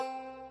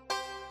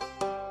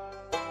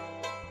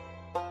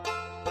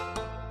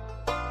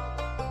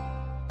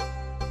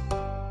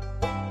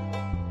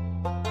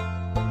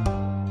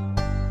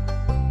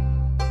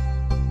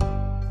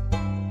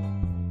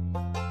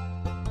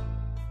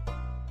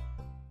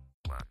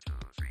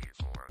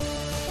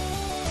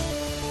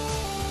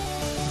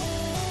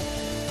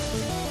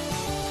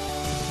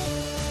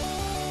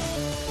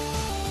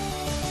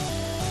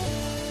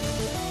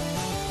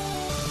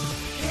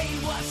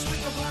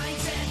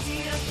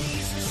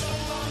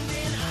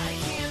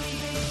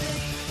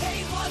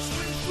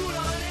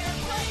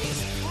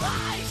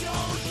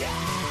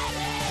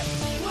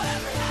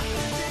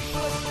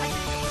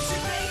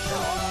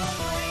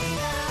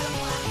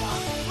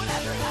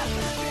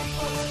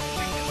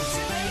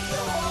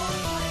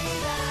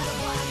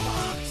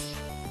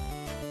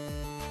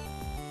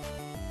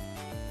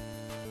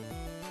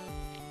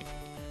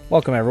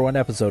Welcome, everyone, to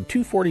episode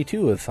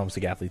 242 of the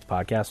Thumbstick Athletes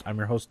Podcast. I'm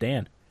your host,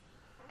 Dan.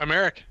 I'm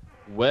Eric.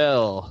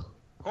 Will.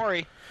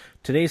 Corey.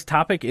 Today's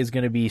topic is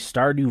going to be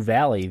Stardew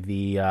Valley,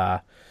 the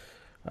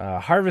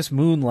Harvest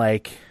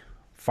Moon-like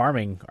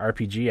farming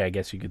RPG, I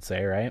guess you could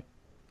say, right?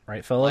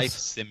 Right, Phyllis? Life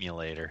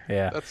simulator.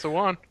 Yeah. That's the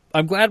one.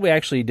 I'm glad we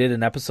actually did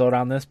an episode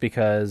on this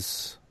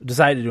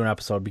decided to do an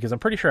episode because I'm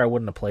pretty sure I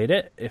wouldn't have played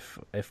it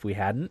if we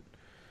hadn't.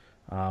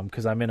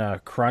 Because I'm in a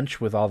crunch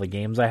with all the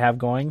games I have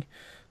going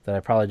that I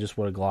probably just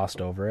would have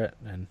glossed over it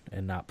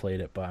and not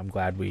played it. But I'm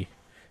glad we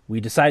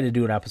decided to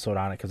do an episode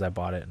on it because I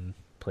bought it and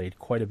played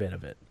quite a bit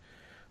of it.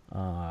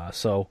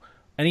 So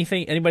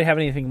anybody have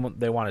anything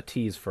they want to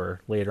tease for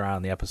later on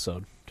in the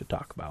episode to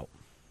talk about?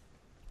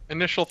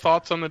 Initial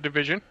thoughts on the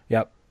Division.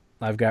 Yep.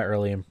 I've got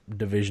early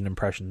Division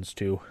impressions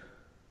too.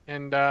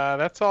 And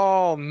that's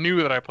all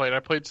new that I played. I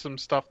played some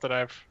stuff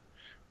that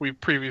we've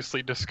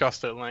previously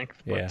discussed at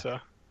length. Yeah. But,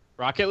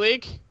 Rocket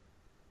League?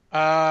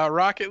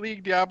 Rocket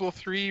League, Diablo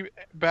 3,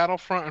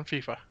 Battlefront, and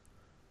FIFA.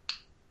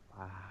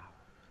 Wow.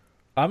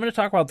 I'm going to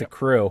talk about The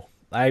Crew.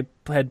 I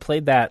had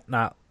played that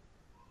not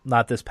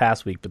this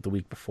past week, but the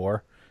week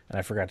before, and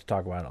I forgot to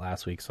talk about it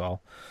last week, so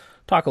I'll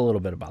talk a little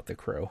bit about The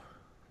Crew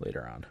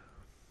later on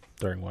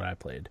during what I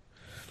played.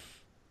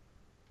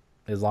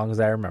 As long as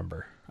I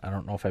remember. I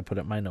don't know if I put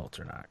it in my notes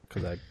or not,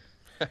 because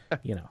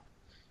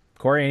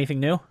Corey, anything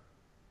new?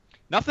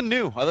 Nothing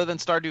new other than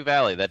Stardew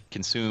Valley that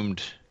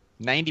consumed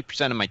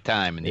 90% of my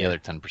time, and the other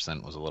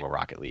 10% was a little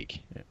Rocket League.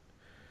 Yeah.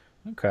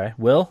 Okay.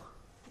 Will,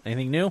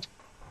 anything new?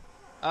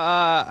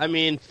 I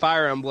mean,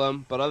 Fire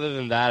Emblem, but other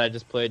than that, I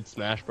just played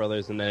Smash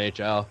Brothers and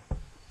NHL.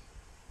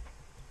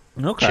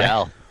 Okay.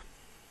 Shell.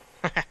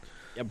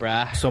 Yeah,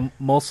 brah. So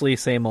mostly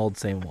same old,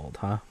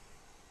 huh?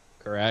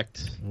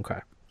 Correct. Okay.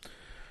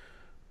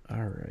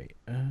 All right.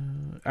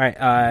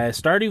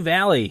 Stardew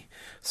Valley.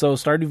 So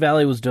Stardew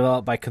Valley was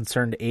developed by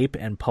Concerned Ape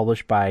and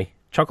published by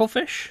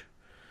Chucklefish.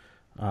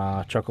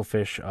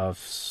 Chucklefish of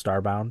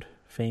Starbound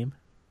fame.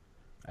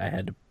 I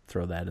had to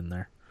throw that in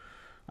there.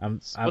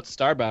 What's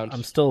Starbound?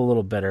 I'm still a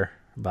little bitter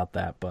about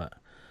that, but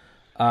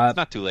It's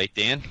not too late,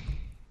 Dan.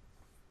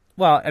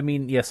 well, I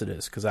mean, yes, it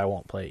is because I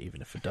won't play it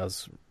even if it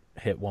does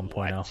hit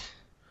 1.0.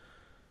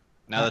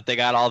 Now that they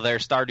got all their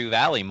Stardew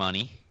Valley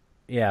money.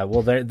 Yeah,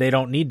 well, they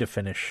don't need to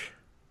finish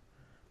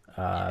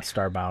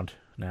Starbound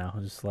now.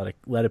 Just let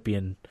it be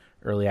in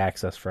early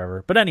access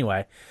forever. But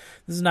anyway,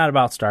 this is not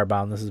about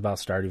Starbound. This is about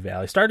Stardew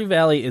Valley. Stardew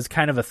Valley is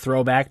kind of a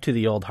throwback to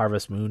the old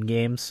Harvest Moon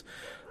games,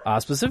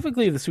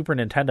 specifically the Super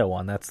Nintendo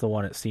one. That's the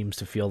one it seems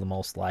to feel the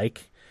most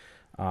like.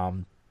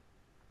 And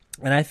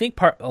I think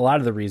a lot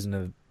of the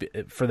reason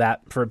for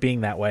it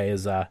being that way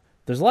is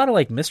there's a lot of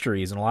like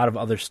mysteries and a lot of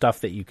other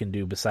stuff that you can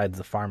do besides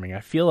the farming.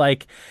 I feel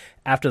like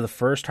after the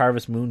first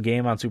Harvest Moon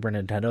game on Super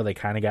Nintendo, they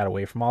kind of got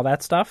away from all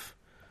that stuff.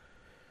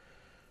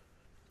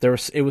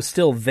 It was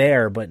still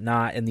there, but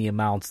not in the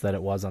amounts that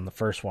it was on the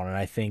first one. And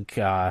I think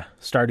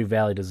Stardew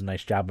Valley does a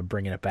nice job of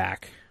bringing it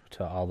back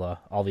to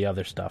all the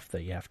other stuff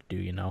that you have to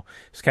do.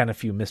 There's kind of a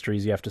few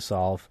mysteries you have to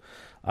solve,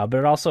 but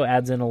it also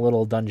adds in a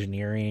little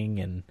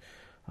dungeoneering and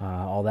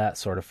all that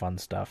sort of fun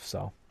stuff.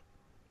 So,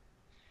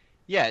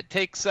 Yeah, it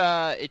takes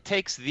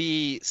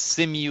the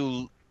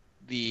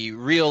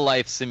real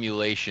life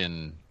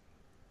simulation,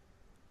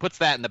 puts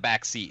that in the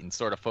back seat and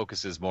sort of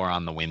focuses more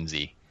on the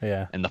whimsy.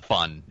 Yeah. And the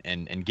fun,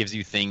 and gives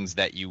you things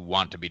that you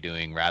want to be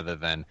doing rather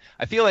than...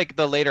 I feel like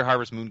the later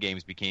Harvest Moon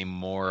games became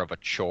more of a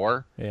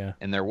chore. Yeah.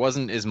 And there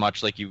wasn't as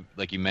much, like you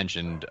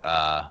mentioned,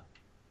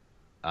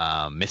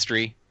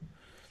 mystery,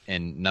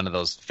 and none of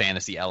those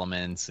fantasy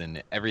elements,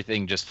 and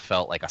everything just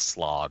felt like a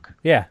slog.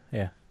 Yeah.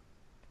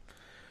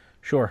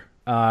 Sure.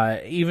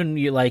 Even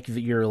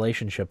your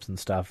relationships and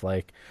stuff,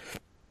 like...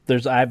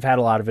 I've had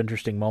a lot of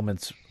interesting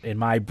moments in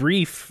my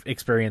brief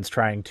experience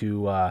trying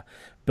to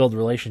build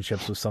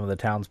relationships with some of the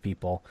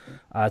townspeople.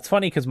 It's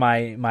funny because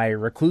my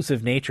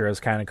reclusive nature is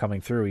kind of coming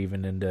through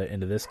even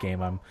into this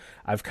game.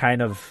 I've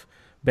kind of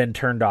been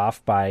turned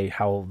off by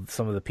how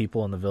some of the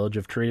people in the village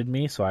have treated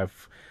me, so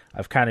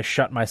I've kind of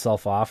shut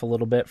myself off a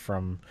little bit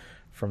from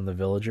the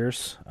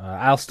villagers.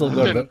 I'll still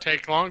go. Didn't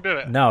take long, did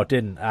it? No, it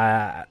didn't.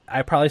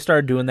 I probably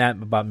started doing that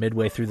about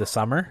midway through the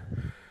summer.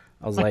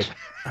 I was like,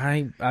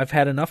 I've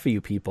had enough of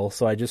you people,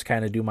 so I just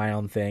kind of do my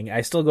own thing.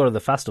 I still go to the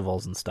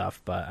festivals and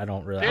stuff, but I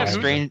don't really.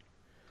 Yeah,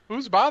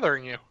 who's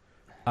bothering you?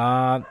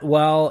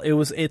 Well,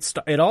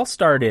 it all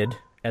started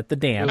at the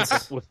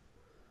dance.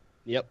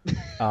 Yep.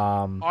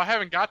 I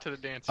haven't got to the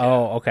dance yet.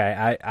 Oh,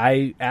 okay.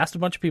 I asked a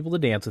bunch of people to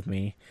dance with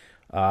me.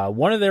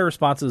 One of their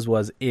responses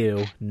was,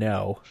 "Ew,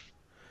 no."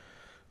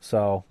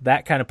 So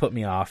that kind of put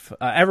me off.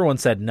 Everyone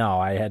said no.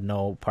 I had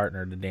no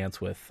partner to dance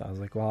with. I was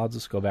like, well, I'll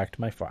just go back to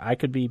my farm. I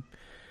could be,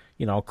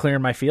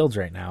 clearing my fields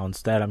right now.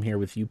 Instead, I'm here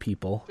with you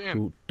people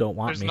who don't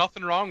want me. There's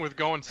nothing wrong with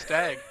going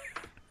stag.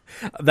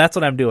 That's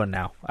what I'm doing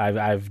now.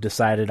 I've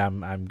decided I'm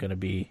going to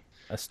be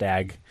a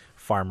stag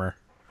farmer.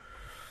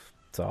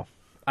 So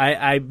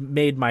I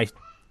made my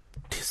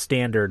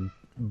standard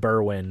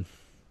Berwyn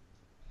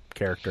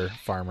character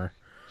farmer.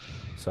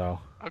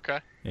 So Okay.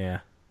 yeah.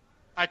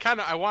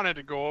 I wanted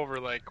to go over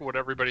like what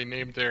everybody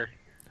named their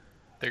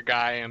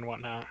guy and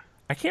whatnot.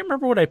 I can't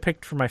remember what I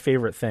picked for my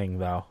favorite thing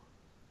though.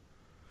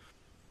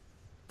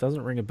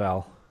 Doesn't ring a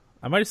bell.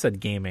 I might have said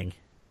gaming.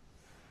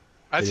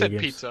 I Video said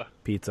games? pizza.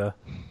 Pizza.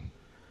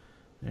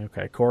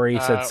 Okay, Corey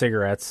said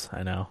cigarettes.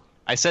 I know.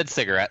 I said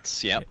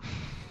cigarettes. Yep.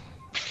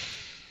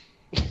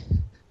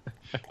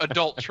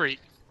 Adult treat.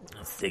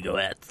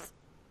 Cigarettes.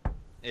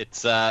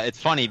 It's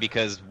funny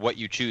because what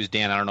you choose,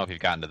 Dan. I don't know if you've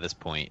gotten to this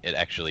point. It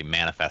actually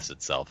manifests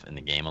itself in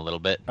the game a little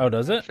bit. Oh,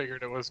 does it?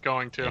 Figured it was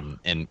going to.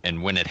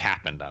 And when it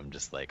happened, I'm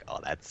just like, oh,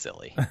 that's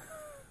silly.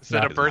 Is it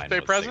a Because mine birthday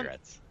was present?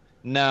 cigarettes.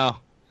 No.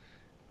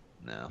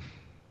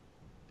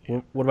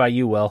 What about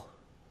you, Will?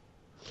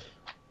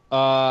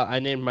 I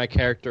named my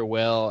character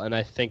Will, and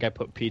I think I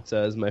put pizza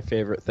as my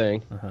favorite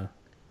thing. Uh-huh.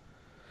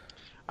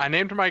 I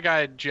named my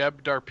guy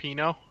Jeb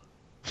Darpino.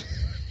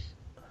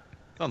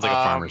 Sounds like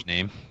a farmer's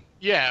name.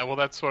 Yeah, well,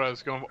 that's what I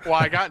was going. Well,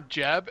 I got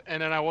Jeb,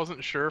 and then I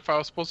wasn't sure if I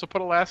was supposed to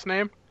put a last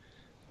name,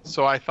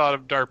 so I thought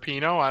of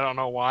Darpino. I don't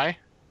know why.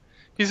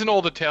 He's an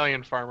old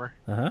Italian farmer.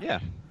 Uh-huh. Yeah.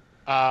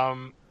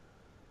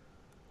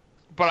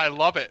 But I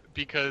love it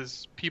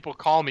because people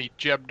call me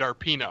Jeb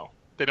Darpino.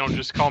 They don't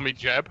just call me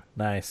Jeb,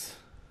 Nice.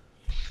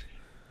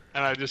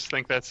 and I just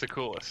think that's the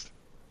coolest.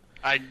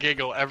 I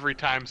giggle every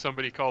time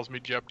somebody calls me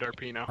Jeb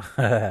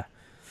Darpino.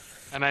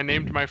 And I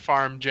named my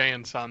farm Jay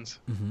and Sons.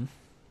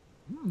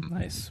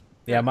 Nice.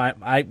 Yeah,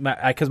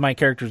 because my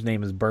character's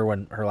name is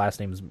Berwin. Her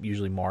last name is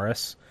usually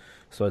Morris,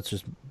 so it's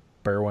just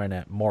Berwin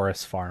at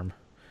Morris Farm,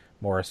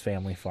 Morris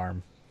Family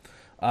Farm.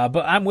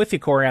 But I'm with you,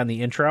 Corey, on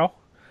the intro.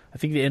 I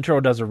think the intro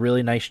does a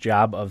really nice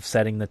job of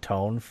setting the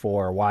tone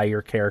for why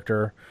your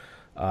character,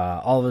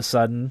 all of a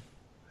sudden,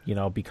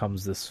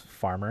 becomes this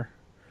farmer.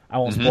 I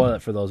won't spoil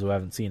it for those who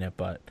haven't seen it,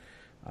 but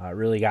it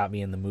really got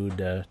me in the mood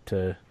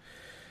to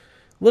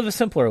live a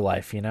simpler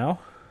life.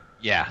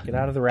 Yeah. Get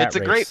out of the rat It's a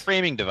race. great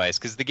framing device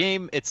because the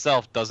game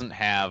itself doesn't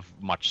have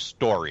much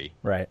story.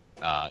 Right.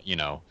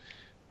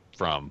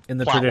 From In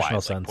the plot-wise, traditional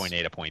like sense. point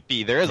A to point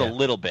B. There is Yeah. a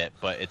little bit,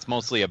 but it's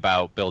mostly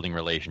about building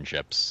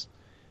relationships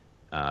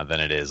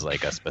than it is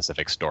like a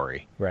specific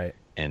story. Right.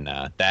 And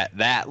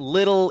that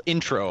little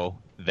intro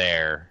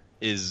there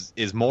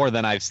is more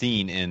than I've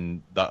seen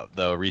in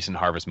the recent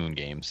Harvest Moon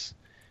games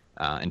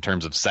in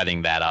terms of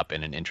setting that up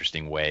in an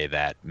interesting way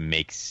that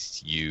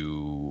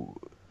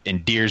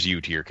endears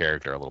you to your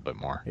character a little bit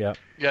more. Yep.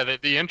 Yeah,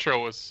 the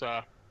intro was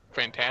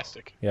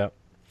fantastic. Yep.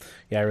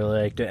 Yeah, I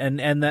really liked it,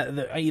 and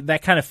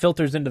that kind of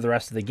filters into the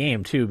rest of the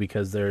game too,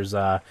 because there's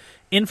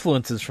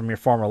influences from your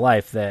former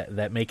life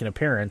that make an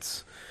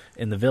appearance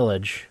in the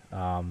village.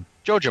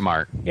 Joja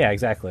Mart. Yeah,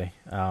 exactly.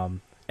 And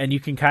you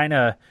can kind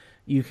of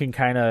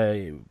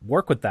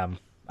work with them,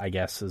 I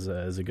guess, is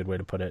a good way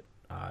to put it,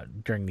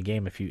 during the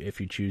game if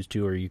you choose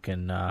to, or you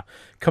can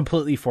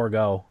completely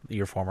forego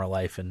your former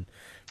life and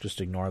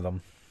just ignore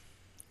them.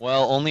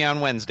 Well, only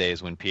on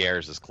Wednesdays when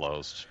Pierre's is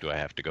closed do I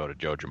have to go to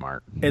Joja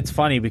Mart. It's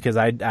funny because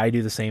I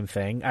do the same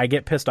thing. I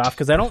get pissed off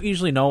because I don't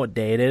usually know what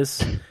day it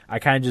is. I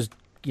kind of just,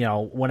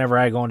 whenever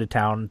I go into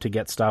town to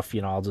get stuff,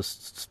 I'll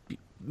just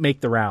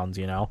make the rounds,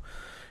 And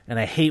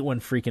I hate when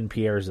freaking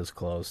Pierre's is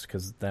closed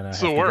because then It's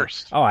the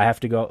worst. I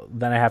have to go.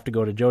 Then I have to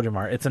go to Joja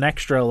Mart. It's an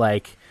extra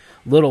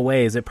little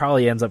ways. It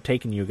probably ends up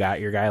taking your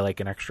guy like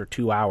an extra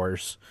 2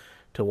 hours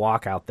to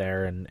walk out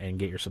there and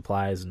get your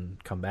supplies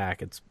and come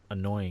back. It's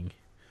annoying.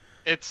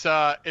 It's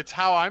how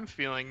I'm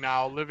feeling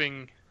now,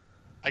 living,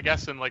 I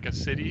guess, in like a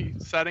city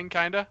setting,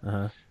 kind of.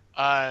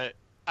 Uh-huh.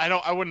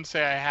 I wouldn't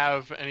say I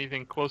have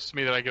anything close to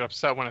me that I get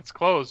upset when it's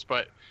closed,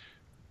 but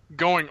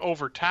going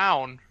over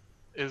town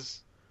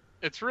it's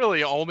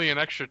really only an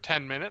extra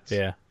 10 minutes.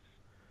 Yeah.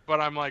 But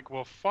I'm like,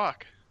 well,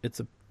 fuck.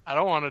 I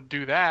don't want to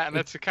do that, and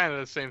that's kind of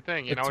the same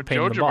thing, it's a pain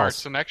in the Joja balls.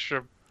 Mart's an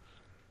extra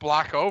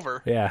block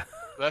over. Yeah.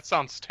 That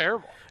sounds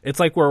terrible. It's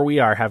like where we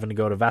are having to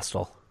go to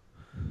Vestal.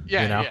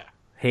 Yeah, yeah.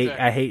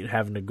 Exactly. I hate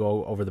having to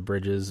go over the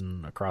bridges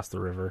and across the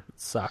river. It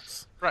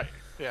sucks. Right.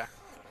 Yeah.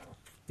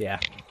 Yeah,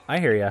 I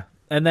hear you.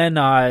 And then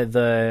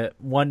the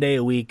one day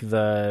a week,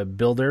 the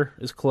builder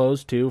is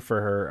closed too for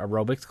her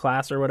aerobics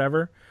class or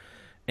whatever.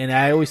 And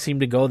I always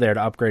seem to go there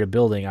to upgrade a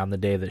building on the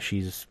day that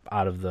she's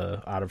out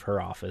of her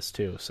office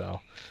too.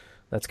 So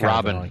that's kind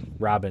of annoying.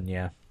 Robin,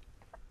 yeah,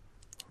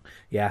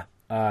 yeah.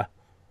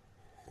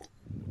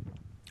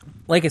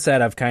 Like I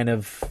said, I've kind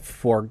of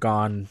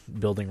foregone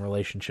building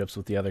relationships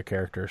with the other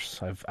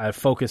characters. I've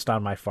focused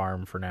on my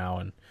farm for now,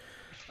 and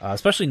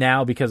especially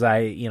now because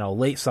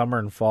late summer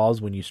and fall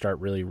is when you start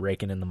really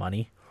raking in the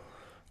money.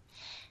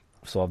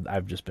 So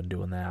I've just been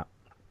doing that,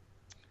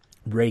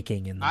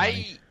 raking in the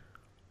money.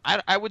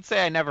 I would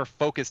say I never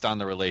focused on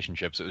the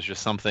relationships. It was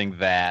just something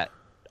that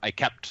I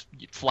kept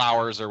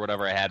flowers or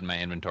whatever I had in my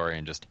inventory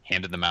and just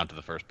handed them out to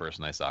the first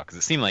person I saw because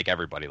it seemed like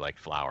everybody liked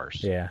flowers.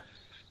 Yeah.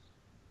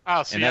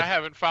 Oh, see, I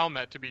haven't found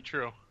that to be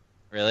true.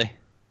 Really?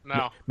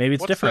 No. Maybe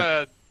it's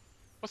different.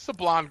 What's the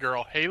blonde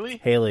girl? Haley?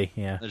 Haley,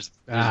 yeah. There's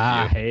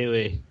a few.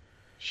 Haley.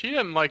 She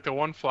didn't like the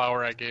one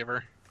flower I gave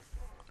her.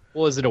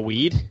 Well, is it a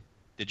weed?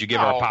 Did you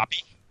give her a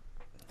poppy?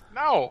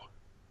 No.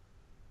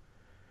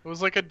 It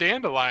was like a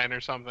dandelion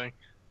or something.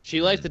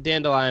 She liked the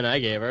dandelion I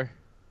gave her.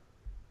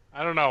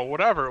 I don't know,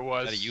 whatever it Is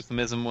was. that a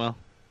euphemism, Will?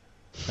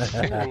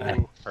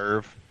 Ooh,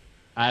 Irv?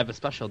 I have a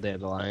special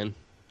dandelion.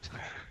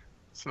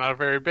 it's not a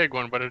very big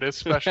one, but it is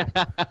special.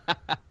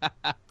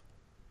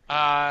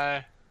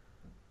 Yeah,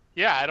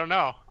 I don't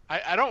know.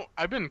 I don't.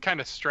 I've been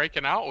kind of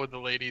striking out with the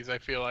ladies. I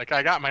feel like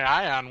I got my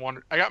eye on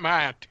one. I got my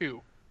eye on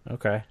two,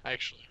 Okay.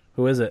 actually.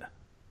 Who is it?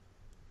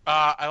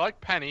 I like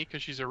Penny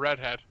because she's a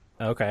redhead,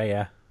 Okay,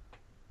 yeah.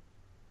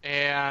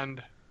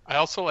 and I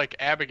also like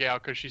Abigail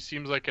because she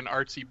seems like an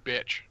artsy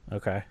bitch.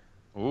 Okay.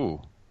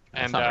 Ooh.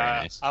 That's And not very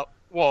nice. I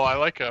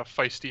like a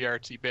feisty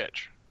artsy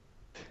bitch.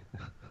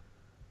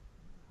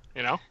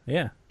 You know?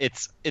 Yeah.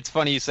 It's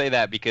funny you say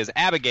that because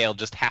Abigail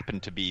just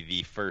happened to be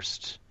the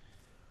first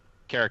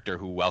character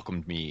who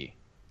welcomed me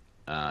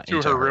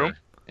into her room?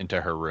 Into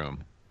her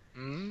room.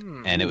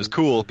 Mm. And it was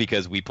cool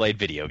because we played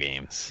video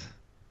games.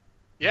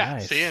 Yeah.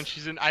 Nice. See,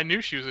 and I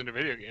knew she was into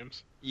video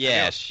games.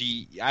 Yeah,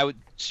 she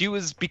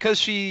was because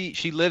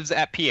she lives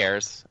at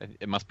Pierre's.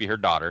 It must be her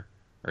daughter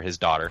or his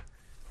daughter.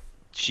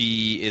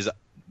 She is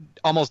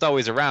almost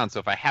always around, so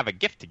if I have a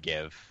gift to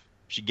give,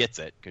 she gets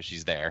it because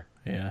she's there.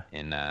 Yeah.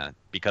 And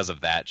because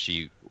of that,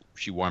 she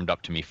warmed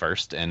up to me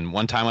first. And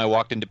one time I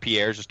walked into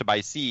Pierre's just to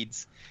buy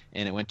seeds,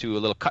 and it went to a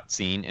little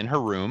cutscene in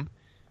her room,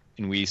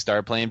 and we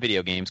started playing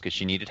video games because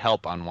she needed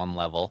help on one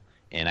level,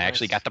 and I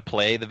actually got to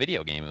play the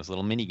video game. It was a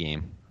little mini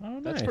game. Oh,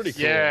 nice. That's pretty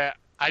cool. Yeah,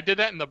 I did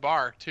that in the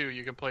bar too.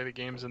 You can play the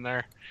games in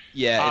there.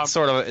 Yeah, it's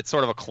sort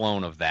of a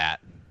clone of that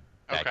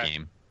Okay.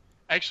 game.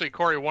 Actually,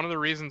 Corey, one of the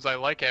reasons I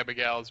like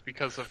Abigail is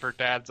because of her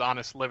dad's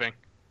honest living.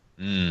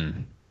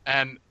 Mm.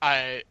 And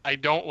I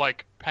don't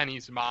like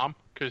Penny's mom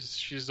because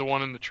she's the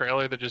one in the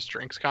trailer that just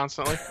drinks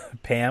constantly.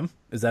 Pam?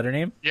 Is that her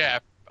name? Yeah,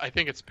 I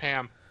think it's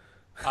Pam.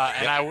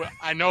 And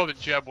I know that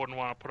Jeb wouldn't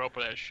want to put up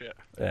with that shit.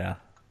 Yeah.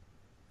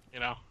 You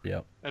know,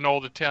 Yep. an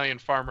old Italian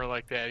farmer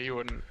like that, he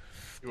wouldn't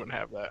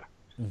have that.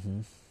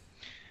 Mm-hmm.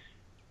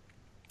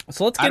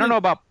 So let's get I don't know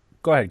about.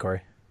 Go ahead,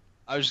 Corey.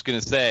 I was just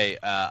gonna say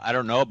I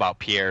don't know about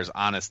Pierre's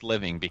honest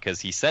living because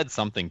he said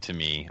something to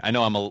me. I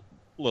know I'm a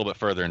little bit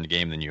further in the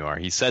game than you are.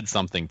 He said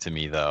something to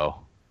me though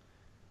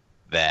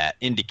that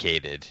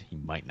indicated he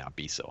might not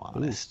be so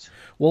honest.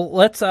 Well,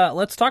 let's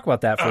talk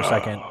about that for a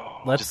second.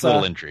 Let's Just a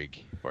little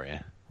intrigue for you.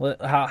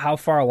 how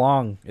far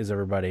along is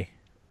everybody?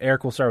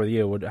 Eric, we'll start with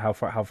you. How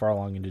far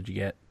along did you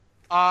get?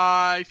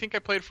 I think I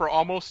played for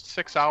almost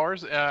 6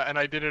 hours, and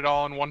I did it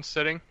all in one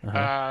sitting.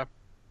 Uh-huh.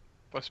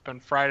 Must have been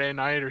Friday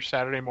night or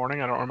Saturday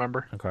morning. I don't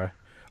remember. Okay.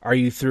 Are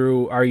you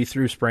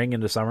through spring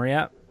into summer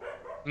yet?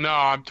 No,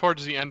 I'm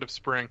towards the end of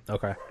spring.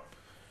 Okay.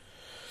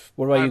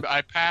 What about you?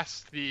 I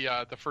passed the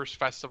first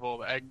festival,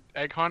 the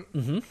egg hunt.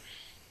 Mm-hmm.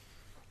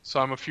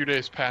 So I'm a few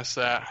days past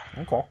that.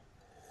 Okay.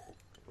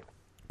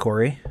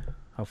 Corey,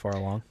 how far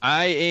along?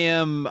 I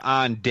am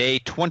on day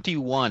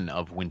 21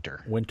 of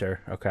winter. Winter.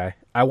 Okay.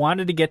 I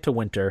wanted to get to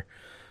winter.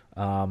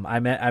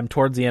 I'm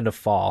towards the end of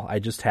fall. I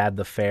just had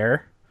the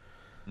fair.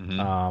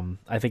 Mm-hmm.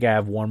 I think I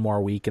have one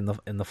more week in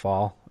the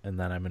fall, and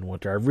then I'm in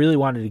winter. I really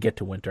wanted to get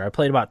to winter. I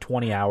played about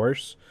 20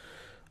 hours,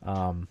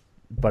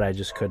 but I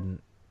just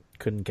couldn't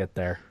get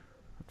there,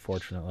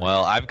 unfortunately.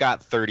 Well, I've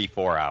got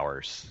 34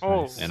 hours,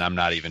 Oh, and I'm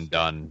not even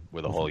done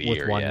with a whole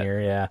year with 1 yet.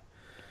 year, yeah.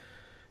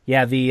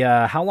 Yeah, the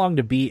how long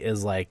to beat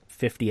is like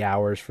 50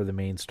 hours for the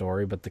main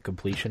story, but the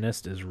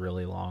completionist is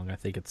really long. I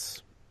think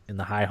it's in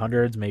the high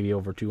hundreds, maybe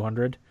over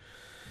 200.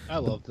 I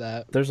love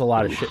that. There's a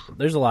lot of shit.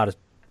 There's a lot of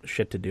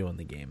shit to do in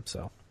the game.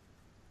 So,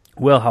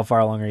 Will, how far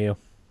along are you?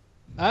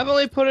 I've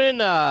only put in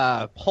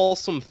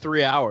wholesome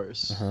 3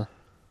 hours. Uh-huh.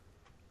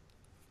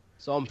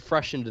 So I'm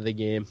fresh into the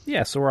game.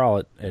 Yeah, so we're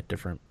all at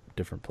different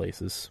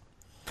places.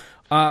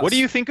 What do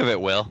you think of it,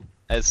 Will?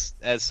 As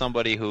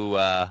somebody who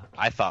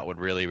I thought would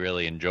really,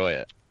 really enjoy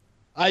it.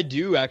 I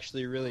do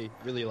actually really,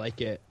 really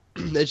like it.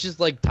 It's just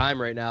like time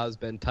right now has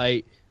been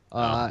tight.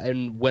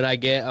 And when I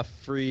get a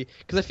free...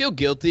 Because I feel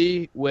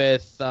guilty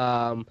with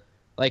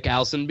like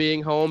Allison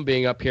being home,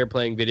 being up here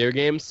playing video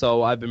games.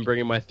 So I've been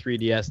bringing my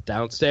 3DS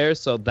downstairs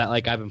so that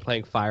like I've been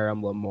playing Fire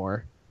Emblem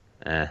more.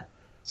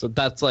 So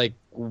that's like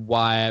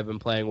why I've been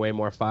playing way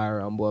more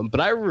Fire Emblem. But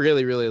I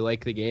really, really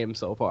like the game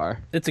so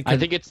far. I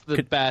think it's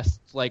the best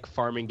like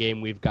farming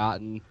game we've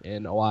gotten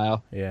in a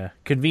while. Yeah,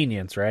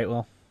 convenience, right?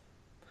 Well,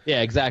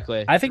 yeah,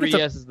 exactly. I think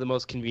 3DS is the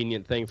most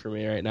convenient thing for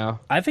me right now.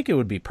 I think it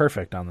would be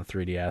perfect on the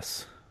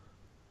 3DS.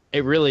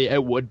 It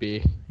would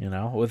be. You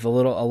know, with a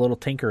little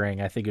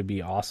tinkering, I think it'd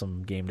be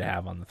awesome game to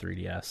have on the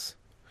 3DS.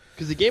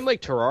 Because a game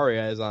like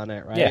Terraria is on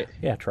it, right?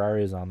 Yeah,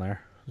 Terraria is on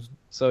there.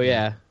 So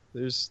yeah,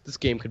 this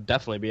game could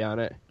definitely be on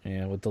it.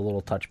 Yeah, with the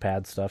little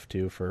touchpad stuff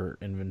too for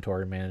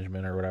inventory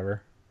management or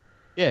whatever.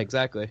 Yeah,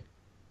 exactly.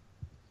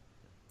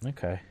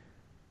 Okay.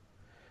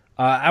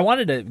 I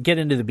wanted to get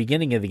into the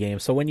beginning of the game.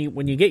 So when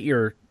you get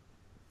your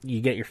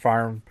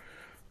farm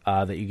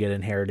that you get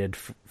inherited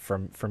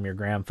from your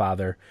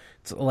grandfather,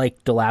 it's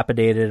like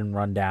dilapidated and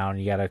run down.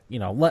 You gotta,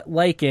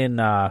 like in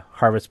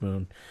Harvest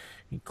Moon,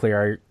 you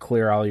clear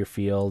all your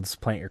fields,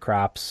 plant your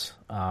crops.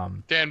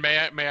 Dan,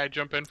 may I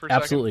jump in for a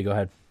second? Absolutely, go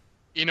ahead.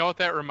 You know what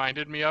that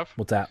reminded me of?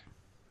 What's that?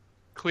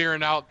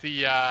 Clearing out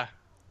the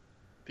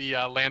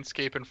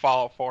landscape in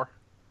Fallout 4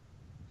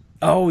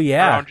 Oh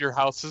yeah, around your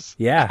houses.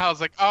 Yeah. I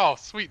was like, oh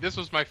sweet, this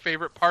was my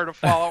favorite part of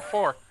Fallout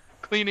 4,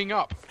 cleaning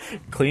up.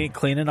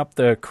 cleaning up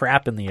the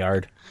crap in the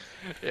yard.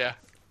 Yeah.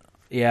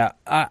 Yeah,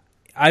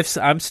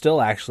 I'm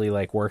still actually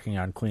like working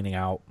on cleaning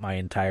out my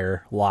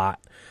entire lot.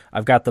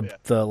 I've got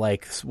the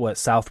like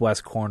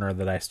southwest corner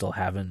that I still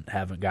haven't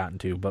gotten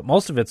to, but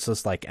most of it's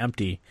just like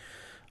empty.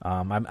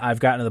 I've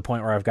gotten to the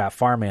point where I've got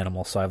farm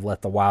animals, so I've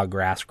let the wild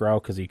grass grow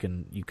because you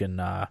can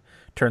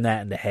turn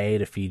that into hay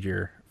to feed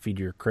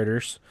your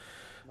critters.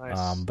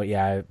 Nice. But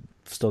yeah, I've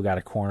still got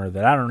a corner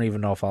that I don't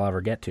even know if I'll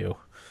ever get to.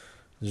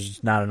 There's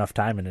just not enough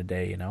time in a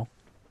day, you know.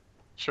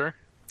 Sure.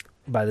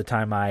 By the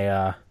time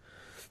I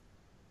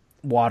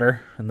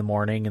water in the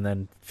morning and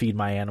then feed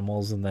my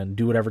animals and then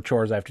do whatever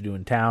chores I have to do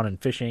in town and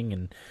fishing,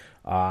 and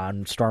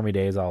on stormy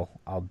days I'll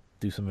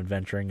do some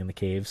adventuring in the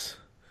caves.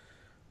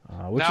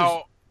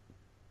 Go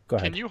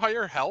ahead. Can you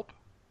hire help?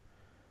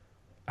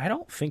 I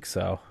don't think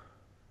so.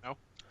 No?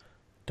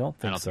 Don't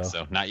I think don't so. think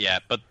so. Not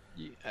yet. But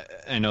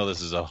I know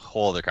this is a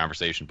whole other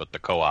conversation, but the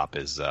co-op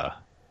is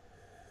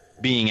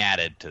being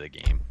added to the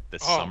game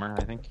this summer,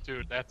 I think.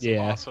 Dude, that's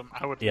Yeah. awesome.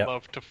 I would Yep.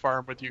 love to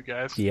farm with you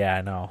guys. Yeah,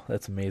 I know.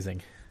 That's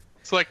amazing.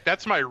 It's like,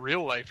 that's my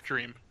real life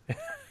dream.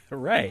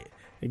 Right.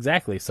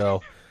 Exactly.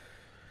 So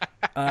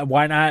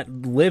why not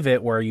live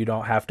it where you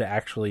don't have to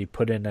actually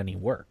put in any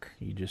work?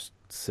 You just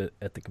sit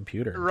at the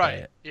computer and play Right.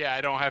 it. Yeah,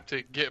 I don't have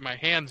to get my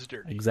hands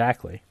dirty.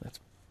 Exactly.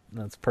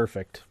 That's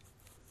perfect.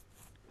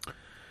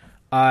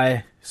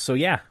 So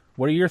yeah,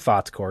 what are your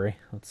thoughts, Corey?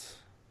 Let's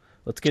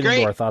get Great.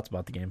 into our thoughts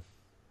about the game.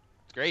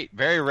 It's great.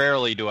 Very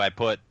rarely do I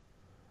put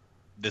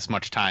this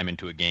much time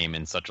into a game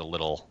in such a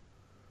little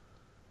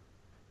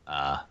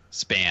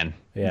span,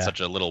 Yeah. in such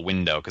a little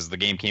window, because the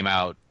game came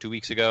out 2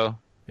 weeks ago,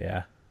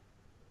 Yeah.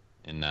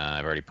 and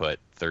I've already put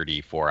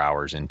 34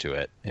 hours into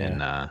it, Yeah.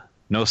 and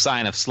no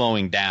sign of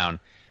slowing down.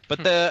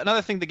 But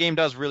another thing the game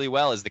does really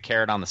well is the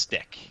carrot on the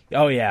stick.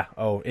 Oh yeah.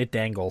 Oh, it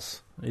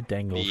dangles. It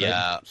dangles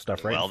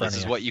stuff right in Well, front this of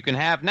is you. what you can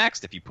have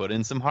next if you put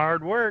in some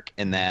hard work,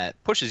 and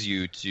that pushes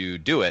you to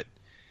do it.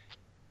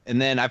 And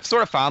then I've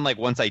sort of found, like,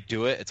 once I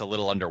do it, it's a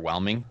little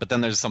underwhelming. But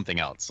then there's something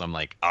else. So I'm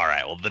like, all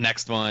right, well, the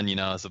next one,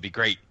 this will be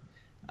great.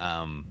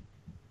 And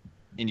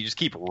you just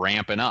keep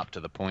ramping up to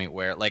the point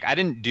where, like, I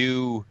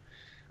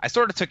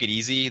sort of took it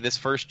easy this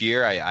first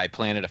year. I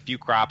planted a few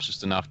crops,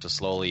 just enough to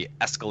slowly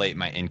escalate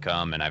my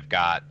income. And I've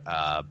got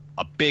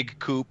a big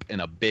coop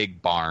and a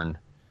big barn,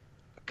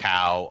 a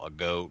cow, a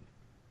goat,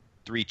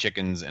 3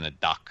 chickens, and a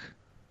duck.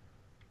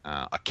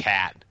 A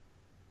cat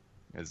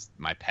is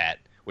my pet,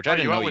 which I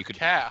didn't you know went you with could.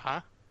 cat, huh?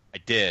 I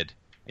did.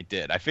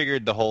 I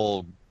figured the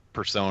whole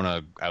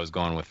persona I was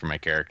going with for my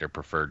character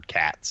preferred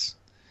cats.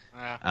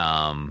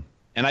 Yeah.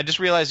 And I just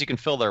realized you can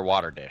fill their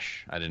water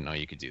dish. I didn't know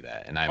you could do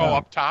that. And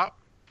Up top?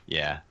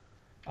 yeah.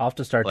 I'll have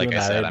to start Like doing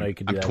I that. I said, didn't know you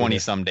could do I'm that 20 either.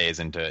 some days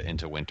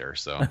into winter,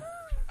 so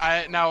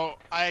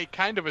I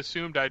kind of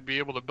assumed I'd be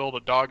able to build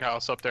a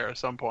doghouse up there at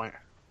some point.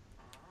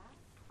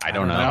 I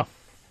don't know. know.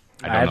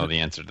 I I don't know haven't- the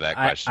answer to that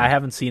question. I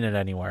haven't seen it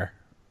anywhere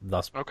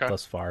thus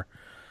far.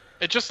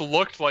 It just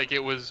looked like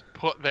it was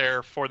put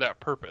there for that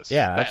purpose.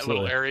 Yeah, that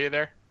absolutely. little area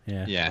there.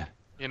 Yeah. Yeah.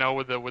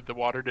 With the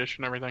water dish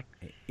and everything.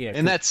 Yeah.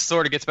 And that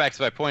sort of gets back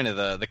to my point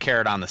of the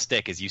carrot on the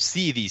stick is you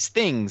see these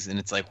things and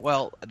it's like,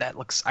 well,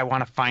 I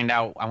want to find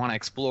out, I want to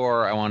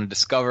explore, I want to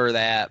discover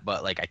that,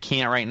 but like I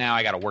can't right now.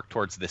 I got to work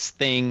towards this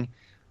thing.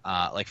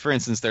 Like for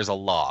instance, there's a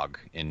log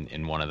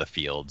in one of the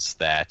fields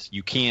that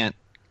you can't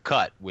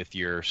cut with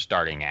your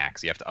starting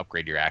axe. You have to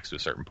upgrade your axe to a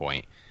certain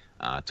point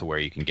to where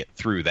you can get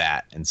through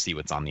that and see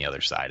what's on the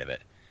other side of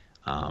it.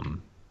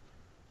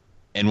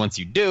 And once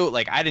you do,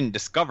 like I didn't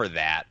discover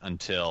that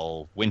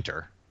until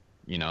winter,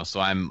 so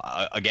I'm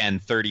again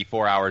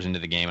 34 hours into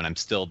the game and I'm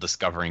still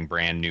discovering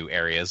brand new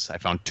areas. I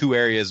found 2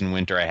 areas in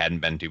winter I hadn't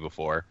been to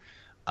before.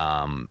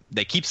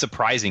 They keep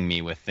surprising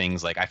me with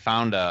things like I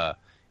found an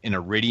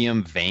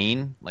iridium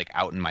vein like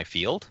out in my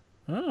field.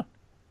 Oh,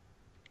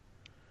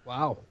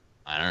 Wow.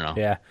 I don't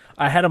know. yeah.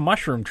 I had a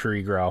mushroom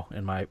tree grow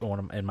in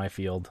my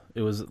field.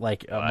 It was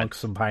like amongst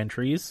some pine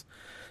trees.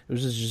 It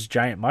was just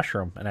giant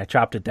mushroom, and I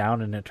chopped it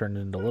down, and it turned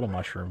into little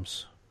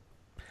mushrooms.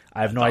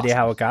 I have no idea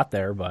how it got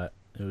there, but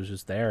it was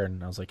just there,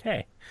 and I was like,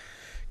 hey.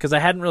 Because I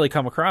hadn't really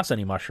come across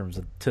any mushrooms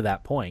to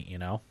that point,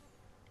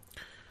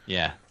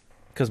 Yeah.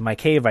 Because my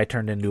cave I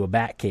turned into a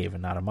bat cave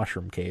and not a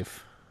mushroom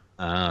cave.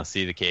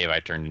 See the cave I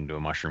turned into a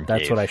mushroom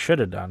That's cave. what I should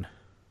have done.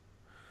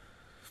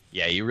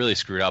 Yeah, you really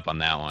screwed up on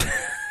that one.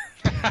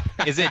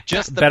 Is it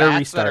just the Better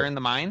bats that restart. are in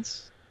the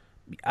mines?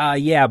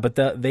 Yeah, but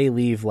they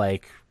leave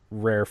like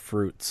rare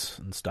fruits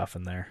and stuff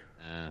in there,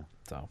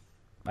 so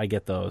I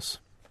get those,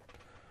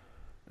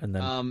 and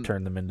then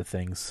turn them into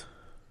things.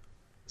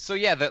 So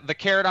yeah, the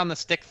carrot on the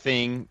stick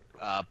thing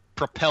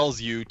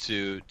propels you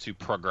to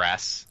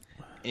progress,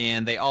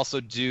 and they also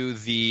do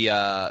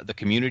the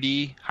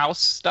community house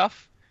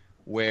stuff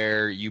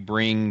where you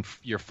bring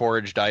your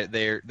foraged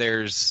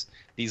there's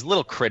these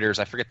little critters.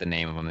 I forget the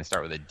name of them. They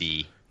start with a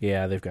D.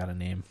 Yeah, they've got a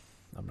name.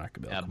 I'm not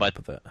gonna be able to come but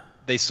up with it.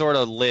 they sort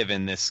of live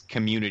in this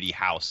community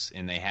house,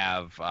 and they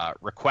have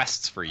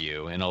requests for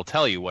you, and it'll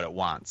tell you what it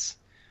wants.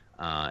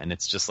 And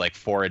it's just like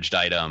foraged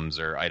items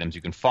or items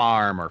you can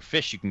farm or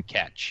fish you can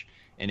catch.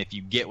 And if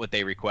you get what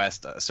they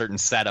request, a certain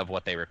set of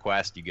what they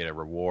request, you get a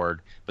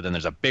reward. But then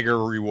there's a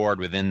bigger reward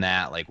within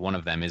that. Like one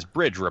of them is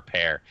bridge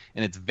repair.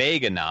 And it's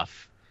vague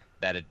enough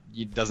that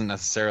it doesn't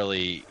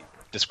necessarily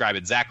describe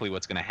exactly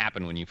what's going to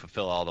happen when you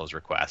fulfill all those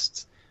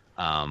requests.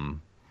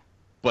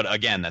 But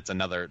again, that's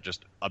another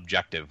just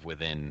objective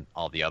within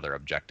all the other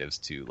objectives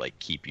to like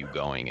keep you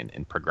going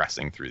and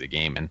progressing through the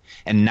game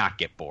and not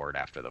get bored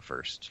after the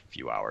first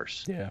few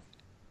hours. Yeah.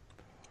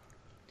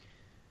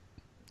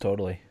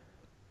 Totally.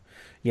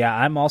 Yeah,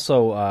 I'm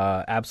also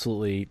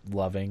absolutely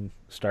loving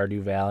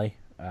Stardew Valley.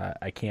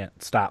 I can't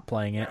stop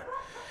playing it.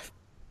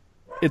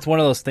 It's one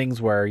of those things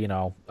where,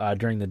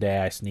 during the day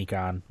I sneak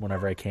on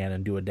whenever I can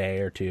and do a day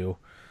or two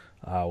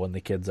when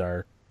the kids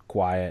are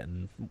quiet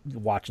and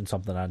watching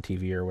something on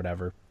TV or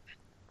whatever.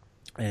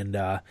 And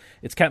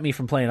it's kept me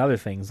from playing other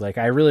things. Like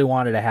I really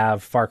wanted to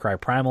have Far Cry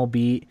Primal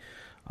beat.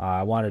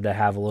 I wanted to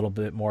have a little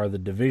bit more of the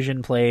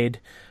Division played.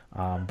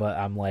 But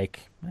I'm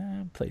like,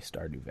 play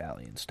Stardew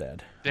Valley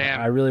instead.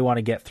 Damn. I really want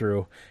to get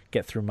through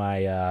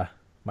my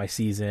my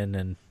season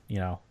and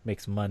make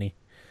some money.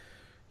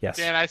 Yes.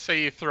 Dan, I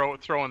say you throw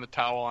in the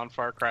towel on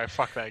Far Cry.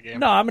 Fuck that game.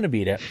 No, I'm gonna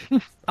beat it.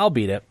 I'll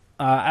beat it.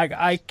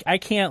 I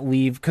can't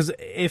leave because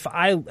if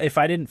I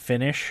didn't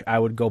finish, I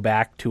would go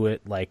back to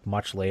it like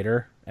much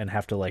later and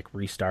have to like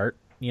restart.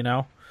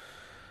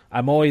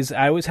 I always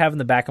have in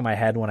the back of my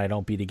head when I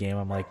don't beat a game,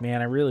 I'm like,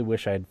 man, I really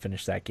wish I'd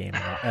finished that game,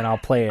 and I'll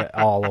play it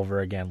all over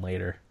again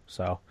later.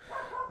 So,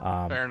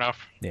 fair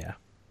enough. Yeah.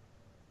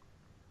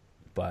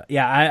 But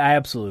yeah, I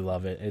absolutely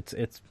love it.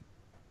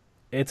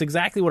 It's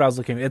exactly what I was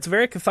looking for. It's a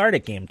very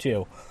cathartic game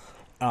too.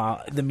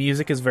 The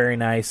music is very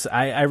nice.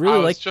 I really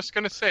like. I was just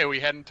gonna say we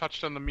hadn't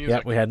touched on the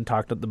music. Yeah, we hadn't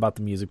talked about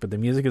the music, but the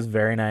music is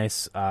very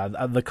nice.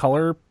 The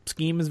color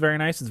scheme is very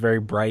nice. It's very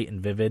bright and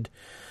vivid.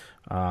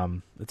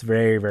 It's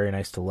very, very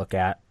nice to look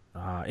at.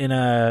 In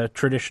a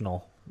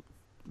traditional,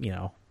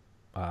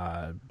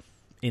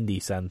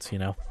 indie sense,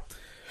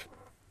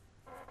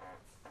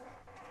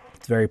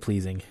 It's very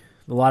pleasing.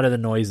 A lot of the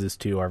noises,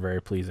 too, are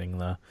very pleasing.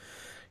 The,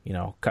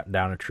 cutting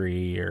down a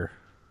tree or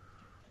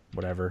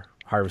whatever,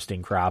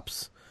 harvesting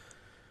crops.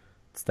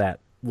 It's that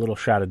little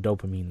shot of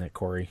dopamine that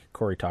Corey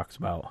talks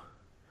about.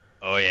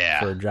 Oh, yeah.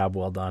 For a job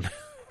well done.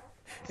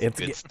 It's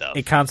good stuff.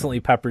 It constantly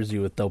peppers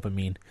you with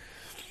dopamine.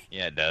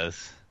 Yeah, it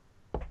does.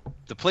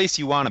 The place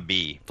you want to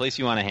be, place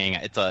you want to hang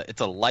out.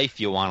 It's a life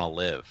you want to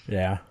live.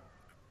 Yeah.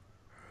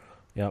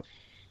 Yep.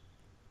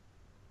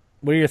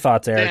 What are your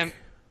thoughts, Eric?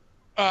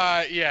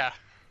 Dan, yeah.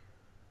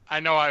 I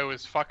know I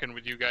was fucking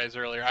with you guys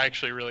earlier. I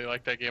actually really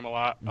like that game a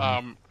lot.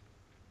 Mm-hmm.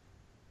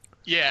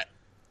 Yeah,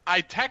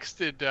 I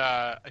texted,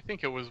 I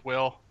think it was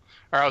Will,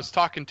 or I was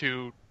talking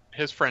to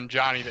his friend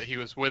Johnny that he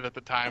was with at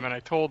the time, and I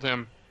told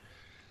him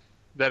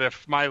that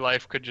if my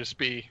life could just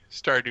be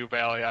Stardew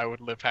Valley, I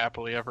would live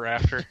happily ever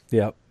after.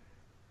 Yep.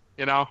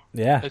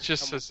 Yeah. It's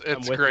just, it's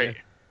with great.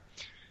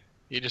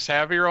 You just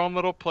have your own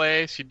little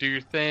place. You do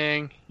your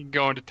thing. You can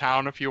go into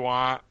town if you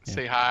want. Yeah.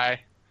 Say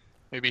hi.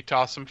 Maybe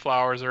toss some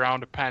flowers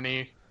around a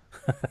penny.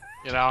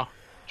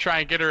 Try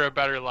and get her a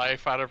better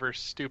life out of her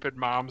stupid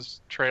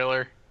mom's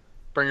trailer.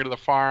 Bring her to the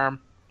farm.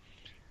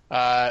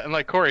 And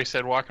like Corey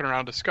said, walking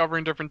around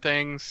discovering different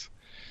things.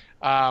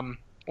 One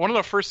of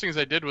the first things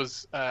I did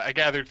was I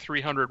gathered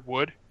 300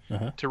 wood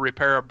to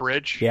repair a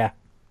bridge. Yeah.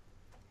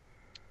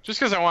 Just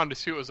because I wanted to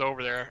see what was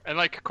over there. And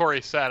like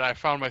Corey said, I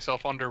found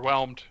myself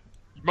underwhelmed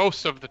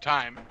most of the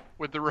time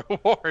with the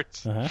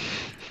rewards.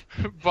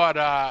 But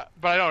I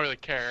don't really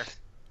care.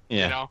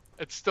 Yeah.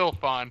 It's still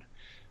fun.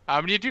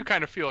 You do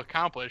kind of feel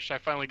accomplished. I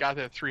finally got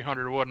that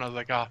 300 wood, and I was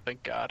like, oh,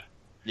 thank God.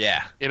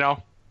 Yeah.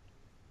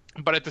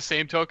 But at the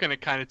same token,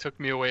 it kind of took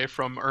me away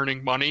from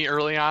earning money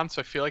early on, so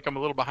I feel like I'm a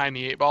little behind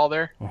the 8 ball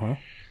there.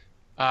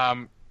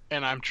 And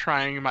I'm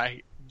trying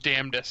my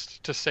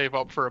damnedest to save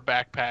up for a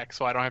backpack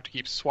so I don't have to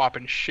keep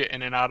swapping shit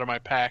in and out of my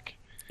pack.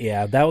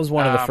 Yeah, that was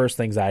one of the first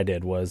things I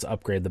did was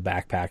upgrade the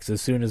backpacks. As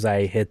soon as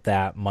I hit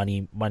that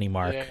money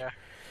mark,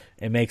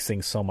 it makes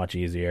things so much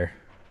easier.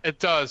 It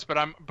does, but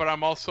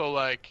I'm also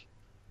like,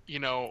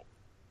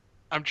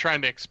 I'm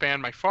trying to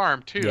expand my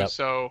farm too. Yep.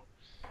 So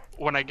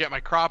when I get my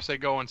crops, I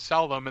go and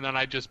sell them, and then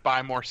I just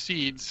buy more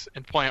seeds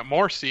and plant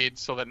more seeds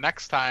so that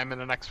next time in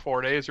the next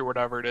 4 days or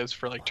whatever it is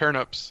for like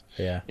turnips,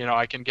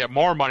 I can get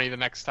more money the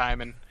next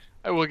time, and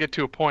I will get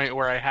to a point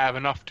where I have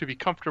enough to be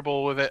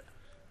comfortable with it.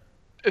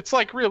 It's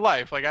like real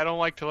life. Like I don't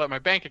like to let my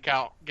bank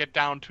account get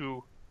down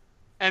to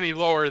any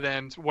lower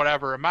than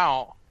whatever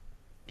amount.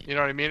 You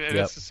know what I mean? And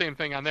It's the same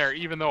thing on there.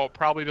 Even though it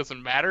probably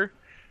doesn't matter,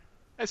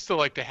 I still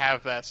like to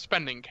have that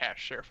spending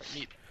cash there if I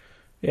need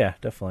it. Yeah,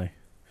 definitely.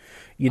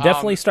 You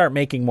definitely start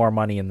making more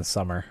money in the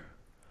summer.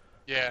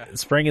 Yeah.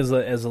 Spring is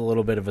a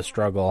little bit of a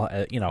struggle,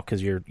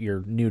 because you're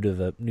new to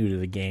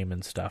the game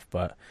and stuff.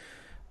 But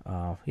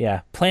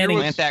planting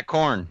Plant that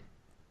corn.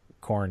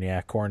 Corn,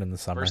 yeah, corn in the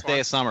summer. First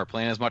day of summer,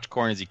 plant as much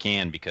corn as you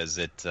can because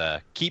it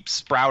keeps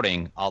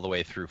sprouting all the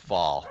way through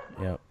fall.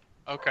 Yep.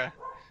 Okay.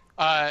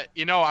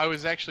 I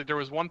was actually, there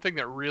was one thing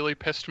that really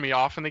pissed me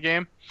off in the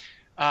game.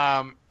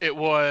 It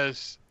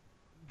was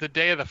the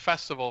day of the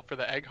festival for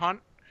the egg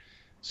hunt.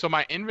 So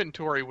my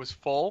inventory was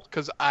full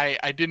because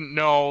I didn't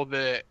know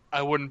that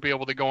I wouldn't be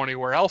able to go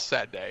anywhere else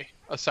that day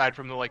aside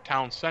from the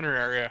town center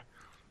area.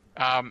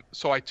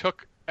 So I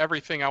took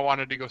everything I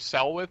wanted to go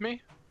sell with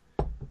me,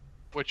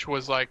 which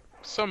was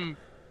some,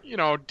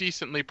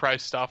 decently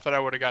priced stuff that I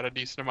would have got a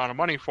decent amount of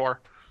money for.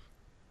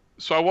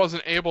 So I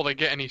wasn't able to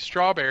get any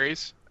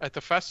strawberries at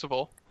the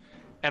festival,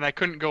 and I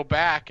couldn't go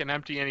back and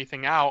empty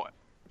anything out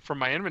from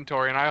my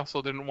inventory, and I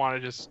also didn't want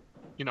to just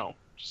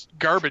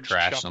garbage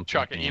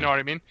chuck it, you know what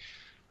I mean?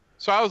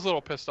 So I was a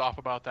little pissed off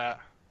about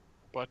that.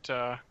 But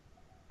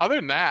other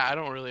than that, I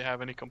don't really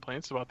have any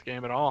complaints about the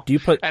game at all.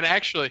 And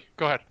actually,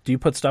 go ahead. Do you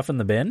put stuff in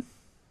the bin?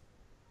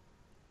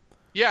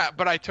 Yeah,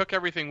 but I took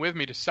everything with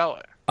me to sell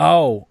it.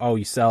 Oh,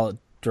 you sell it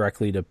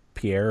directly to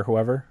Pierre or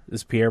whoever?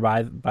 Does Pierre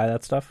buy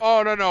that stuff?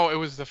 Oh, no, it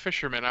was the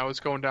fisherman. I was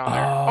going down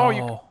there.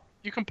 Oh,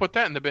 you can put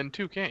that in the bin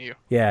too, can't you?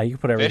 Yeah, you can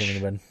put everything in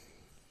the bin.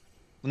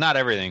 Not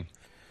everything.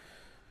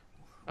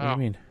 What do you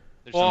mean?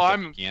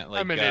 I'm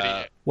an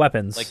idiot.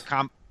 Weapons.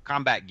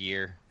 Combat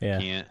gear. Yeah.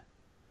 You can't.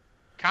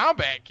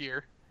 Combat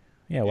gear?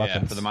 Yeah,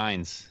 weapons. Yeah, for the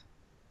mines.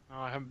 Oh,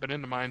 I haven't been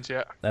in the mines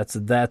yet. That's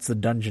the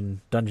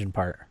dungeon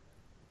part.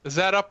 Is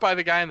that up by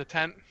the guy in the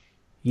tent?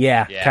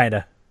 Yeah. Kind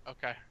of.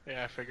 Okay.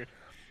 Yeah, I figured.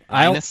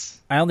 I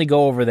only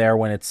go over there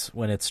when it's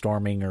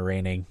storming or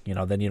raining.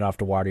 Then you don't have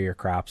to water your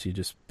crops. You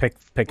just pick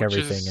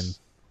everything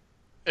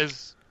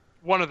is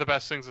one of the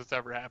best things that's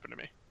ever happened to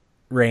me.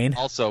 Rain.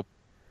 Also.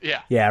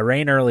 Yeah. Yeah,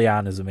 rain early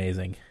on is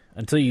amazing.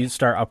 Until you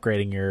start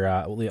upgrading your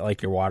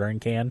your watering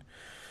can.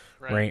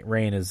 Right.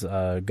 Rain is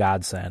a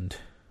godsend.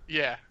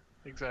 Yeah,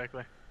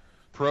 exactly.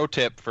 Pro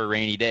tip for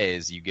rainy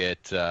days: you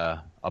get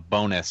a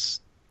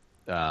bonus,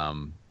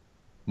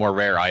 more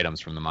rare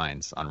items from the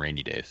mines on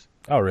rainy days.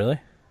 Oh, really?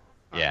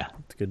 Yeah,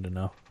 it's good to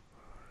know.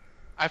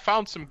 I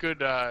found some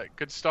good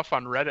stuff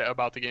on Reddit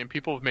about the game.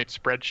 People have made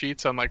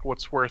spreadsheets on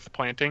what's worth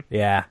planting.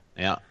 Yeah.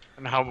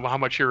 And how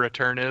much your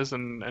return is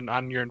and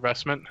on your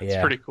investment. It's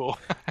pretty cool.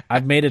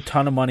 I've made a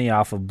ton of money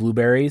off of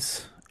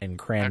blueberries and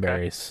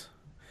cranberries.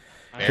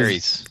 Okay.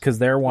 Berries. Because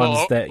they're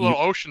ones little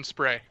ocean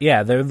spray.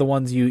 Yeah, they're the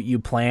ones you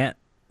plant,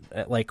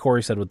 like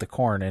Corey said, with the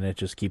corn, and it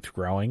just keeps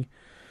growing.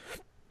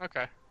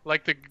 Okay.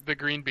 Like the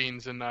green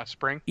beans in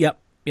spring? Yep,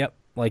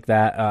 like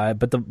that.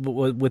 But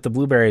with the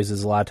blueberries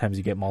is a lot of times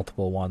you get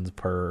multiple ones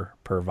per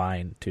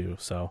vine, too,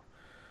 so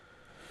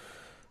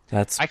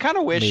that's I kind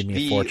of wish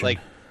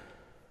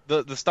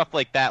the stuff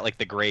like that, like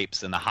the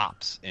grapes and the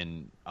hops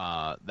and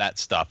that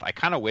stuff, I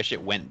kind of wish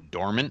it went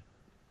dormant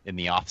in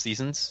the off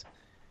seasons,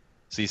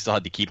 so you still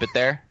had to keep it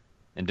there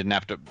and didn't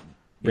have to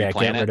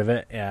replant get rid of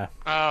it. Yeah.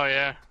 Oh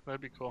yeah,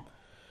 that'd be cool.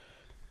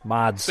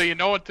 Mods. So you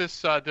know what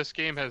this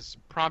game has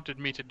prompted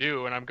me to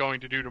do, and I'm going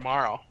to do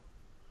tomorrow.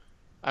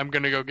 I'm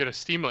going to go get a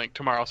Steam Link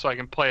tomorrow so I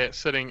can play it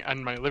sitting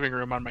in my living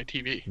room on my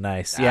TV.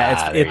 Nice.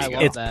 Yeah,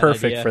 it's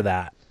perfect for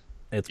that.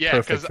 It's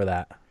perfect for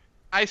that.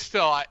 I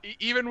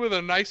even with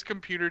a nice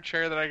computer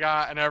chair that I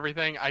got and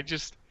everything,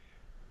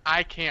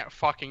 I can't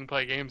fucking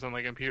play games on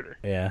the computer.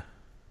 Yeah.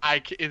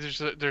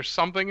 There's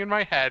something in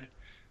my head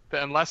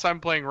that unless I'm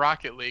playing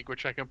Rocket League,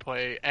 which I can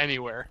play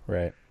anywhere,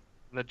 right,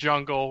 in the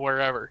jungle,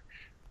 wherever,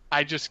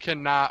 I just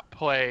cannot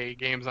play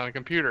games on a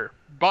computer.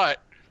 But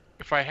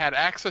if I had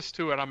access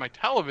to it on my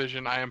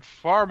television, I am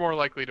far more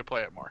likely to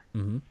play it more.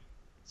 Mm-hmm.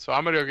 So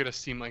I'm going to go get a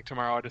Steam Link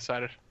tomorrow, I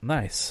decided.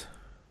 Nice.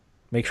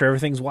 Make sure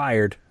everything's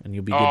wired, and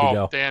you'll be good to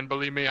go. Dan,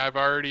 believe me,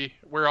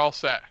 we're all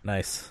set.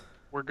 Nice.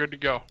 We're good to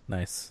go.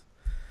 Nice.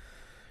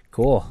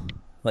 Cool.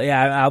 Well,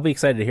 yeah, I'll be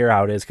excited to hear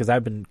how it is, because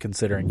I've been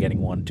considering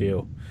getting one,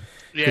 too.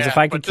 Yeah, if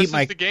I could this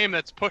is the game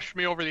that's pushed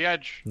me over the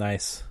edge.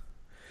 Nice.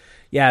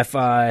 Yeah, if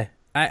I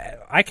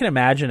can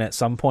imagine at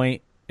some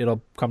point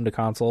it'll come to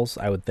consoles,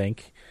 I would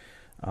think.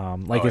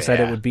 Like I said,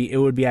 it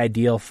would be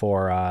ideal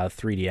for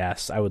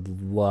 3DS. I would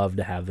love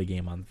to have the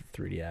game on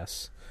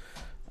 3DS.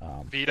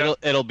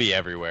 It'll be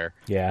everywhere.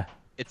 Yeah.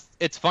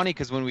 It's funny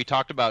because when we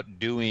talked about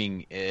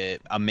doing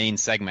a main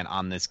segment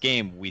on this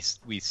game, we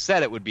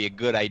said it would be a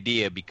good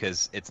idea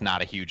because it's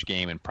not a huge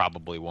game and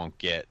probably won't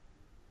get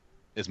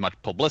as much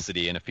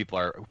publicity. And if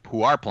people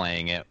who are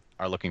playing it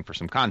are looking for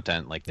some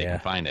content, they can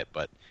find it.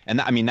 But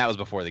that was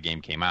before the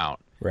game came out,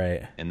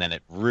 right? And then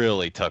it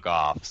really took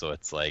off. So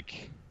it's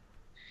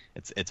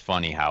it's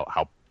funny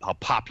how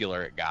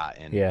popular it got,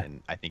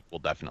 and I think we'll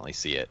definitely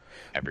see it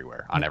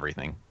everywhere on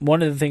everything.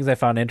 One of the things I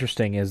found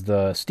interesting is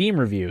the Steam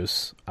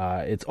reviews.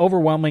 It's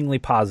overwhelmingly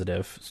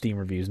positive. Steam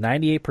reviews,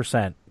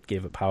 98%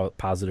 gave it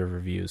positive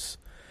reviews,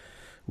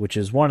 which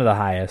is one of the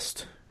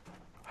highest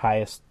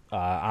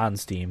on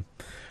Steam.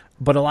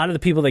 But a lot of the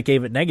people that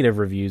gave it negative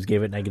reviews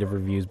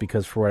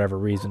because for whatever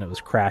reason it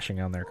was crashing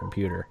on their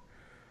computer.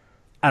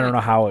 I don't know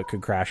how it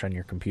could crash on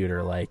your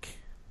computer.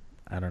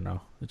 I don't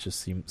know. It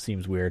just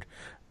seems weird.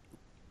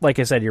 Like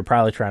I said, you're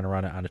probably trying to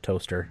run it on a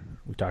toaster.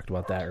 We talked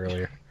about that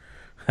earlier.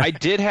 I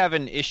did have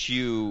an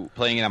issue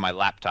playing it on my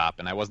laptop,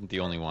 and I wasn't the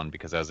only one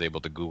because I was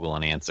able to Google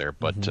an answer.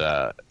 But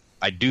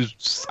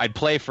I'd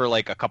play for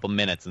like a couple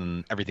minutes,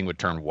 and everything would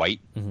turn white.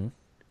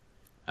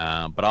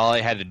 But all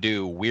I had to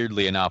do,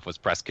 weirdly enough, was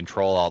press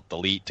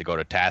Control-Alt-Delete to go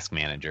to Task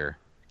Manager,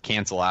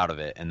 cancel out of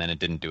it, and then it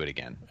didn't do it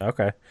again.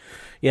 Okay.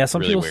 Yeah,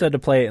 some Really people weird. said to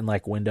play it in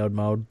like windowed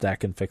mode. That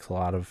can fix a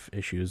lot of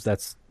issues.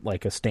 That's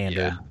like a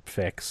standard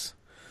fix.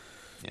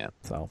 Yeah.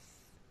 So.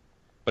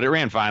 But it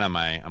ran fine on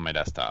my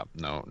desktop.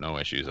 No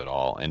issues at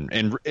all.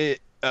 And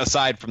it,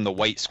 aside from the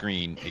white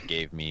screen,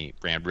 it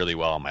ran really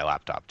well on my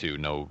laptop too.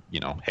 No,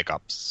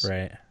 hiccups.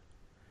 Right.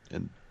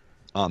 And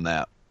on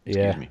that.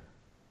 Yeah. Me.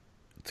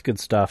 It's good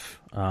stuff.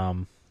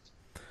 Do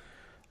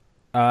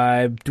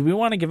we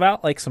want to give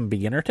out like some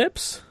beginner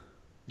tips?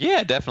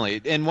 Yeah,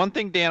 definitely. And one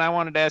thing, Dan, I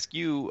wanted to ask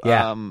you,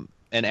 and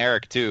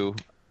Eric too.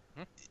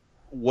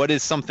 What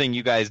is something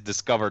you guys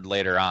discovered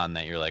later on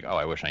that you're like, oh,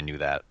 I wish I knew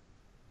that.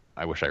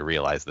 I wish I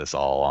realized this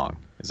all along.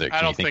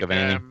 Can you think of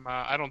anything?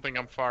 I don't think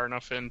I'm far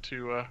enough in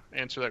to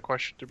answer that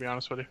question, to be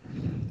honest with you.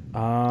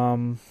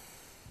 Well,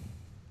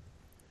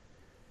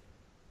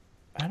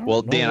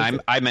 Dan,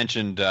 I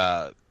mentioned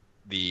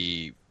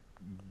the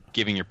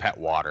giving your pet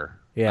water.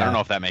 Yeah. I don't know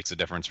if that makes a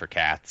difference for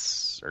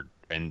cats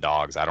and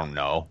dogs. I don't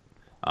know.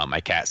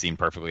 My cat seemed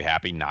perfectly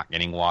happy not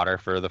getting water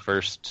for the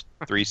first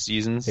 3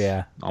 seasons.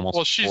 Yeah.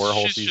 Almost 4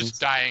 whole seasons. She's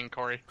just dying,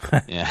 Corey.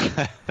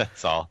 Yeah,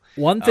 that's all.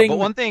 One thing. But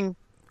one thing.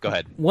 Go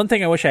ahead. One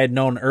thing I wish I had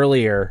known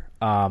earlier,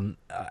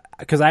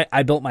 because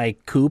I built my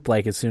coop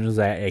like as soon as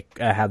I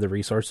had the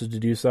resources to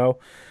do so.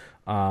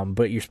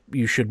 But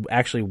you should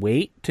actually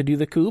wait to do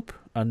the coop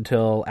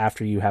until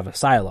after you have a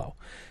silo,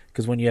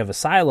 because when you have a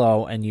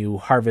silo and you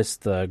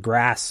harvest the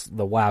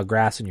wild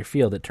grass in your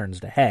field, it turns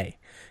to hay.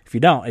 If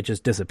you don't, it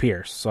just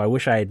disappears. So I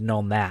wish I had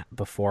known that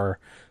before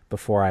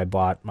I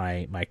bought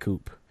my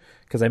coop,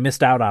 because I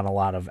missed out on a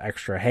lot of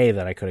extra hay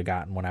that I could have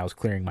gotten when I was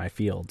clearing my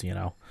field.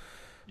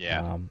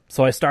 Yeah.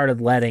 So I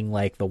started letting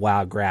like the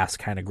wild grass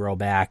kind of grow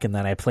back, and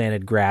then I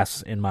planted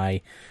grass in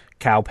my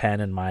cow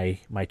pen and my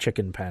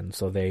chicken pen,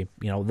 so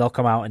they'll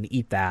come out and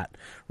eat that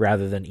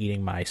rather than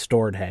eating my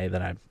stored hay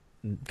that I'm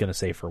gonna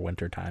save for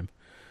winter time.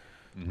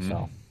 Mm-hmm.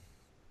 So,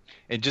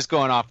 and just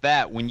going off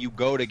that, when you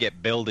go to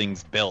get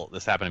buildings built,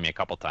 this happened to me a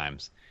couple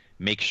times.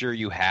 Make sure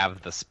you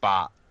have the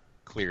spot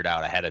cleared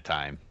out ahead of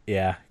time.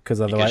 Yeah, because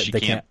otherwise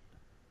they can't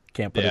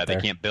put it there.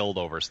 They can't build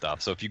over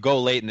stuff. So if you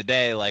go late in the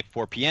day, like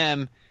 4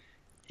 p.m.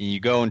 and you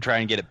go and try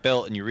and get it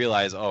built, and you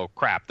realize, oh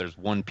crap, there's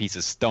one piece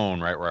of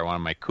stone right where I wanted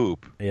my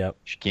coop. Yep.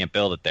 She can't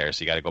build it there,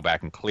 so you got to go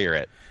back and clear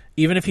it.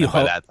 Even if you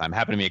by that time,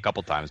 happened to me a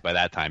couple times. By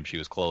that time, she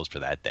was closed for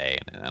that day,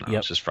 and I don't know,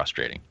 it's just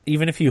frustrating.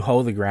 Even if you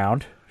hoe the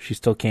ground, she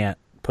still can't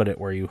put it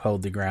where you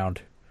hoed the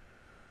ground.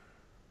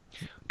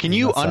 Can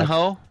you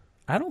unhoe?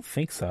 I don't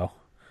think so.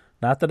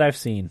 Not that I've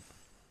seen.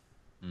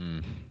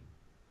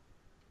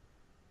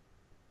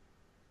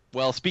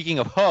 Well, speaking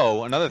of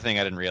hoe, another thing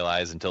I didn't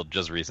realize until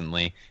just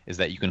recently is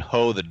that you can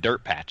hoe the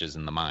dirt patches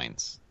in the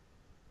mines.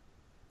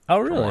 Oh,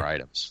 really? For more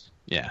items.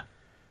 Yeah.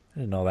 I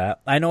didn't know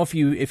that. I know if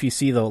you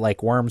see the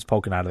like worms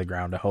poking out of the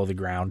ground, to hoe the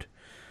ground,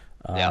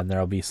 and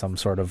there'll be some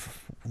sort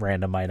of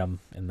random item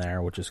in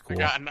there, which is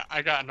cool.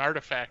 I got an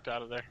artifact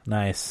out of there.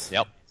 Nice.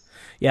 Yep.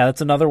 Yeah,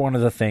 that's another one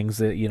of the things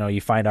that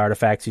you find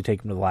artifacts, you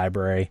take them to the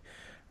library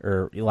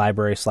or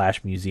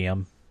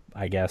library/museum,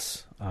 I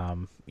guess.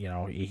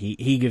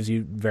 He gives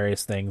you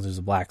various things. There's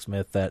a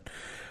blacksmith that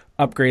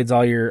upgrades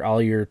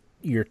all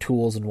your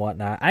tools and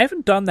whatnot. I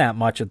haven't done that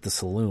much at the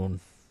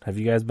saloon. Have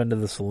you guys been to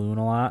the saloon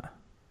a lot?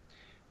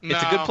 No.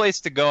 It's a good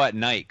place to go at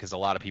night because a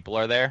lot of people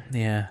are there.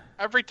 Yeah.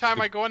 Every time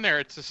I go in there,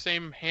 it's the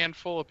same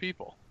handful of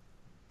people.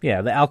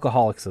 Yeah, the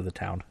alcoholics of the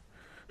town.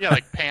 Yeah,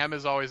 like Pam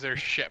is always there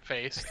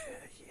shit-faced.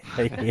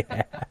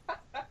 Yeah.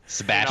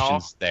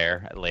 Sebastian's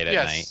there late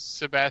at night.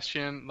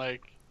 Sebastian, I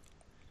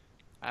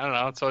don't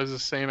know. It's always the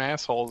same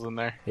assholes in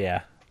there.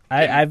 Yeah,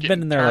 I've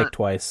been in there like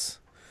twice,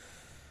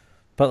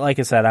 but like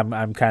I said,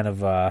 I'm kind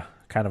of a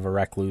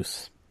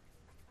recluse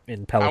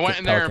in Pelican. I went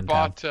in there and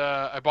Town.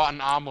 bought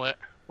an omelet,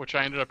 which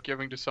I ended up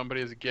giving to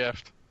somebody as a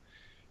gift,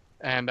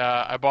 and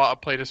I bought a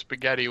plate of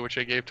spaghetti, which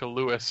I gave to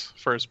Lewis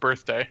for his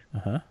birthday.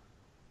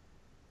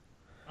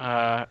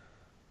 I'm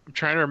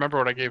trying to remember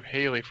what I gave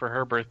Haley for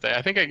her birthday.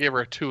 I think I gave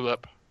her a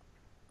tulip.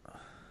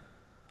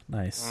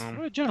 Nice.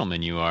 What a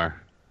gentleman you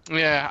are.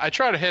 Yeah, I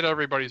try to hit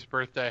everybody's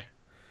birthday.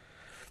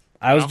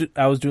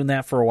 I was doing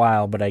that for a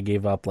while, but I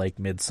gave up like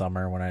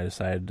midsummer when I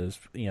decided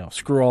to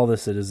screw all the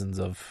citizens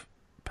of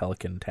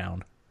Pelican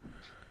Town.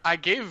 I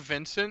gave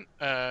Vincent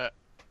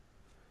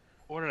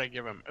what did I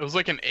give him? It was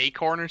like an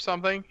acorn or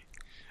something,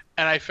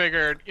 and I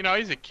figured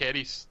he's a kid,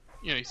 he's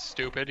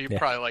stupid, he'd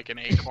probably like an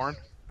acorn.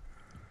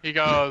 He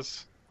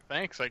goes,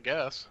 thanks, I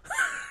guess.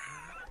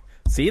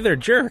 See, they're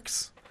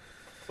jerks.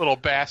 Little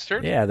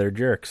bastard. Yeah, they're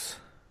jerks.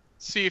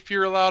 See if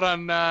you're allowed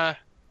on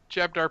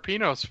Jeb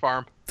Darpino's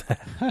farm.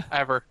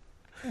 Ever.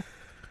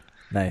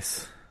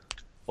 Nice.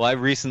 Well, I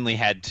recently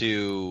had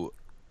to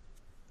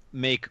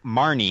make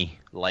Marnie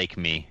like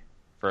me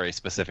for a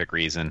specific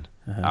reason.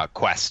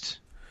 Quest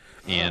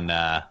in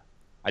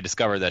I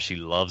discovered that she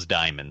loves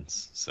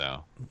diamonds.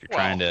 So if you're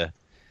trying to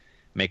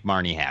make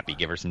Marnie happy,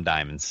 give her some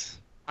diamonds.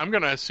 I'm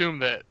going to assume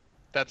that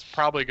that's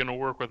probably going to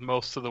work with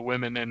most of the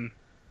women in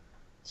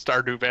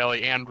Stardew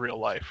Valley and real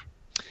life.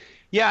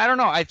 Yeah, I don't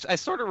know. I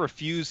sort of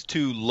refuse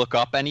to look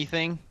up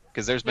anything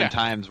because there's been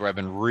times where I've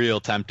been real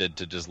tempted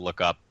to just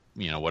look up,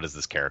 what is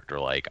this character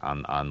like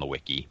on the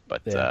wiki.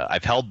 But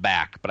I've held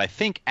back. But I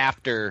think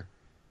after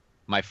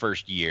my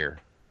first year,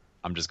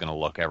 I'm just going to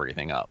look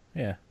everything up.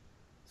 Yeah.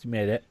 So you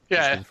made it.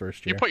 Yeah. The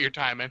first year. You put your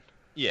time in.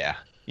 Yeah.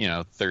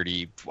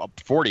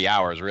 40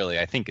 hours really,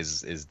 I think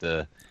is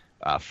the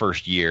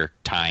first year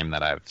time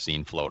that I've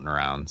seen floating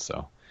around.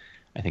 So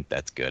I think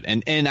that's good.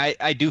 And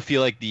I do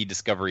feel like the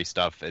discovery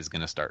stuff is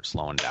going to start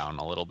slowing down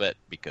a little bit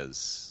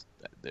because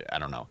I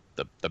don't know,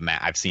 the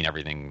map. I've seen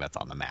everything that's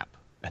on the map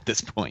at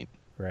this point.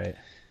 Right.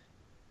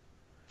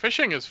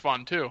 Fishing is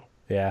fun too.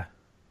 Yeah.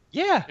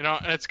 Yeah.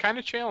 And it's kind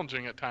of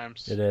challenging at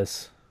times. It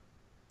is.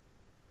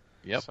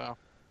 Yep. So.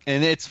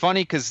 And it's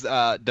funny because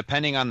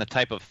depending on the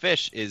type of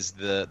fish, is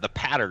the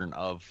pattern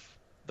of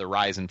the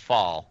rise and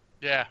fall.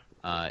 Yeah.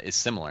 Is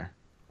similar.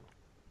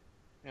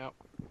 Yep.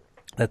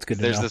 That's good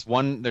to know.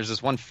 There's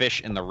this one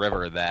fish in the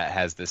river that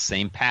has the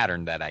same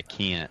pattern that I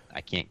can't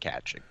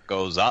catch. It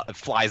goes up, it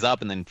flies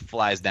up, and then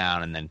flies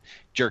down, and then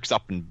jerks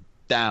up and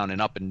down,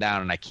 and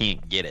I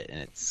can't get it, and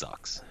it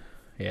sucks.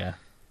 Yeah.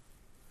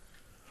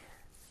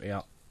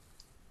 Yeah.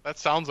 That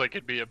sounds like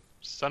it'd be a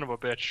son of a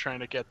bitch trying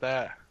to get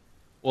that.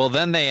 Well,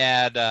 then they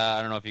add,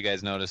 I don't know if you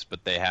guys noticed,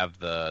 but they have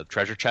the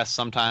treasure chest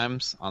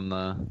sometimes on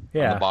the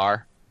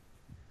bar.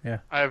 Yeah.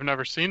 I have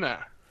never seen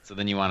that. So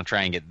then you want to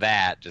try and get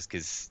that just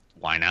because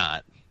why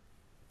not?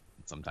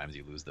 Sometimes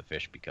you lose the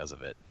fish because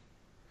of it.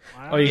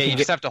 Wow. Oh, you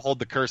just have to hold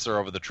the cursor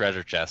over the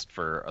treasure chest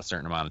for a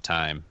certain amount of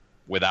time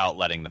without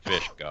letting the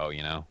fish go,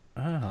 Oh,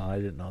 I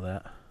didn't know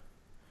that.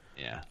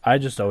 Yeah. I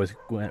just always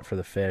went for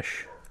the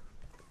fish.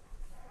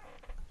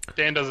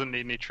 Dan doesn't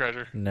need any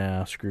treasure.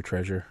 No, screw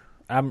treasure.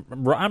 I'm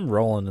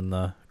rolling in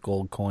the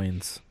gold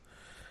coins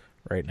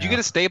right now. Did you get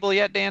a stable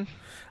yet, Dan?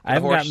 I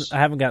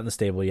haven't gotten the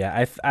stable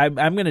yet. I'm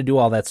going to do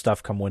all that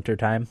stuff come winter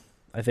time,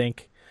 I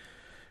think,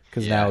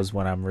 because now is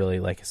when I'm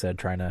really, like I said,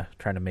 trying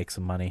to make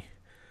some money.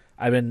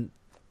 I've been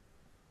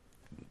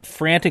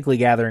frantically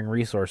gathering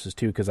resources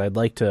too because I'd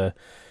like to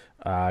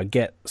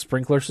get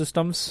sprinkler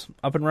systems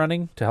up and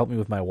running to help me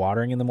with my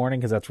watering in the morning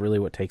because that's really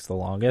what takes the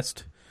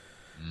longest.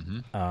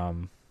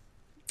 Mm-hmm.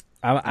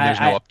 There's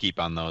no upkeep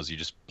on those. You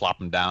just plop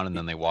them down and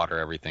then they water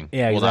everything.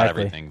 Yeah, well, exactly. not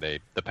everything. They,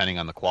 depending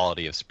on the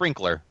quality of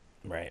sprinkler,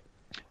 right,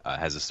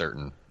 has a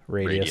certain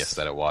radius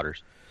that it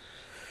waters.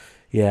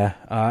 Yeah,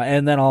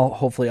 and then I'll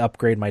hopefully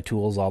upgrade my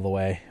tools all the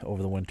way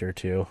over the winter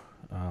too.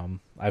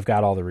 I've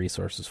got all the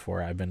resources for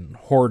it. I've been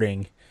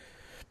hoarding.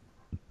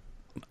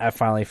 I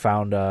finally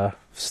found a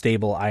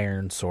stable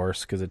iron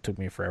source because it took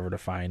me forever to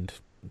find.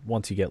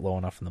 Once you get low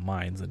enough in the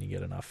mines, then you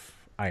get enough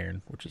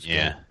iron, which is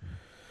good.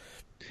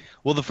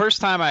 Well, the first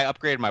time I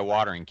upgraded my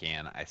watering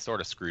can, I sort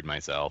of screwed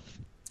myself.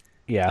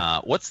 Yeah.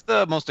 What's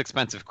the most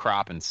expensive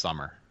crop in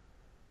summer?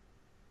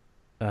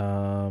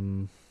 I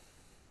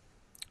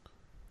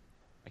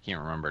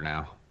can't remember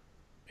now.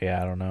 Yeah,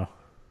 I don't know.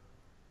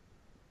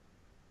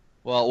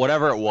 Well,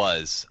 whatever it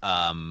was,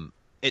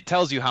 it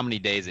tells you how many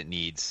days it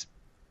needs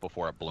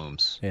before it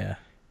blooms. Yeah.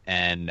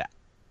 And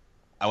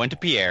I went to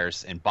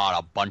Pierre's and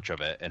bought a bunch of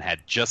it and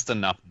had just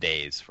enough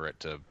days for it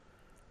to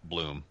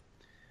bloom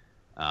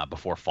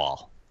before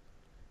fall.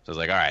 So I was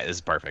like, all right, this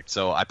is perfect.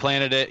 So I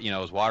planted it, I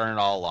was watering it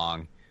all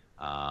along.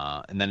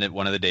 And then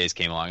one of the days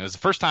came along. It was the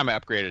first time I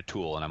upgraded a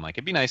tool, and I'm like,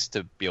 it'd be nice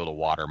to be able to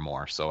water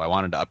more. So I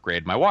wanted to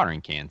upgrade my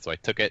watering can. So I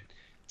took it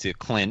to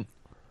Clint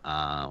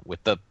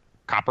with the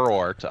copper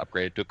ore to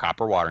upgrade it to a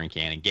copper watering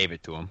can and gave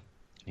it to him.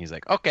 He's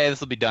like, okay, this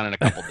will be done in a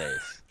couple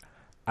days.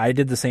 I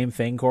did the same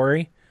thing,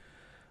 Corey,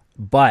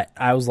 but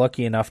I was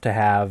lucky enough to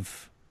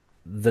have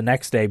the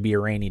next day be a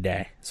rainy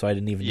day, so I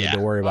didn't even need to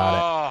worry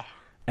about it.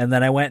 And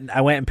then I went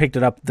and picked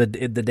it up the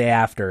day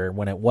after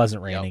when it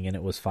wasn't raining and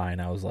it was fine.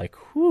 I was like,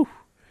 whew.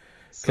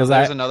 So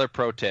there's another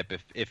pro tip.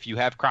 If you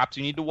have crops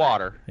you need to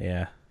water,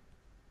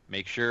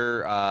 make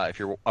sure if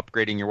you're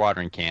upgrading your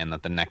watering can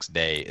that the next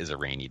day is a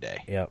rainy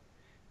day. Yep.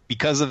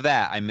 Because of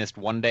that, I missed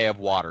one day of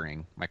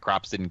watering. My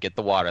crops didn't get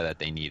the water that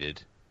they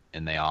needed,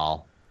 and they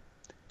all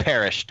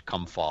perished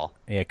come fall.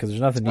 Yeah, because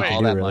there's nothing you can all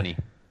do that really. money.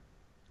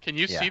 Can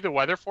you see the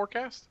weather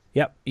forecast?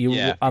 Yep,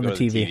 on the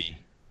TV. TV.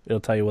 It'll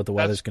tell you what the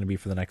weather's going to be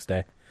for the next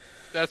day.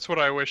 That's what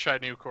I wish I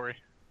knew, Corey.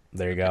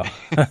 There you go.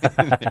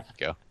 There you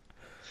go.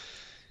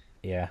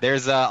 Yeah.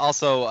 There's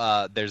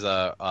also there's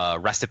a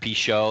recipe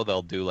show.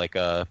 They'll do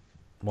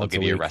they'll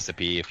give you a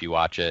recipe if you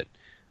watch it.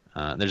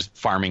 There's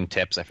farming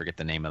tips. I forget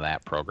the name of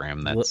that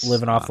program. That's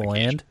living off the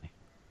land.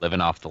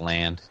 Living off the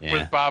land. Yeah.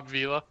 With Bob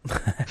Vila.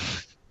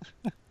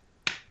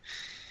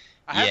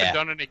 I haven't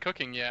done any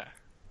cooking yet.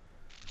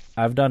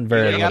 I've done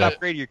very little. You gotta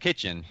upgrade your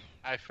kitchen.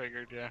 I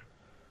figured,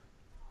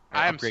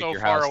 I am so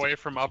far away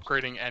from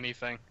upgrading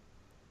anything.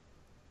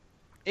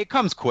 It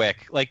comes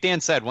quick. Like Dan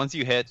said, once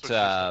you hit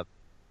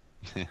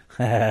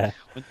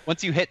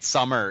once you hit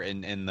summer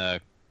and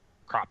the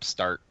crops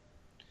start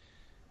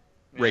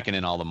raking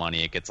in all the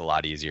money, it gets a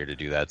lot easier to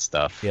do that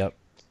stuff. Yep.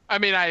 I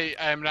mean,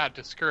 I'm not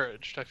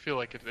discouraged. I feel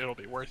like it'll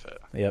be worth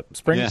it. Yep.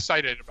 I'm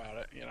excited about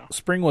it,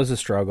 Spring was a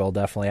struggle,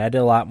 definitely. I did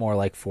a lot more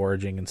like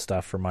foraging and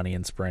stuff for money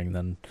in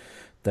spring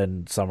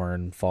than summer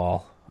and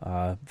fall.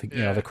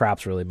 The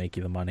crops really make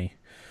you the money.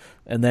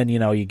 And then,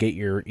 you get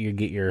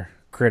your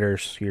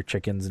critters, your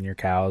chickens and your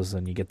cows,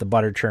 and you get the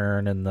butter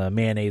churn and the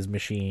mayonnaise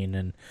machine,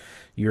 and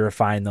you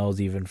refine those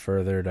even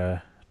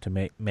further to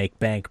make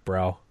bank,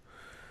 bro.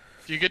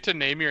 Do you get to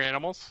name your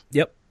animals?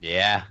 Yep.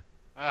 Yeah.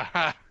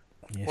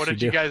 Yes, what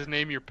did you guys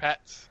name your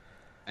pets?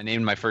 I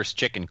named my first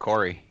chicken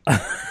Corey.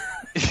 I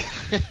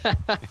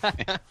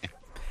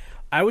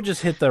would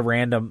just hit the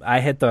random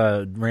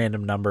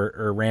number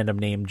or random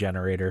name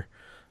generator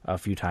a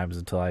few times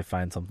until I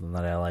find something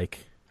that I like.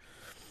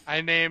 I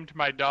named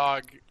my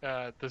dog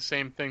the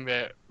same thing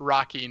that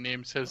Rocky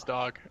names his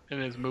dog in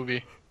his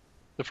movie,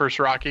 the first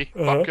Rocky,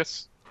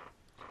 Bupkis.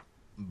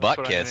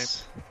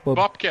 Bupkis.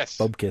 Bupkis.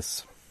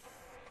 Bupkis.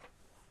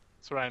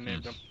 That's what I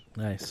named him.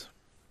 Nice.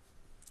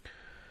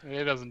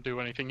 He doesn't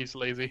do anything. He's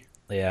lazy.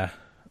 Yeah.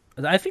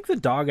 I think the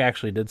dog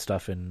actually did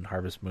stuff in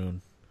Harvest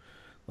Moon.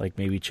 Like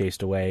maybe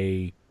chased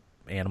away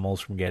animals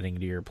from getting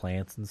to your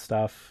plants and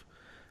stuff.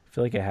 I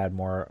feel like it had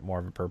more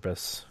of a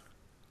purpose.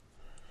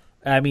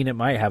 I mean, it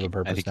might have a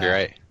purpose. I think now. you're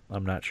right.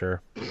 I'm not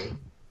sure.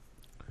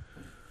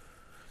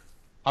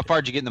 How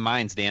far did you get in the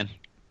mines, Dan?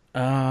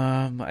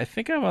 I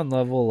think I'm on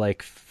level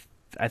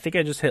I think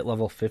I just hit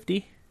level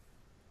 50.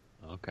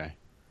 Okay.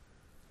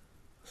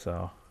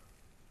 So.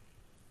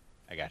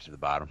 I got to the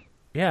bottom.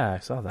 Yeah, I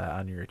saw that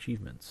on your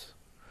achievements.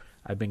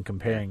 I've been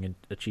comparing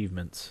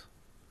achievements.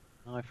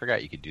 Oh, I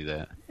forgot you could do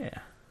that. Yeah.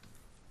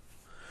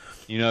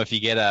 If you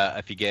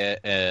get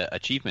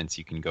achievements,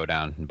 you can go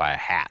down and buy a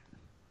hat.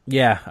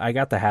 Yeah, I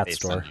got the hat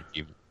store.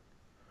 Achievement.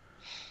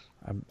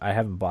 I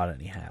haven't bought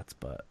any hats,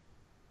 but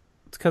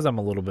it's because I'm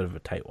a little bit of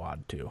a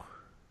tightwad too.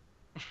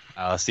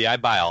 See, I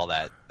buy all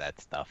that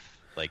stuff,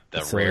 like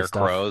the rare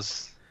stuff.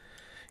 crows.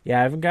 Yeah,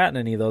 I haven't gotten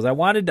any of those.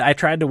 I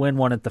tried to win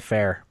one at the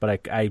fair,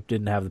 but I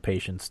didn't have the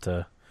patience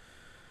to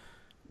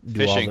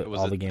do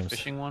all the games. The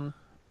fishing one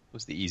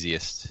was the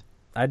easiest.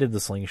 I did the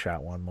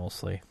slingshot one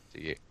mostly.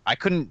 I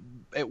couldn't.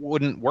 It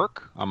wouldn't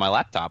work on my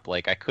laptop.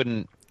 Like I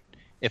couldn't.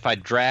 If I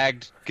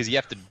dragged, because you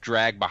have to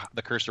drag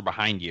the cursor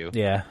behind you.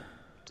 Yeah.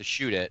 To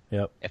shoot it.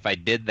 Yep. If I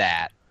did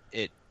that,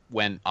 it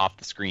went off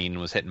the screen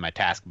and was hitting my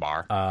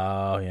taskbar.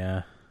 Oh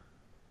yeah.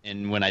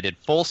 And when I did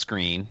full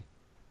screen,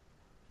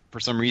 for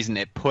some reason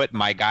it put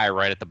my guy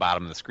right at the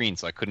bottom of the screen,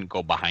 so I couldn't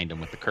go behind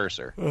him with the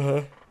cursor.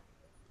 Uh-huh.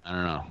 I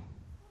don't know.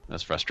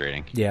 That's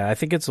frustrating. Yeah, I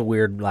think it's a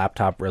weird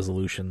laptop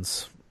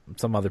resolutions.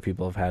 Some other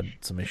people have had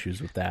some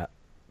issues with that.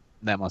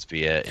 That must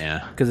be it,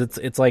 yeah. Because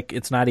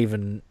it's not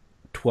even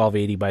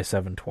 1280 by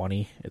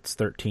 720. It's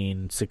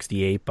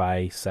 1368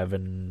 by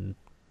 7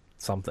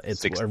 something.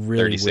 It's a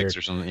really weird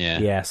or something. Yeah.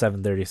 Yeah,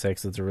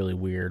 736. It's a really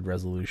weird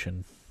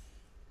resolution.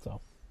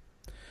 So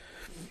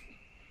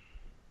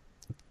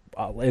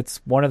it's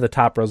one of the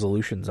top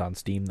resolutions on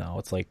Steam, though.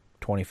 It's like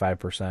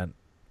 25%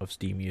 of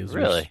Steam users.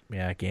 Really?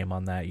 Yeah, game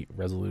on that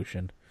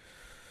resolution.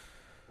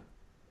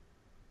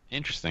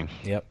 Interesting.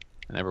 Yep.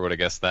 I never would have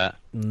guessed that.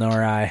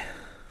 Nor I.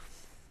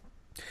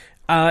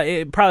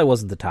 It probably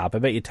wasn't the top. I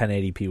bet you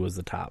 1080p was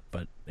the top,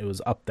 but it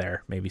was up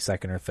there, maybe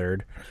second or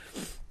third.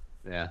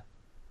 Yeah.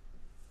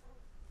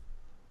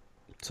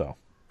 So,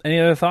 any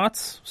other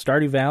thoughts?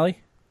 Stardew Valley?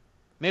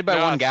 Made by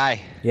one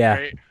guy.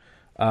 Yeah.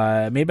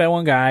 Made by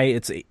one guy.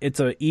 It's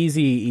a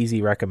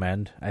easy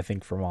recommend, I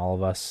think, from all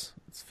of us.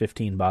 It's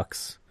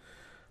 $15.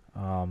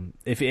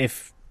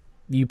 If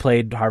you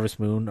played Harvest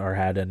Moon or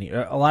had any,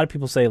 a lot of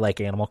people say like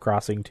Animal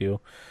Crossing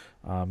too.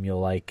 You'll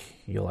like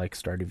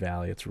Stardew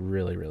Valley. It's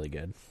really, really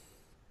good.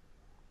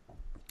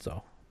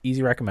 So,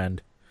 easy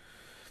recommend.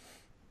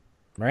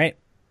 Right?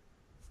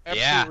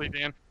 Absolutely,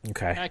 Dan.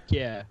 Okay. Heck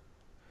yeah.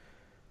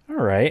 All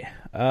right.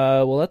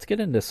 Well, let's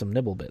get into some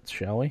nibble bits,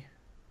 shall we?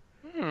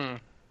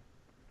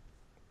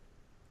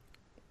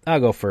 I'll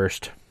go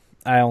first.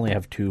 I only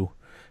have two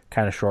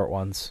kind of short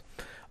ones.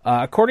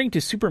 According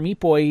to Super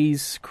Meat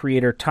Boy's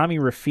creator Tommy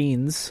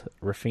Rafinis,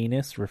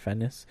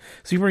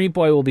 Super Meat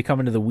Boy will be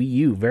coming to the Wii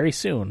U very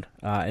soon,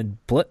 and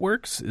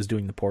Blitworks is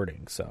doing the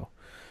porting. So,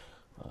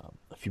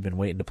 if you've been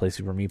waiting to play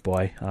Super Meat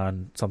Boy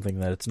on something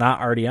that it's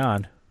not already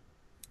on,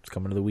 it's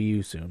coming to the Wii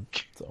U soon.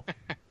 So,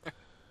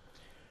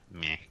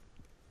 meh.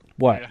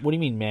 What? Yeah. What do you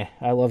mean, meh?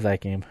 I love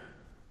that game.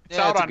 It's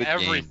out on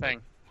everything.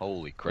 Game.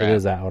 Holy crap! It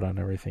is out on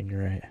everything.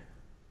 You're right.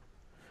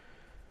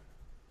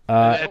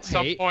 At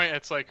some point,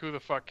 it's like, who the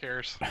fuck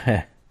cares?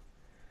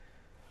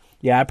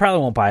 Yeah, I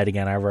probably won't buy it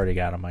again. I've already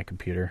got it on my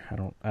computer. I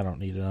don't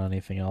need it on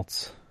anything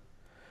else.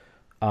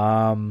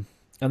 And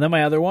then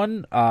my other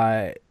one,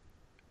 I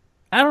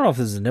don't know if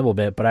this is a nibble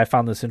bit, but I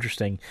found this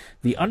interesting.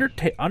 The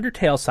Undertale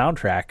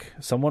soundtrack.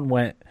 Someone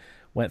went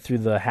through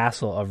the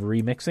hassle of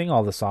remixing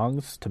all the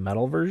songs to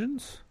metal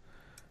versions,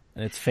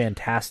 and it's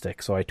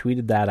fantastic. So I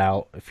tweeted that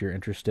out. If you're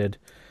interested,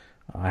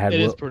 It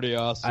is pretty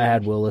awesome. I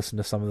had Will listen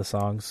to some of the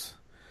songs.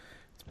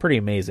 Pretty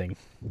amazing.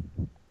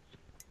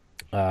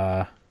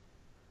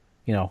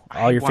 all your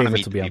I wanna favorites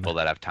meet will be on people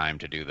there. that have time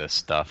to do this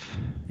stuff.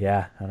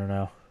 Yeah, I don't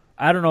know.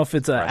 I don't know if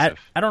it's Impressive.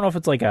 I don't know if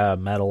it's like a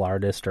metal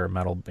artist or a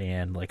metal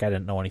band. Like I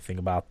didn't know anything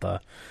about the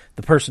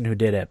person who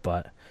did it,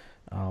 but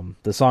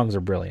the songs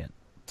are brilliant.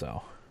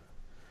 So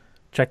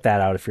check that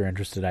out if you're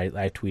interested.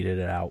 I tweeted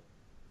it out.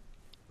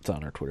 It's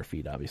on our Twitter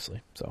feed,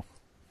 obviously. So,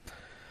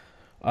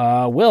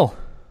 Will,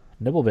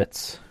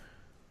 Nibblebits.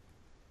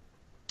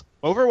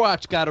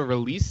 Overwatch got a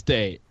release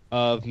date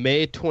of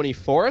May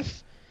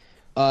 24th.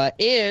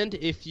 And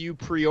if you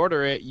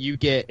pre-order it, you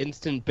get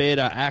instant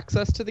beta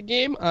access to the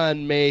game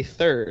on May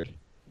 3rd.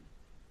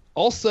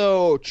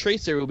 Also,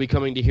 Tracer will be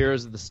coming to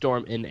Heroes of the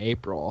Storm in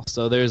April.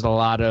 So there's a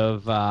lot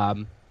of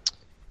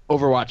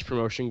Overwatch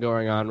promotion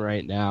going on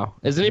right now.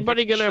 Is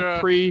anybody going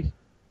to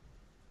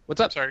What's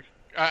up? Sorry.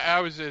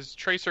 Is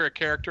Tracer a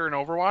character in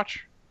Overwatch?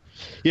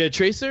 Yeah,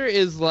 Tracer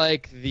is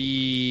like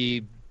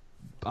the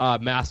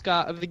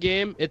mascot of the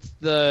game. It's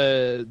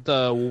the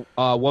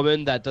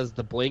woman that does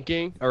the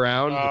blinking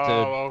around with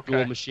the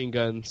dual machine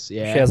guns.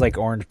 Yeah, She has like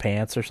orange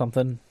pants or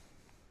something.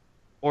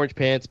 Orange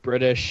pants,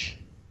 British.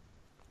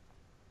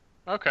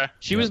 Okay.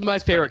 She was my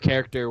favorite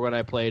character when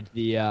I played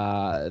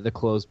the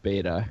closed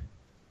beta.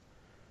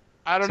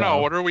 I don't know.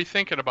 What are we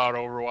thinking about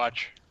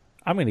Overwatch?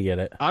 I'm gonna get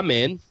it. I'm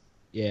in.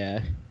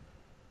 Yeah.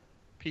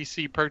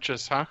 PC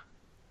purchase, huh?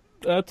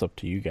 That's up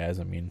to you guys.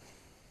 I mean,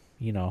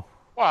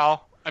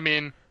 Well, I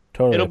mean,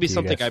 totally. It'll up be to you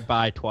something guys. I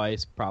buy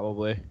twice,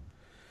 probably.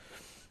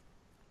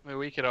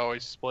 we could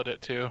always split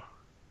it too.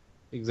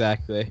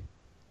 Exactly.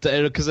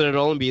 Because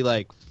it'll only be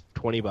like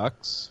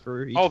 $20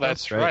 for each. Oh,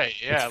 that's right.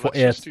 Yeah, let's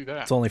just do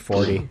that. It's only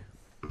 40,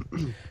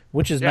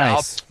 which is Yeah,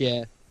 nice.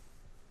 Yeah.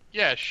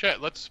 Yeah,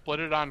 shit. Let's split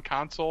it on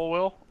console,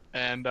 Will,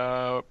 and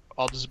I'll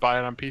just buy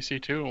it on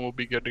PC too, and we'll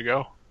be good to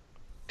go.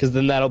 Because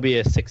then that'll be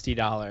a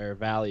 $60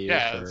 value.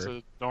 Yeah, it's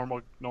a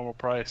normal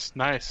price.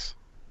 Nice.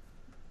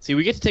 See,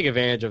 we get to take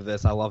advantage of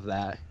this. I love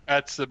that.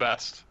 That's the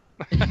best.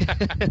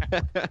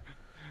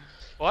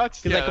 Well,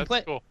 that's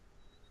cool.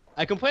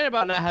 I complain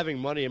about not having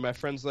money, and my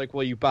friend's like,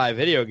 "Well, you buy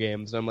video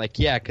games." And I'm like,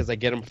 "Yeah, because I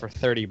get them for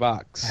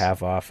 $30.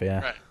 Half off,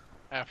 yeah. Right.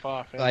 Half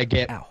off.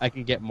 Yeah. I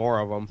can get more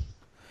of them."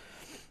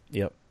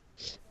 Yep.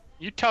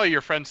 You tell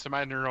your friends to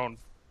mind their own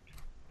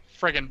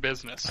friggin'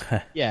 business.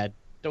 Yeah,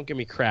 don't give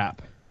me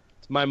crap.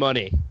 It's my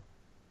money.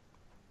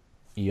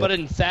 Yep. But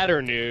in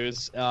sadder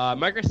news,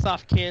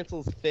 Microsoft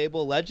cancels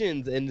Fable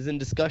Legends and is in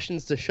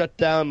discussions to shut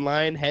down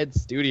Lionhead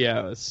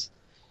Studios.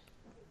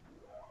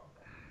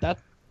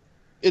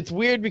 It's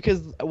weird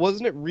because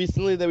wasn't it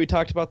recently that we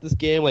talked about this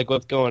game, like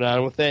what's going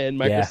on with it, and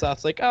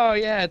Microsoft's like, oh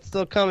yeah, it's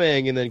still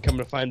coming, and then come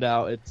to find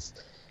out it's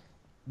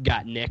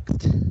got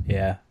nixed.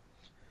 Yeah.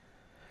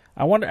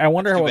 I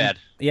wonder Too bad.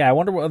 Yeah, I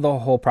wonder what the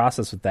whole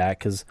process with that,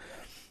 because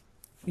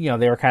they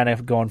were kind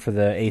of going for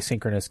the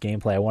asynchronous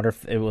gameplay. I wonder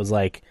if it was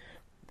like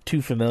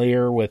too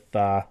familiar with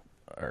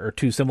or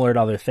too similar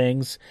to other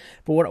things.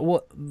 But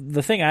what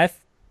the thing I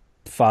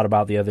thought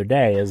about the other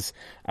day is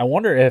I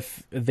wonder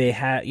if they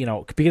had,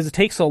 because it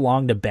takes so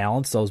long to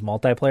balance those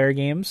multiplayer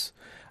games.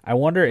 I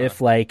wonder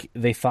if like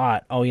they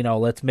thought,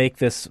 let's make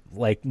this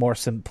like more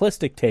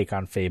simplistic take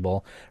on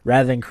Fable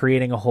rather than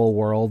creating a whole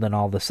world and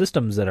all the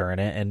systems that are in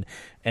it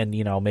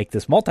and make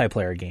this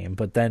multiplayer game.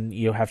 But then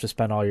you have to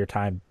spend all your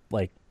time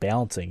like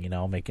balancing,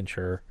 making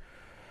sure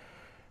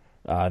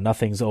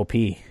nothing's OP,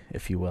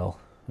 if you will.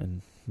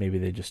 And maybe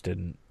they just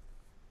didn't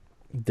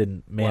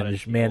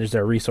manage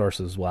their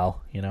resources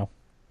well,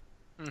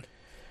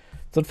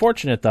 It's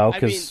unfortunate though,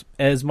 because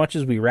as much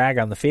as we rag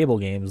on the Fable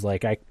games,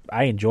 like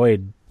I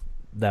enjoyed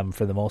them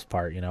for the most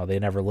part. They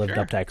never lived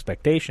up to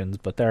expectations,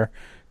 but they're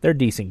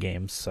decent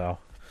games. So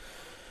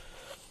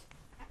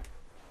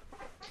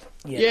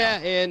yeah,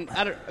 and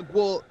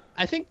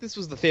I think this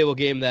was the Fable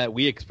game that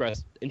we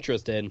expressed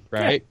interest in,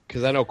 right?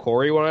 Because I know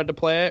Corey wanted to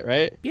play it,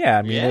 right? Yeah,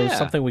 I mean, it was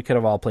something we could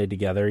have all played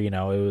together. It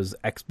was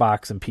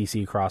Xbox and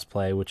PC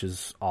crossplay, which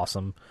is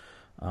awesome.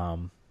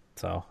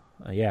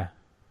 Yeah,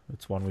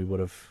 it's one we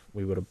would have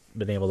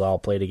been able to all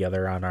play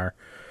together on our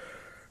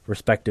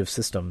respective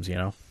systems.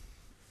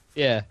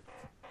 Yeah.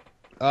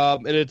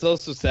 And it's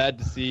also sad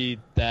to see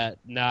that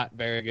not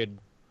very good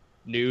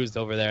news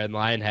over there in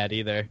Lionhead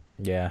either.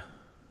 Yeah.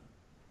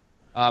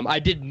 I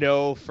did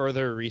no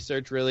further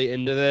research really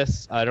into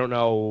this. I don't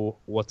know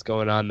what's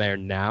going on there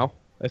now,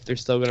 if they're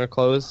still going to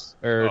close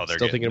or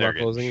still thinking about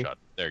closing.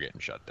 They're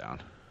getting shut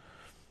down.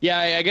 Yeah,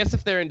 I guess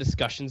if they're in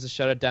discussions to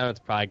shut it down, it's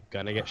probably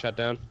going to get shut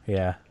down.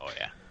 Yeah. Oh,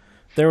 yeah.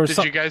 Did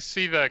you guys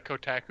see the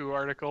Kotaku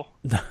article?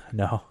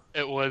 No.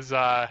 It was,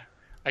 I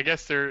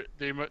guess they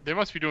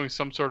must be doing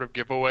some sort of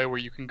giveaway where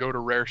you can go to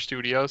Rare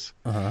Studios.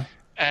 Uh-huh.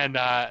 And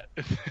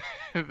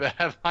the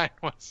headline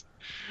was,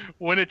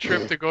 win a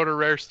trip to go to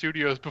Rare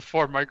Studios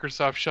before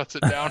Microsoft shuts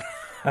it down.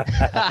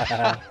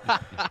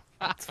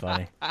 That's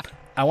funny.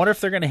 I wonder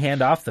if they're going to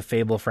hand off the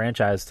Fable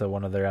franchise to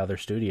one of their other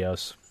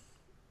studios.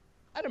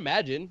 I'd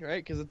imagine,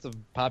 right? Because it's a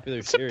popular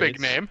It's series. a big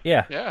name.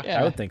 Yeah, Yeah.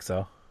 I would think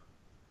so.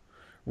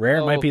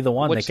 Rare might be the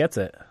one that gets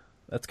it.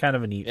 That's kind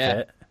of a neat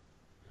fit.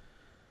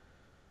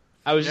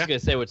 I was just going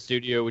to say, what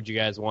studio would you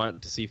guys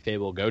want to see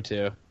Fable go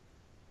to?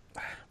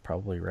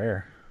 Probably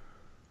Rare.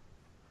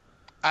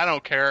 I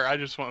don't care. I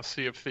just want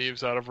Sea of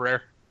Thieves out of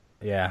Rare.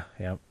 Yeah,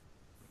 yep.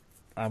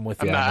 I'm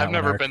with you. I've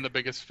never been the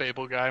biggest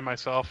Fable guy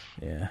myself.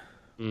 Yeah.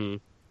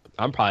 I'm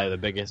probably the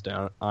biggest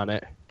on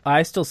it.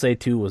 I still say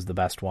 2 was the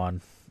best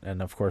one,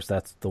 and of course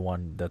that's the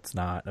one that's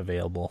not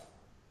available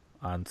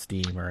on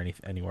Steam or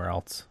anywhere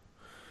else.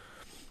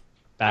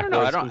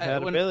 Backwards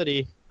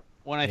compatibility.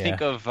 When I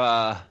think of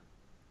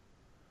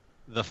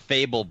the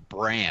Fable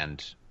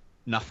brand,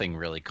 nothing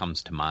really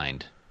comes to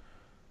mind.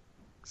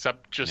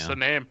 Except just the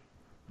name.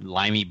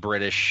 Limey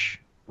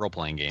British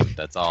role-playing game.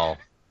 That's all.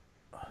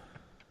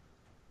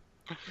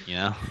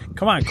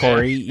 Come on,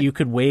 Corey. You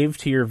could wave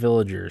to your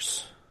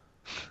villagers.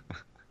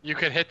 You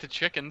could hit the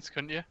chickens,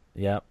 couldn't you?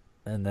 Yep.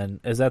 And then,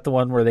 is that the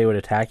one where they would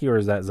attack you, or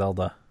is that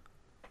Zelda?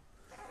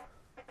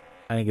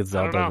 I think it's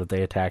Zelda that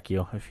they attack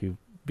you if you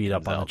beat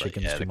up on the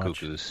chickens too much.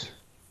 Cuckoos.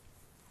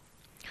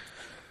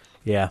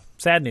 Yeah.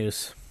 Sad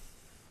news.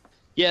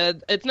 Yeah,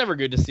 it's never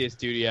good to see a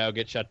studio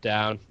get shut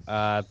down.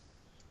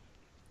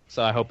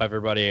 So I hope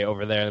everybody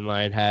over there in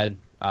Lionhead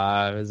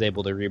is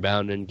able to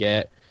rebound and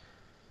get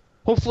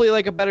hopefully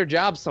like a better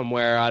job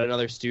somewhere at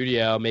another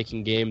studio,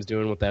 making games,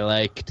 doing what they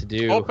like to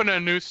do. Open a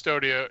new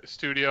studio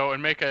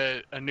and make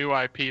a new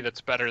IP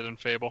that's better than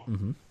Fable.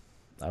 Mm-hmm.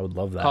 I would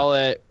love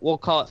that. We'll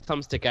call it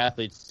Thumbstick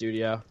Athlete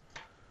Studio.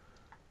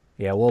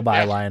 Yeah, we'll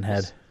buy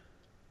Lionhead.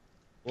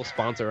 We'll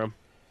sponsor them.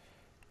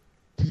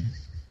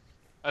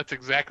 That's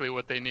exactly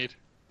what they need.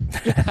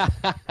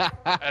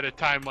 At a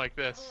time like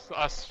this,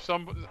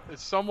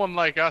 someone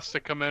like us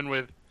to come in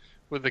with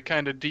the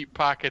kind of deep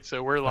pockets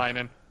that we're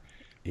lining.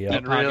 Yeah,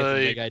 and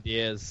really big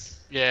ideas.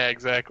 Yeah,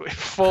 exactly.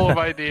 Full of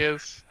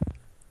ideas.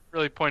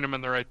 Really point them in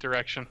the right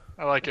direction.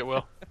 I like it,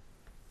 Will.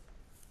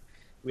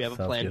 We have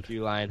a plan for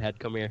you, Lionhead.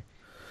 Come here.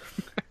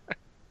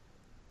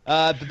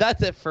 But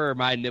that's it for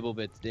my nibble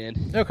bits,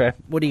 Dan. Okay,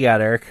 what do you got,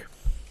 Eric?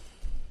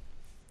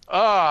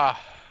 All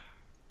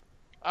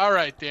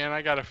right, Dan.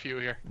 I got a few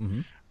here.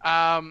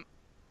 Mm-hmm.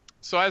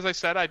 So as I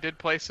said, I did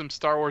play some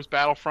Star Wars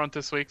Battlefront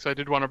this week, so I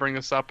did want to bring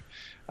this up.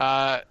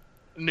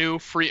 New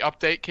free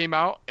update came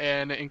out,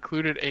 and it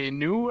included a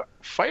new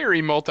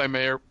fiery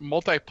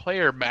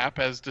multiplayer map,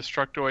 as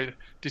Destructoid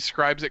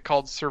describes it,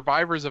 called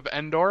Survivors of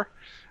Endor.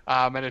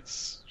 And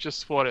it's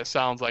just what it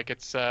sounds like.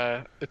 It's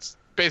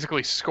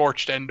basically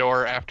scorched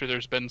Endor after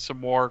there's been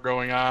some war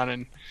going on,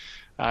 and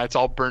it's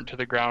all burnt to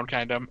the ground,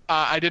 kind of.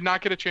 I did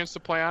not get a chance to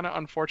play on it,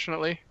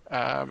 unfortunately.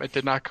 It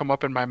did not come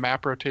up in my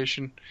map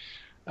rotation.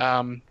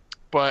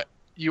 But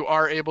you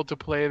are able to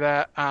play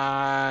that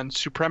on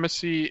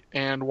Supremacy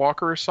and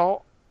Walker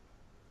Assault.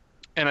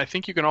 And I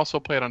think you can also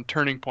play it on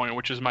Turning Point,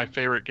 which is my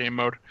favorite game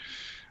mode.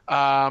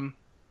 But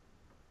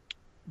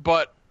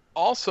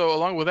also,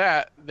 along with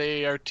that,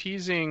 they are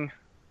teasing...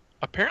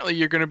 Apparently,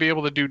 you're going to be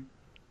able to do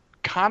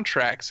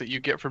contracts that you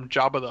get from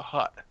Jabba the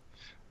Hutt.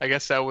 I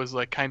guess that was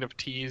like kind of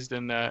teased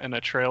in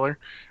a trailer.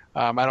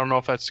 I don't know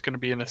if that's going to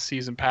be in a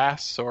season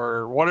pass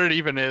or what it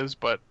even is,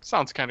 but it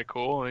sounds kind of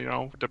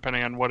cool,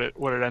 depending on what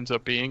it ends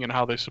up being and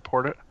how they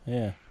support it.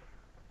 Yeah.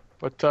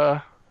 But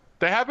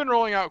they have been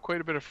rolling out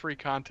quite a bit of free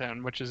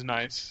content, which is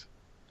nice.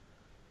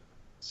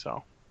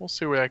 So we'll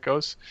see where that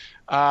goes.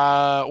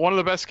 One of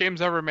the best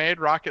games ever made,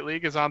 Rocket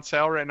League, is on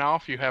sale right now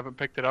if you haven't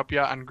picked it up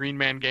yet on Green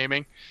Man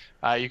Gaming.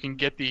 You can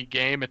get the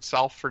game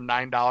itself for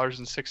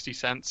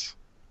 $9.60.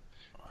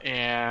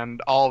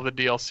 And all of the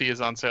DLC is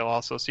on sale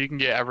also, so you can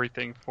get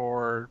everything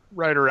for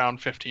right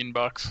around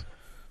 $15.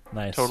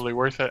 Nice. Totally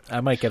worth it.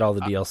 I might get all the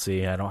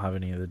DLC. I don't have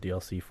any of the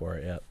DLC for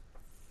it yet.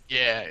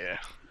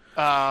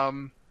 Yeah.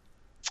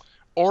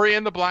 Ori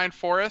and the Blind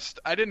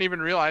Forest. I didn't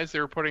even realize they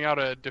were putting out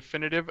a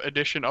definitive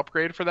edition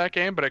upgrade for that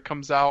game, but it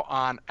comes out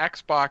on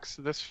Xbox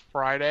this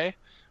Friday,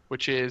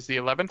 which is the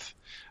 11th.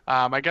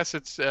 I guess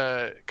it's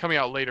coming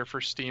out later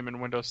for Steam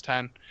and Windows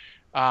 10.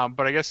 But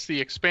I guess the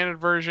expanded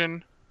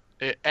version...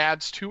 It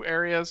adds 2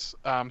 areas,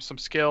 some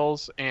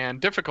skills, and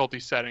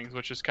difficulty settings,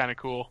 which is kind of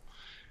cool.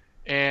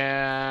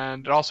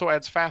 And it also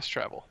adds fast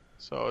travel.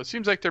 So it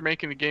seems like they're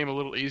making the game a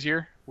little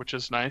easier, which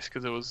is nice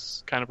because it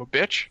was kind of a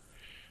bitch.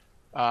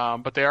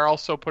 But they are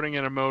also putting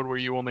in a mode where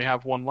you only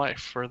have 1 life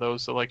for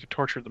those that like to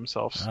torture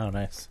themselves. Oh,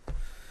 nice.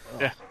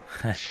 Yeah.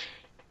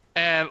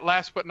 And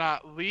last but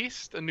not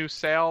least, a new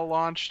sale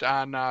launched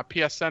on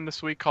PSN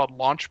this week called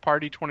Launch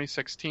Party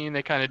 2016.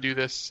 They kind of do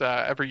this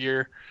every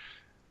year.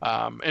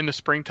 In the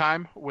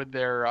springtime with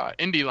their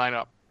indie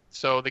lineup.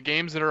 So the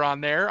games that are on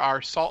there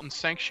are Salt and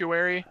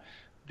Sanctuary,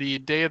 the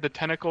Day of the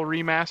Tentacle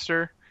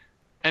remaster,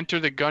 Enter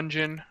the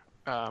Gungeon,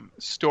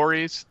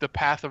 Stories, The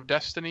Path of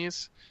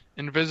Destinies,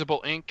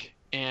 Invisible Inc.,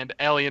 and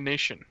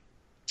Alienation.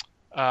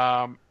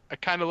 I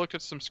kind of looked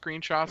at some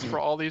screenshots for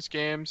all these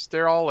games.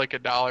 They're all like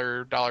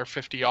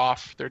 $1.50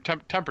 off. They're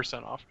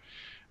 10% off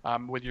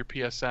with your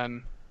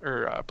PSN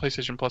or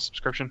PlayStation Plus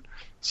subscription.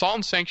 Salt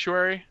and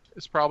Sanctuary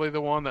is probably the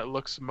one that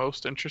looks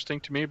most interesting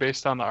to me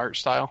based on the art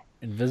style.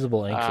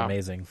 Invisible Ink's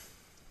amazing.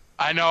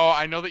 I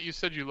know that you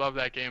said you love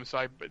that game,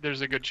 so there's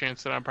a good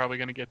chance that I'm probably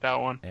going to get that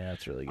one. Yeah,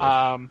 that's really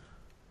good.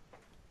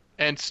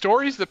 And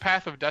Stories, The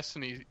Path of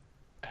Destiny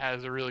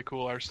has a really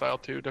cool art style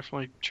too.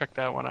 Definitely check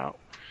that one out.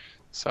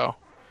 So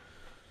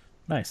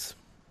nice.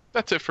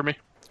 That's it for me.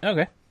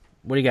 Okay.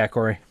 What do you got,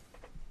 Corey?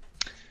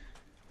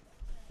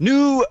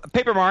 New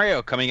Paper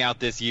Mario coming out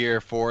this year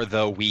for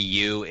the Wii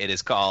U. It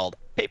is called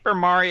Paper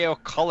Mario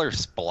Color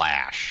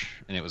Splash,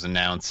 and it was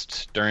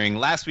announced during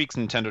last week's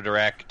Nintendo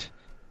Direct.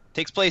 It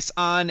takes place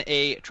on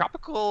a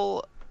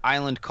tropical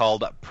island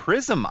called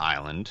Prism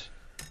Island,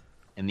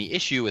 and the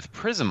issue with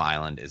Prism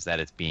Island is that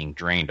it's being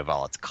drained of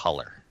all its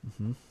color.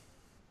 Mm-hmm.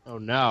 Oh,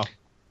 no.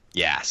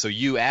 Yeah, so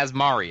you, as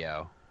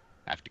Mario,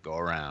 have to go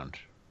around,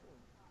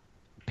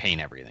 paint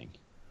everything.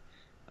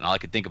 And all I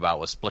could think about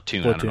was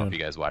Splatoon. I don't know if you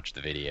guys watched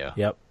the video.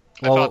 Yep.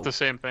 Well, I thought the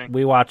same thing.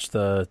 We watched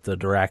the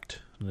Direct,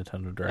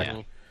 Nintendo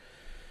Direct.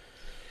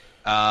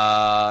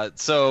 Yeah.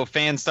 So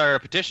fans started a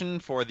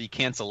petition for the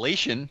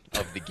cancellation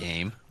of the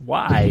game.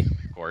 Why?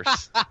 Of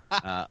course.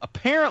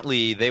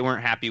 Apparently, they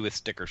weren't happy with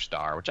Sticker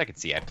Star, which I could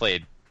see. I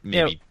played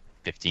maybe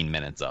 15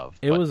 minutes of.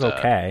 It was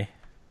okay.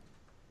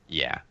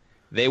 Yeah.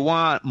 They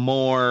want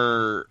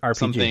more RPG.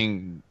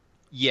 Something...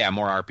 Yeah,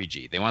 more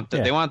RPG. They want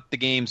the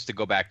games to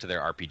go back to their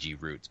RPG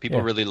roots.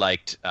 People really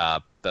liked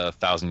the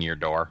Thousand Year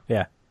Door.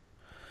 Yeah.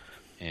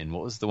 And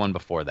what was the one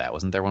before that?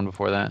 Wasn't there one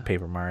before that?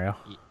 Paper Mario.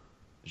 It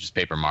was just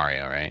Paper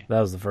Mario, right? That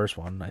was the first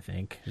one, I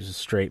think. It was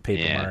just straight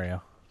Paper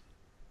Mario.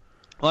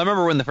 Well, I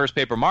remember when the first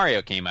Paper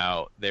Mario came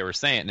out,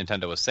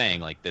 Nintendo was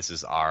saying, like, this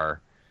is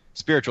our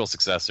spiritual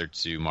successor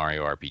to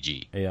Mario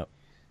RPG. Yep.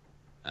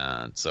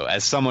 So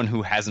as someone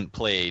who hasn't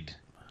played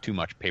too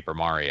much Paper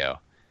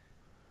Mario,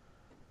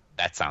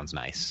 that sounds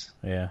nice.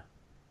 Yeah.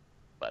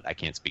 But I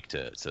can't speak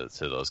to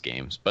those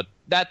games. But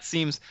that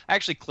seems... I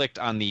actually clicked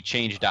on the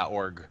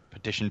change.org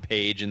petition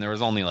page, and there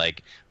was only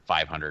like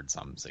 500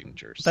 some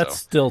signatures. That's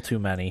still too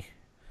many.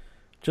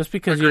 Just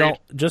because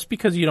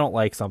you don't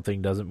like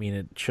something doesn't mean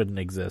it shouldn't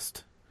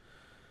exist.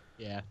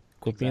 Yeah.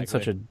 Quit being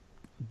such a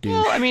douche.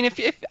 Well, I mean, if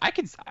I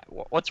could...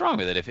 What's wrong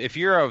with it? If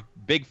you're a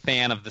big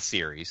fan of the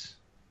series...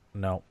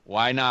 No.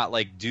 Why not,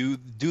 like, do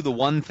the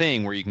one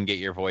thing where you can get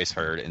your voice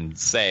heard and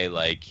say,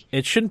 like...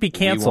 It shouldn't be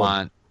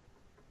canceled.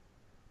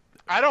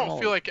 I don't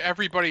feel like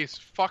everybody's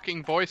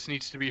fucking voice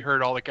needs to be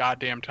heard all the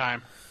goddamn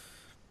time.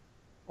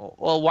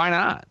 Well, why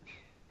not?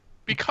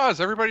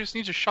 Because everybody just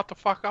needs to shut the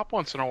fuck up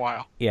once in a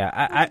while.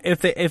 Yeah,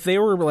 if they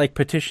were, like,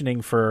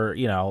 petitioning for,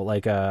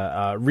 like,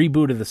 a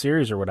reboot of the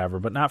series or whatever,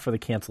 but not for the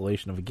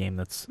cancellation of a game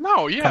that's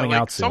coming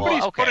out soon.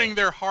 Somebody's putting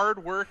their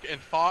hard work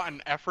and thought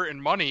and effort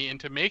and money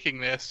into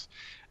making this...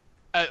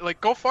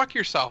 like, go fuck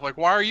yourself. Like,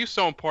 why are you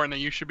so important that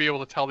you should be able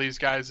to tell these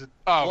guys?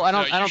 I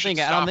don't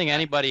think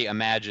anybody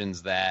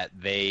imagines that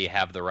they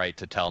have the right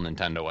to tell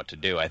Nintendo what to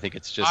do. I think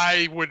it's just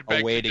a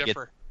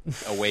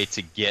way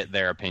to get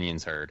their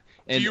opinions heard.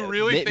 And do you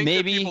really think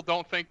that people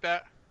don't think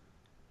that?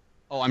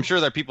 Oh, I'm sure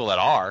there are people that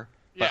are,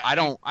 but I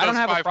don't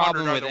have a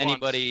problem with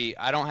anybody.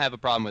 I don't have a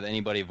problem with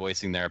anybody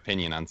voicing their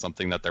opinion on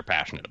something that they're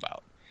passionate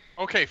about.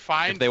 Okay,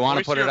 fine. If they want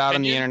to put it out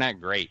on the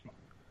internet, great.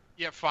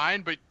 Yeah,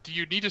 fine, but do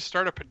you need to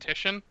start a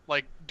petition?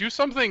 Like, do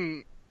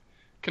something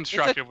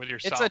constructive with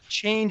yourself. It's a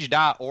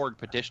change.org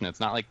petition. It's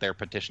not like they're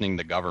petitioning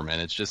the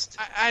government. It's just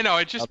I know,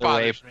 it just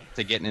bothers me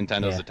to get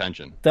Nintendo's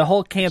attention. The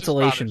whole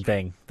cancellation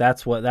thing.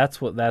 That's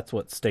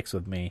what sticks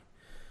with me.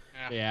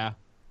 Yeah.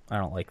 I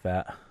don't like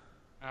that.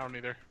 I don't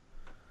either.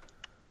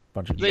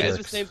 Bunch of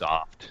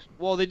soft.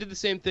 Well, they did the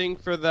same thing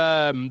for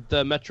the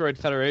Metroid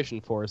Federation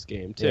Force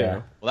game too.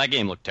 Yeah. Well, that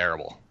game looked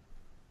terrible.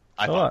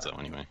 I thought so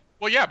anyway.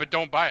 Well, yeah, but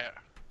don't buy it.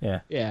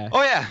 Yeah. Yeah.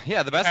 Oh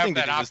yeah. The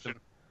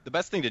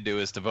best thing to do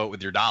is to vote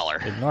with your dollar.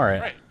 Ignore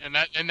it. Right,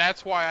 and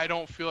that's why I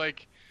don't feel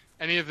like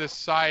any of this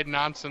side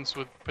nonsense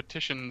with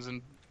petitions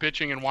and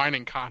bitching and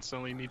whining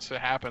constantly needs to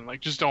happen. Like,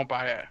 just don't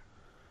buy it.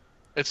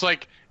 It's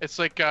like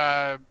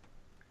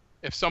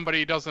if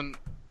somebody doesn't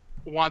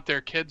want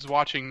their kids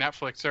watching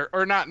Netflix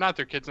or not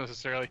their kids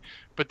necessarily,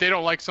 but they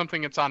don't like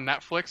something that's on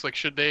Netflix, like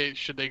should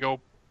they go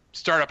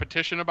start a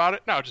petition about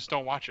it? No, just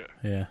don't watch it.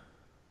 Yeah.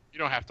 You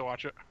don't have to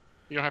watch it.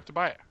 You don't have to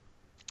buy it.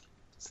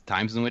 It's the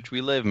times in which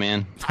we live,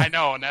 man. I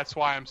know, and that's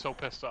why I'm so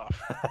pissed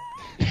off.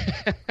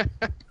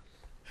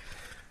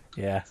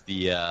 Yeah. It's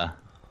the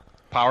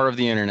power of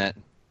the internet.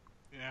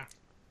 Yeah.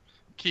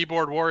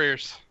 Keyboard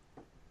warriors.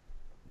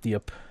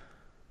 Yep.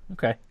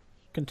 Okay.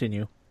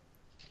 Continue.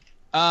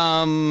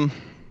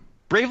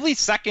 Bravely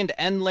Second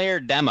End Layer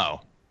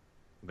demo.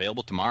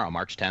 Available tomorrow,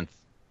 March 10th.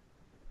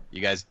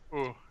 You guys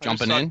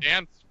jumping in?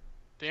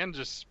 Dan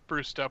just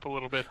spruced up a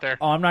little bit there.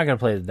 Oh, I'm not going to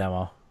play the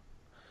demo.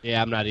 Yeah,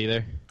 I'm not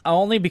either.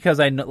 Only because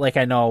I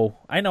know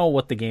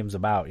what the game's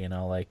about. You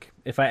know, like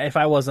if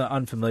I wasn't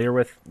unfamiliar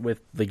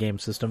with the game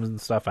systems and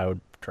stuff, I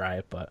would try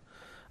it. But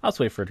I'll just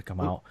wait for it to come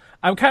out.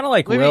 I'm kind of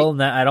like Will in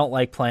that I don't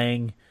like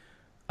playing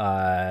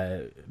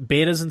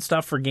betas and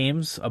stuff for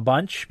games a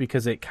bunch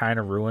because it kind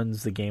of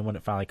ruins the game when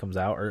it finally comes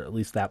out, or at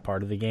least that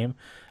part of the game.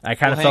 And I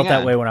kind of felt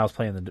that way when I was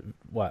playing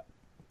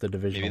the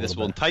Division. Maybe this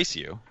will entice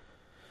you.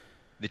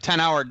 The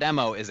 10-hour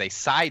demo is a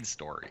side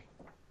story.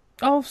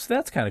 Oh, so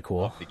that's kind of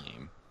cool. Of the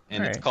game.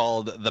 And it's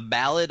called The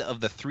Ballad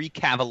of the Three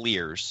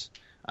Cavaliers,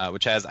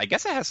 which has, I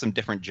guess it has some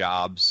different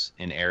jobs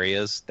in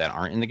areas that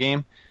aren't in the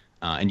game.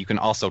 And you can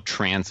also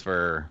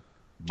transfer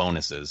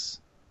bonuses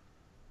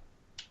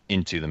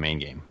into the main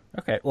game.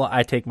 Okay, well,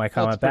 I take my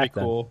comment back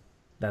then. Cool.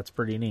 That's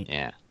pretty neat.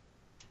 Yeah.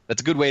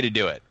 That's a good way to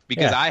do it.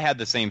 Because I had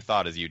the same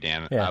thought as you,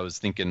 Dan. Yeah. I was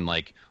thinking,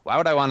 like, why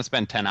would I want to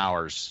spend 10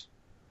 hours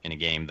in a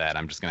game that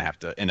I'm just going to have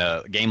to, in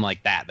a game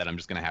like that I'm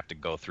just going to have to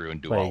go through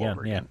and do all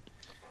over again?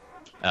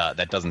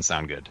 That doesn't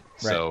sound good.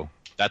 Right. So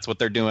that's what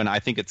they're doing. I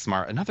think it's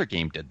smart. Another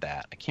game did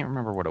that. I can't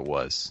remember what it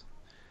was.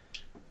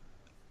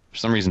 For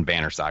some reason,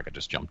 Banner Saga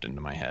just jumped into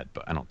my head,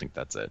 but I don't think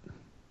that's it.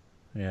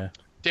 Yeah.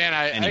 Dan,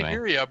 I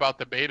hear you about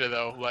the beta,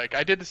 though. Like,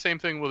 I did the same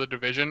thing with the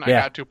Division. I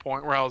got to a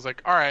point where I was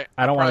like, all right,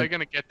 I'm probably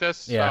going to get this,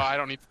 so I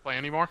don't need to play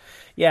anymore.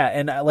 Yeah,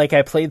 and like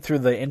I played through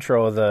the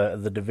intro of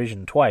the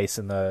Division twice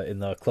in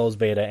the closed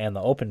beta and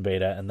the open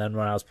beta, and then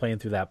when I was playing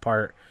through that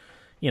part,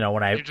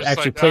 when I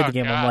actually played the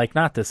game, I'm like,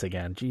 not this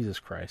again. Jesus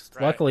Christ.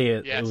 Right. Luckily,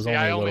 it was only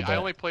a little bit. I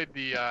only played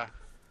the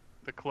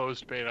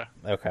closed beta.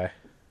 Okay.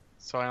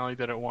 So I only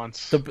did it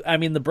once.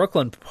 The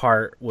Brooklyn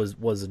part was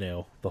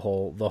new. The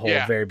whole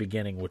very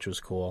beginning, which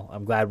was cool.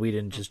 I'm glad we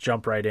didn't just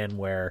jump right in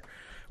where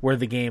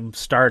the game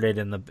started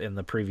in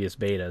the previous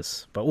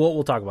betas. But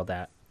we'll talk about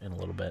that in a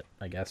little bit,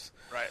 I guess.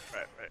 Right.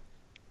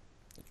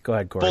 Go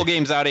ahead, Corey. Full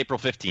game's out April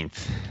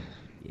 15th.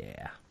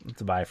 Yeah, it's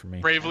a buy for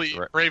me.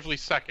 Bravely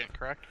second,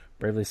 correct?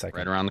 Bravely second.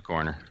 Right around the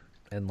corner.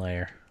 In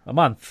layer. A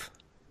month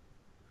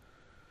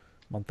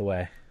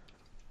away.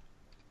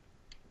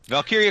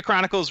 Valkyria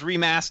Chronicles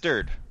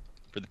Remastered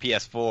for the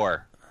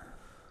PS4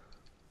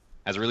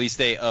 has a release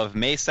date of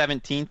May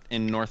 17th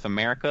in North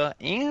America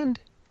and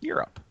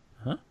Europe.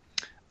 Huh?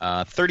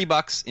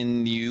 $30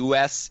 in the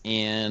US,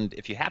 and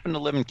if you happen to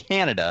live in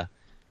Canada,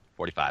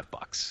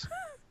 $45.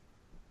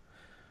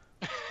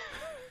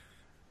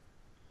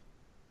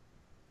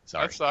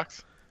 Sorry. That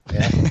sucks.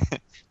 Yeah.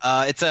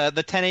 It's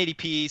the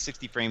 1080p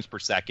 60 frames per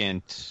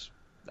second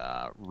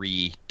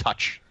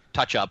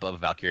touch up of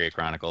Valkyria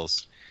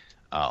Chronicles.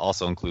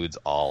 Also includes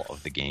all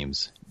of the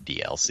game's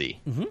DLC.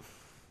 Mm-hmm.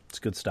 It's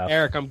good stuff.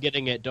 Eric, I'm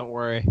getting it. Don't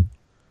worry.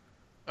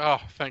 Oh,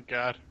 thank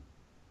God.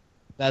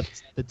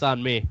 It's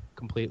on me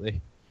completely.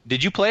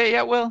 Did you play it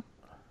yet, Will?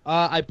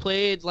 I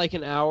played like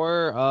an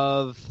hour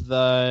of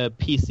the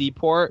PC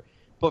port,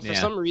 but for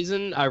some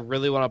reason, I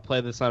really want to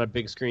play this on a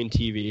big screen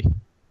TV.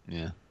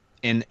 Yeah.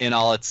 In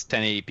all its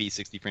 1080p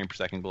 60 frame per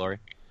second glory?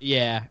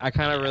 Yeah, I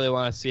kind of really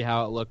want to see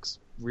how it looks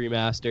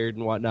remastered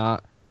and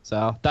whatnot.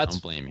 So I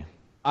don't blame you.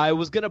 I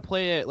was going to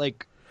play it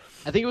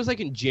I think it was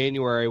in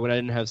January when I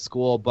didn't have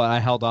school, but I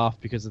held off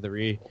because of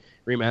the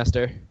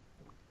remaster.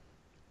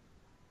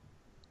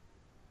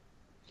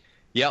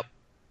 Yep.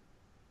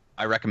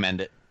 I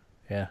recommend it.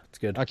 Yeah, it's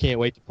good. I can't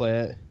wait to play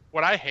it.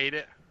 Would I hate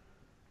it?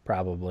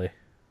 Probably.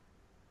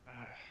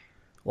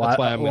 That's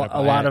why I'm going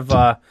to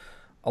buy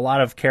a lot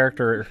of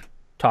character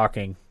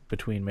talking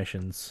between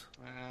missions.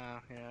 Yeah,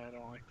 I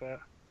don't like that.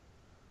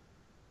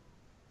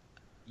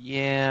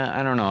 Yeah,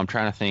 I don't know. I'm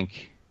trying to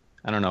think.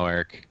 I don't know,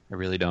 Eric. I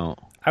really don't.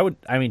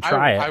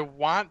 Try it. I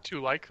want to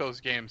like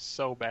those games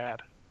so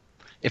bad.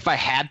 If I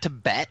had to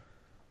bet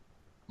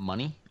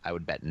money, I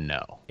would bet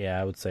no. Yeah,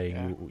 I would say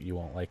you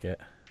won't like it.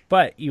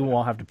 But you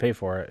won't have to pay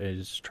for it.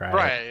 Just try it.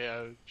 Right,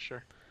 yeah,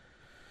 sure.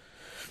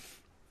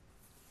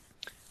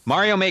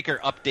 Mario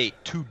Maker update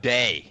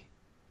today.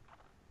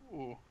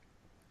 Ooh.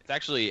 It's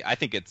actually, I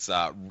think it's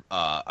a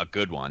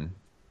good one.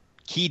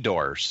 Key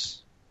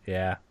doors.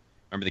 Yeah.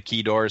 Remember the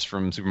key doors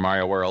from Super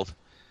Mario World?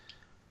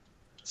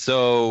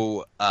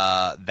 So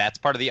that's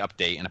part of the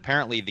update, and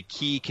apparently the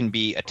key can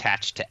be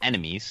attached to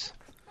enemies.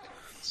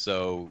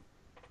 So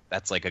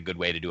that's like a good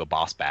way to do a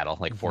boss battle,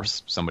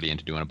 force somebody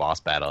into doing a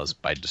boss battle is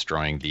by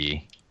destroying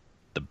the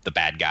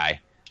bad guy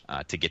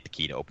to get the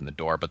key to open the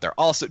door. But they're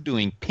also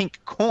doing pink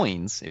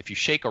coins. If you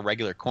shake a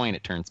regular coin,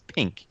 it turns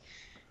pink,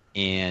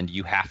 and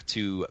you have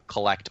to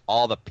collect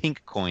all the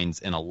pink coins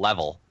in a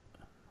level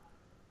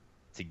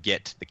to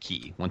get the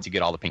key. Once you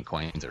get all the pink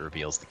coins, it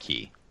reveals the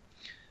key.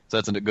 So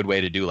that's a good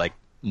way to do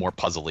more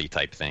puzzly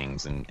type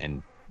things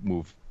and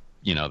move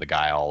the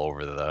guy all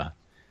over the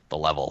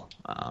level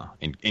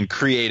in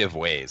creative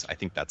ways. I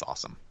think that's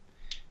awesome,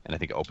 and I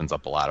think it opens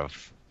up a lot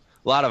of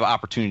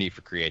opportunity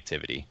for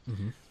creativity.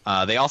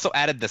 Mm-hmm. They also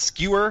added the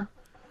skewer.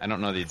 I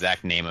don't know the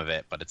exact name of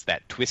it, but it's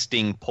that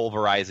twisting,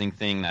 pulverizing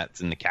thing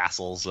that's in the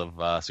castles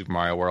of Super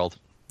Mario World.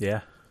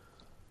 Yeah.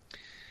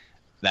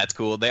 That's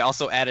cool. They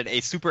also added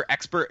a super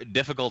expert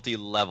difficulty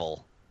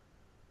level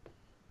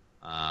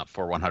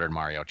for 100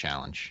 Mario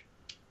Challenge.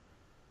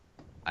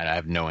 I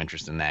have no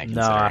interest in that,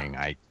 considering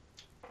I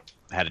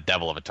had a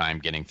devil of a time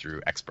getting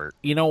through expert.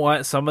 You know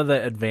what? Some of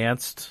the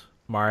advanced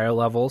Mario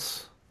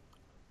levels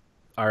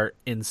are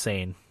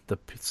insane, the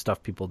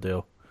stuff people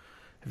do.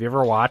 Have you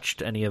ever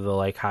watched any of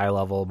the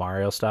high-level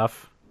Mario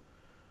stuff?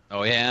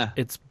 Oh, yeah.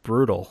 It's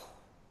brutal.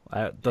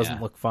 It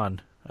doesn't look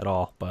fun at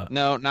all. But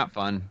no, not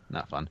fun.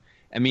 Not fun.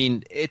 I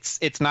mean,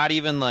 it's not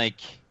even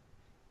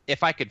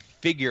if I could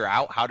figure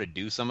out how to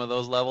do some of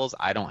those levels,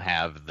 I don't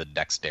have the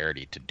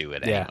dexterity to do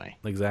it anyway.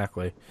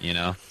 Exactly.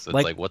 So it's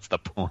like, what's the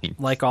point?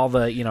 Like all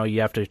the,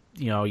 you have to,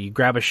 you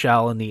grab a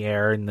shell in the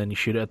air and then you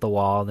shoot it at the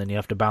wall and then you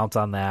have to bounce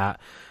on that.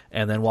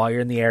 And then while you're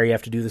in the air, you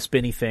have to do the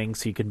spinny thing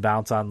so you can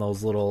bounce on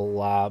those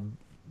little,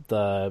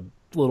 the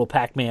little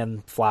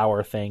Pac-Man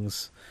flower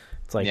things.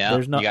 It's like,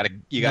 there's no,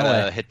 you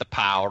gotta hit the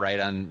POW right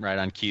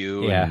on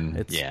cue.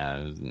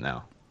 Yeah.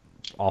 No.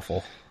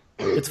 Awful.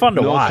 It's fun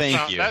to watch.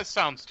 Thank you. That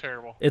sounds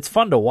terrible. It's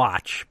fun to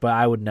watch, but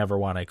I would never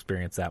want to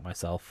experience that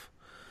myself.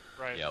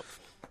 Right. Yep.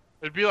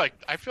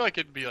 I feel like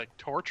it'd be like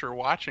torture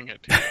watching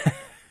it too.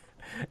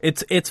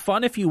 It's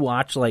fun if you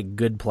watch like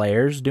good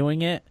players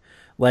doing it.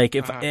 Like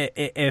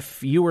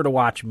if you were to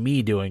watch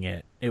me doing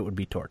it, it would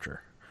be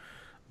torture.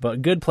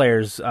 But good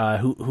players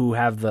who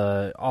have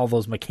all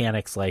those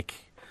mechanics like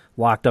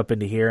locked up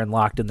into here and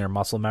locked in their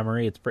muscle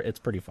memory, it's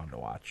pretty fun to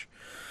watch.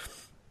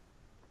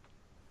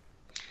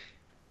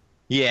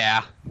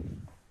 Yeah.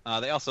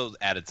 They also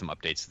added some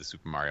updates to the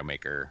Super Mario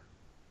Maker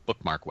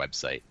bookmark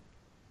website.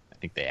 I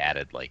think they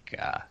added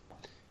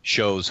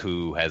shows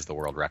who has the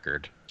world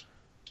record.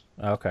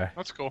 Okay.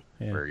 That's cool.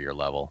 For your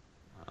level.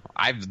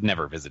 I've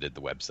never visited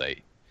the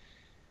website.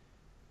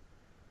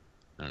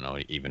 I don't know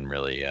even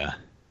really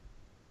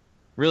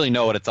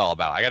know what it's all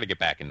about. I got to get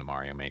back into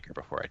Mario Maker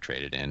before I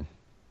trade it in.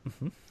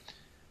 Mm-hmm.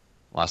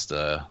 Lost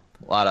a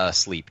lot of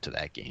sleep to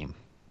that game.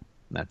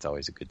 That's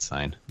always a good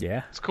sign.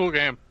 Yeah. It's a cool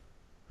game.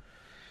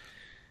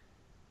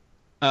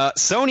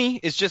 Sony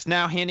is just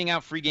now handing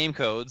out free game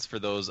codes for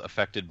those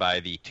affected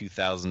by the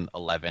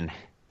 2011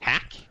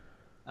 hack.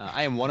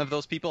 I am one of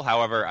those people.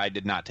 However, I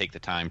did not take the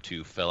time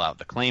to fill out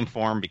the claim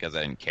form because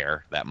I didn't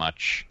care that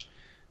much.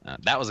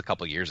 That was a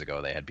couple years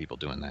ago. They had people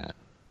doing that.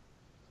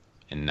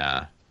 And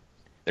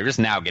they're just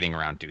now getting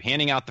around to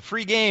handing out the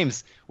free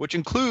games, which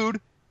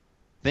include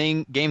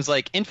games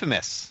like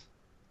Infamous.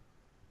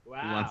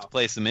 Wow. Who wants to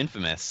play some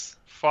Infamous?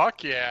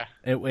 Fuck yeah.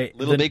 Wait,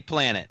 Little Big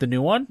Planet. The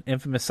new one?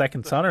 Infamous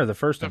Second Son or the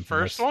first The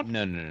Infamous? first one?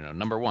 No.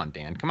 Number 1,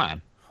 Dan. Come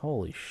on.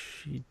 Holy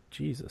shit.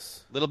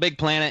 Jesus. Little Big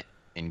Planet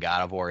in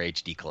God of War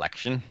HD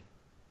Collection.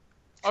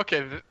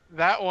 Okay,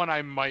 that one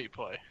I might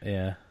play.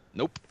 Yeah.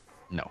 Nope.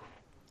 No.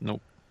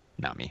 Nope.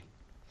 Not me.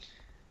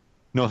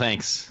 No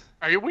thanks.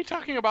 Are we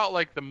talking about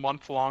like the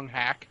month-long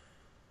hack?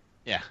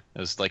 Yeah. It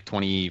was like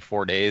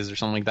 24 days or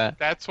something like that.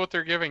 That's what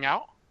they're giving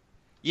out?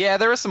 Yeah,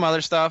 there was some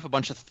other stuff. A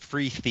bunch of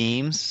free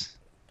themes.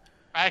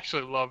 I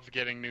actually love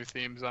getting new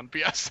themes on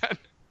PSN.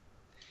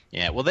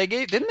 Yeah, well,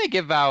 didn't they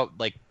give out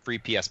like free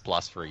PS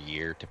Plus for a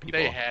year to people?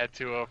 They had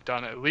to have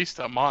done at least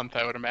a month,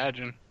 I would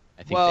imagine.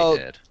 I think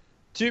they did.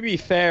 To be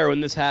fair,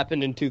 when this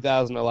happened in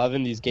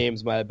 2011, these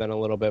games might have been a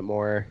little bit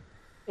more.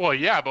 Well,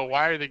 yeah, but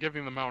why are they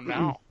giving them out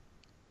now?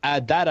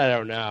 That I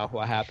don't know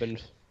what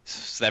happened.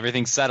 So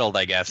everything's settled,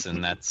 I guess,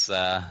 and that's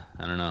I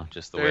don't know,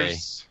 just the way.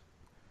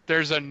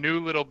 There's a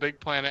new Little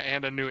Big Planet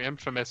and a new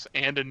Infamous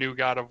and a new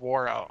God of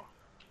War out.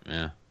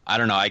 Yeah, I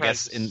don't know. I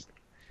guess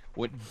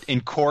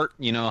in court,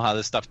 you know how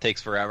this stuff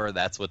takes forever.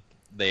 That's what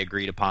they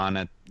agreed upon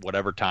at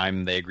whatever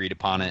time they agreed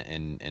upon it,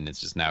 and it's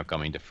just now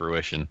coming to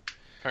fruition.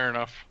 Fair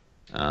enough.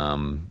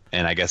 And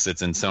I guess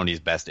it's in Sony's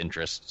best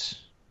interest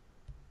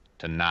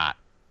to not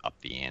up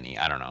the ante.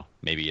 I don't know.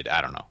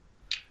 I don't know.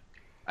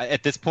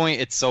 At this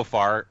point, it's so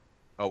far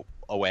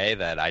away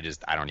that I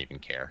don't even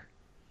care.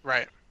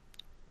 Right.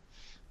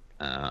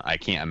 I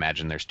can't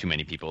imagine there's too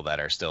many people that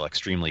are still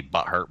extremely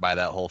butthurt by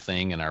that whole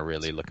thing and are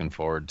really looking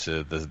forward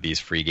to these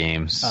free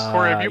games.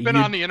 Corey, have you been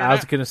on the internet? I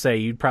was going to say,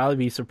 you'd probably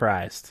be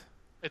surprised.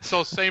 It's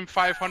those same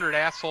 500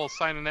 assholes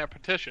signing that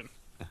petition.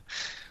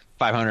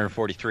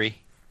 543.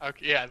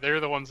 Okay, yeah, they're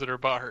the ones that are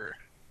butthurt.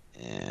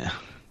 Yeah.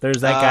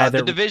 There's that guy.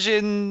 The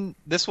Division.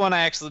 This one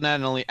I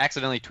accidentally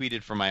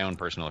tweeted from my own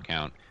personal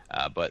account.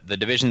 But the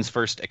Division's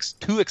first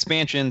 2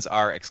 expansions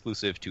are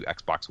exclusive to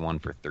Xbox One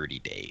for 30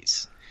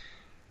 days.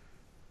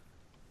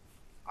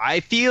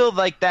 I feel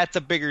like that's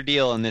a bigger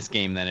deal in this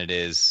game than it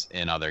is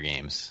in other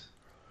games.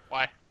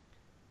 Why?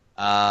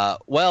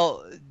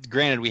 Well,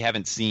 granted, we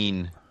haven't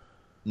seen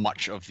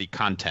much of the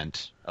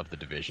content of the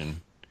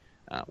Division.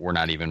 We're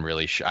not even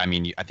really sure. I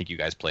mean, I think you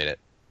guys played it,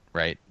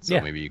 right? So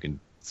maybe you can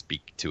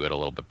speak to it a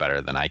little bit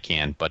better than I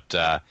can.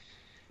 But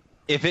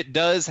if it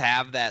does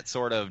have that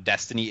sort of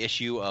Destiny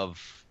issue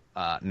of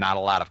not a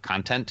lot of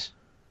content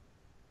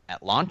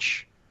at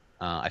launch,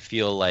 I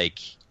feel like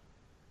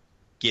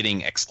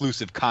getting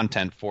exclusive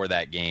content for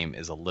that game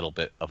is a little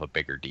bit of a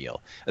bigger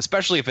deal,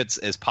 especially if it's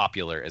as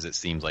popular as it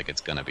seems like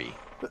it's going to be.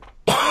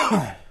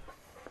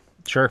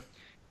 Sure.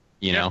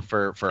 You know,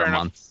 for a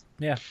month.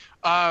 Yeah.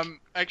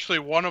 Actually,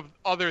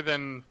 other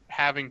than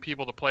having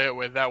people to play it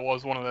with, that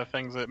was one of the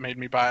things that made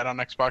me buy it on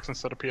Xbox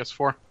instead of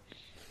PS4.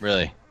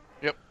 Really?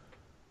 Yep.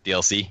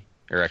 DLC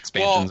or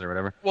expansions or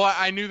whatever? Well,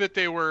 I knew that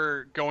they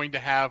were going to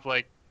have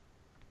like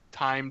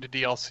timed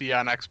DLC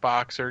on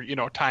Xbox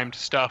or, timed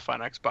stuff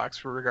on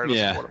Xbox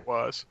regardless of what it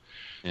was.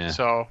 Yeah.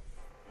 So,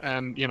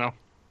 and,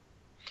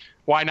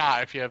 why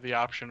not if you have the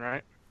option,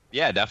 right?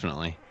 Yeah,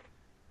 definitely.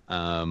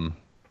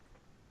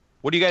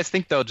 What do you guys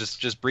think, though,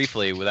 just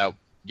briefly, without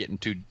getting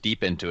too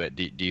deep into it.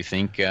 Do you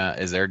think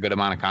is there a good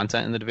amount of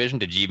content in the division?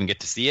 Did you even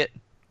get to see it?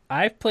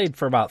 I've played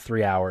for about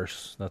 3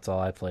 hours. That's all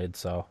I played.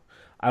 So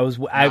I was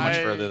Not much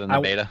further than the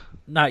beta.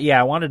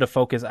 I wanted to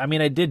focus. I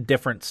mean, I did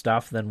different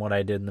stuff than what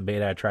I did in the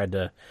beta. I tried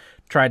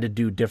to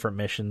do different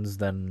missions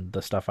than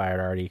the stuff I had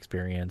already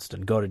experienced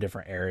and go to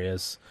different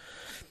areas.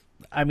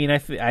 I mean,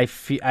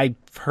 I've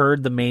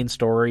heard the main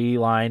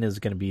storyline is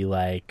going to be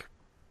like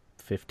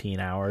 15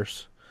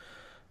 hours.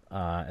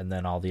 And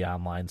then all the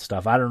online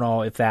stuff. I don't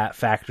know if that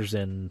factors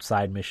in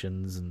side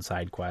missions and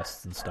side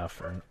quests and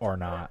stuff or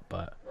not,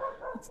 but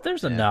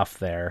there's enough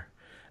there.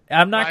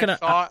 I'm not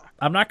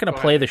gonna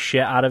play the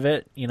shit out of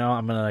it. You know,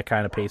 I'm gonna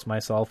kind of pace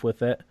myself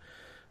with it,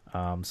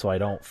 so I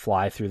don't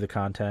fly through the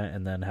content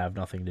and then have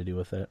nothing to do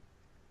with it.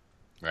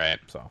 Right.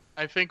 So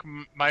I think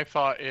my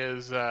thought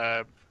is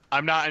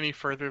I'm not any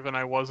further than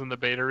I was in the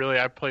beta. Really,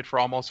 I played for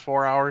almost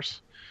 4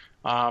 hours.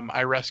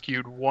 I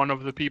rescued one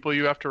of the people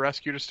you have to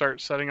rescue to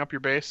start setting up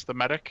your base, the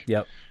medic.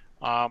 Yep.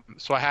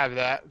 So I have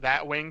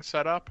that wing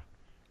set up.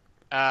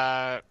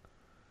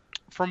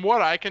 From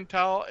what I can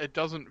tell, it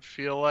doesn't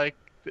feel like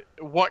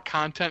what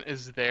content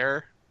is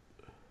there.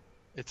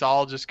 It's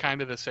all just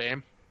kind of the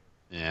same.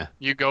 Yeah.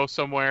 You go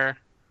somewhere,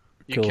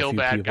 you kill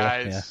bad people,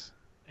 guys,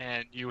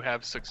 and you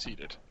have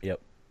succeeded. Yep.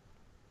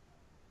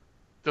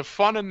 The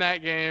fun in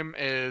that game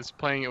is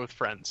playing it with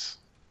friends,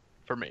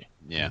 for me.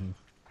 Yeah. Mm-hmm.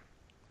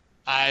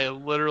 I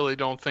literally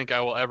don't think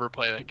I will ever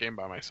play that game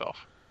by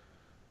myself.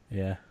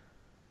 Yeah.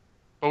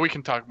 But we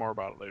can talk more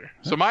about it later.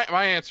 So my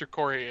answer,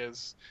 Corey,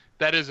 is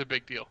that is a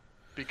big deal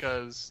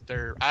because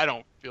I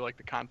don't feel like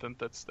the content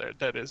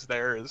that is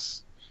there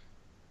is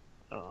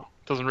I don't know,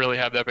 doesn't really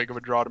have that big of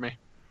a draw to me.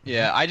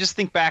 Yeah, I just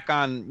think back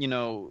on,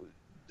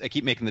 I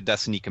keep making the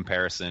Destiny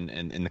comparison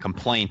and the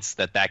complaints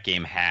that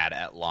game had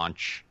at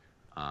launch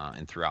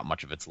and throughout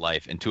much of its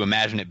life. And to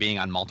imagine it being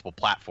on multiple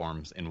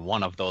platforms and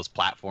one of those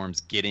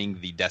platforms getting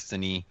the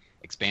Destiny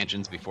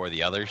expansions before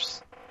the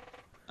others,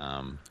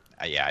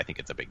 I think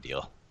it's a big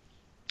deal.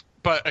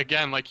 But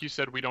again, like you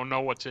said, we don't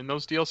know what's in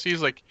those DLCs.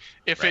 Like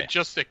if it's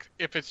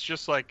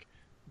just like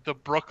the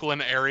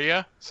Brooklyn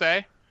area,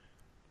 say,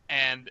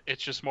 and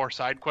it's just more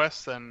side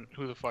quests, then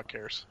who the fuck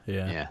cares?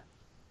 Yeah.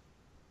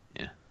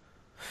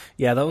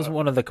 Yeah, that was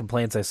one of the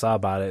complaints I saw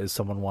about it. Is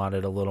someone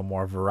wanted a little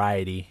more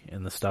variety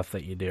in the stuff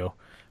that you do,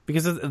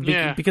 because of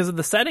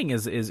the setting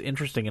is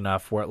interesting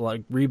enough where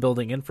like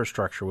rebuilding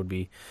infrastructure would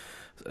be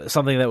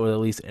something that would at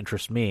least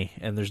interest me.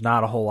 And there's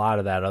not a whole lot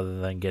of that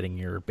other than getting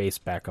your base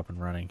back up and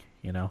running.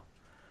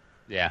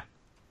 Yeah.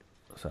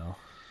 So.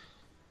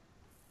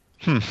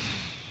 I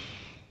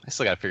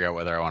still got to figure out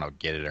whether I want to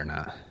get it or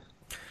not.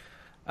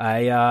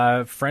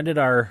 I friended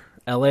our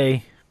LA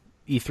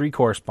E3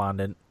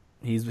 correspondent.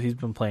 He's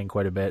been playing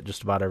quite a bit,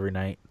 just about every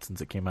night since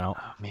it came out.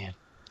 Oh man,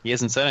 he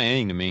hasn't said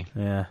anything to me.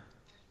 Yeah,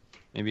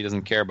 maybe he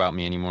doesn't care about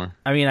me anymore.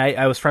 I mean,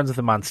 I was friends with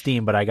him on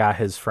Steam, but I got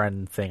his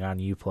friend thing on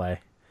Uplay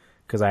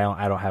because I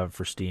don't have it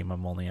for Steam.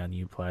 I'm only on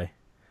Uplay.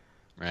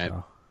 Right.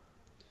 So.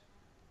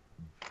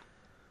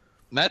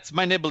 That's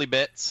my nibbly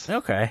bits.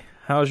 Okay,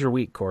 how was your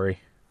week, Corey?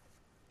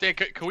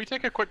 Can we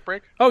take a quick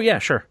break? Oh yeah,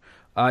 sure.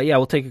 I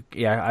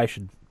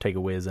should take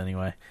a whiz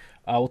anyway.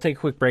 We'll take a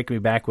quick break and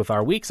be back with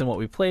our weeks and what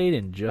we played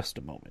in just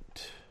a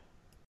moment.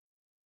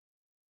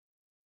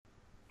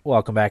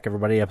 Welcome back,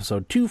 everybody.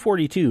 Episode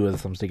 242 of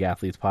the Thumbstick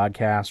Athletes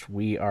podcast.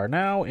 We are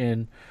now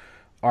in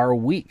our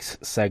weeks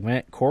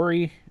segment.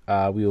 Corey,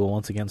 we will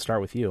once again start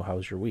with you. How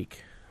was your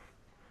week?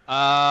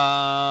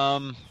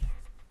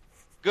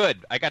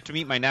 Good. I got to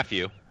meet my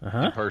nephew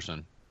in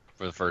person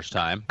for the first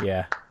time.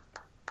 Yeah.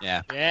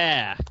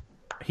 That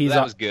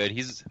was good.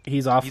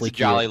 He's awfully a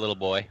jolly cute. Little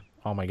boy.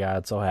 Oh my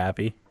God, so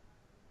happy.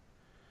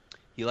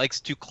 He likes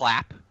to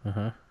clap.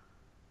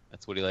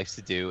 That's what he likes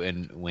to do.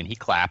 And when he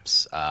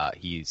claps,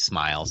 he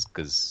smiles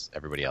because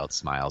everybody else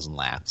smiles and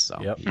laughs.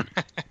 So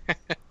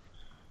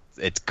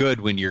it's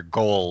good when your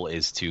goal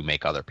is to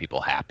make other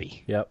people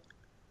happy. Yep.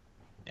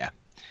 Yeah.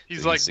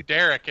 He's like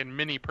Derek in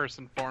mini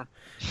person form.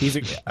 He's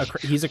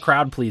a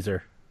crowd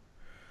pleaser.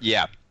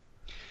 Yeah.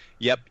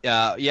 Yep.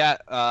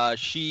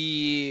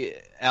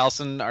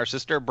 Allison, our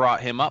sister, brought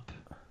him up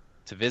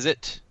to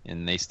visit,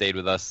 and they stayed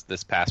with us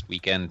this past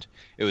weekend.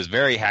 It was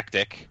very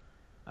hectic.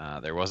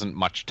 There wasn't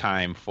much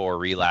time for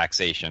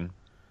relaxation,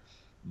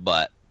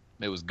 but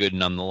it was good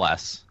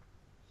nonetheless.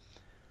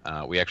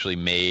 We actually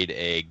made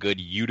a good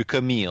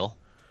Utica meal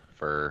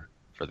for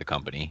the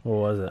company. What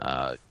was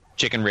it?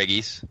 Chicken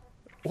riggies.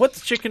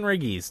 What's chicken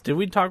riggies? Did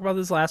we talk about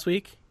this last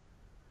week?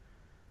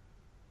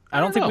 I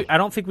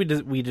don't think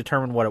we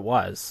determined what it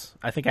was.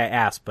 I think I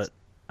asked, but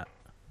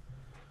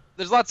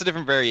there's lots of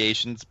different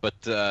variations, but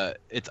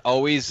it's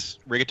always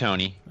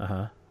rigatoni.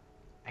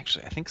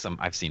 Actually, I think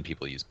I've seen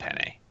people use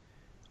penne.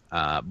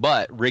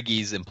 But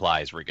riggies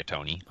implies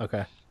rigatoni.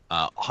 Okay.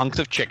 Hunks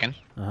of chicken.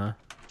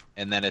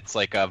 And then it's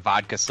like a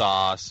vodka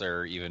sauce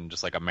or even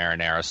just like a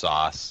marinara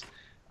sauce.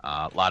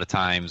 A lot of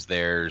times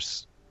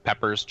there's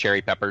peppers,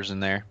 cherry peppers in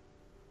there.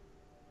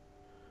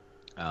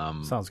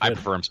 Sounds good. I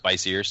prefer them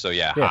spicier, so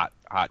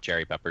hot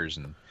cherry peppers,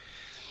 and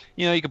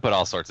You can put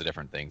all sorts of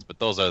different things, but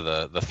those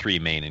are the three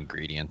main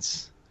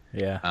ingredients.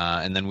 Yeah.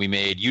 And then we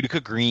made Utica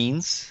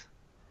greens,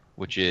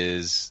 which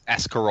is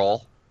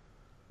escarole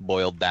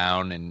boiled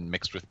down and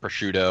mixed with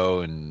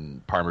prosciutto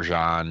and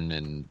Parmesan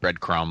and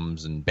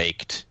breadcrumbs and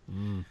baked.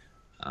 And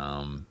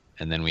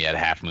then we had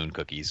Half Moon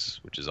cookies,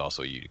 which is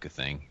also a Utica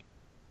thing.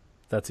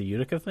 That's a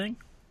Utica thing?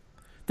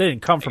 They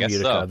didn't come from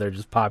Utica. So. They're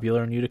just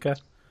popular in Utica?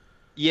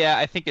 Yeah,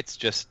 I think it's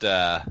just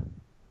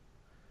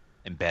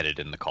embedded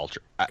in the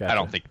culture. Gotcha. I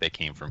don't think they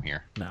came from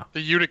here. No.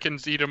 The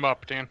Uticans eat them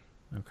up, Dan.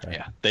 Okay.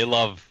 Yeah, they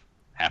love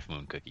Half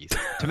Moon cookies.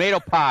 Tomato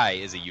pie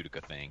is a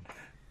Utica thing.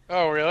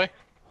 Oh, really?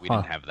 We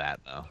didn't have that,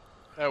 though.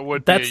 That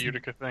would be a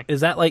Utica thing.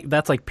 Is that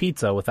that's like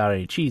pizza without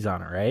any cheese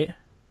on it, right?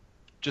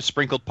 Just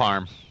sprinkled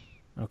parm.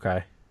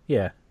 Okay.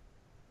 Yeah.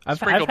 I've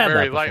Sprinkled had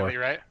very that before. lightly,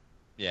 right?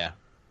 Yeah.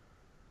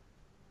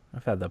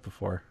 I've had that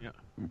before. Yeah.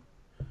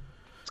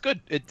 It's good.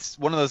 It's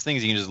one of those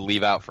things you can just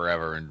leave out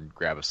forever and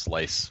grab a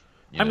slice.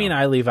 I mean,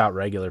 I leave out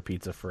regular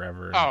pizza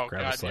forever and Oh,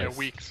 grab a God, slice. yeah,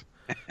 weeks.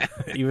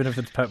 Even if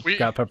it's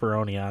got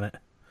pepperoni on it.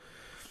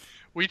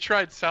 We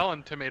tried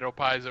selling tomato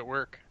pies at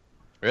work.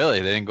 Really?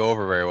 They didn't go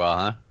over very well,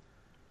 huh?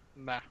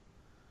 Nah.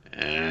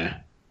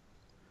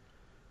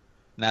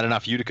 Not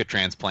enough Utica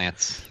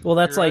transplants. Well,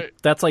 that's You're like right.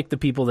 that's like the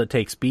people that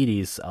take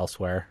Speedies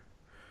elsewhere.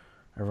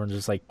 Everyone's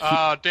just like,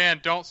 Dan,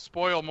 don't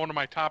spoil one of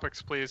my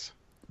topics, please.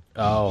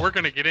 oh, We're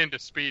going to get into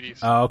Speedies.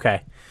 oh,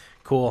 okay,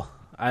 cool.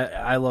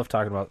 I love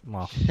talking about.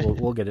 Well,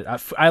 we'll get it.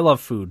 I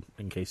love food.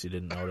 In case you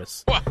didn't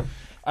notice, Well,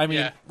 I mean,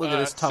 yeah, look at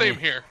this tummy. Same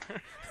here.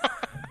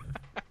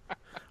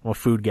 I'm a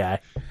food guy.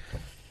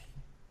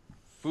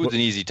 Food's an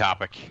easy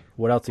topic.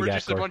 What else you We're got?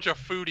 just a Corey? bunch of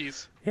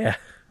foodies. Yeah.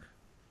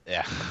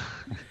 Yeah.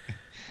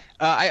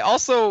 I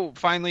also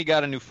finally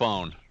got a new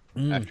phone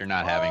after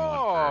not having one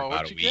for about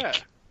what'd a you week.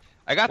 get?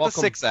 I got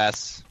Welcome. the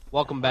 6S.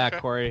 Welcome back,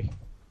 Okay. Corey.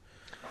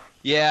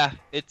 Yeah,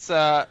 it's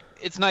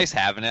nice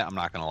having it. I'm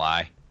not gonna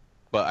lie,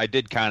 but I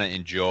did kind of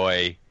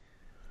enjoy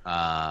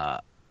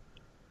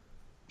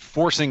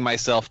forcing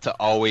myself to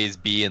always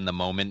be in the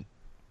moment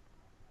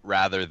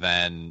rather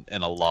than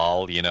in a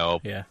lull.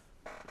 Yeah.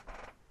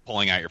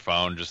 Pulling out your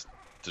phone just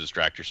to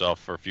distract yourself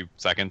for a few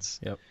seconds.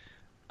 Yep.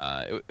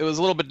 It was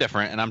a little bit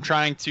different, and I'm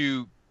trying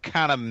to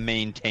kind of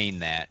maintain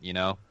that.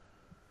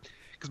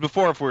 Because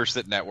before, if we were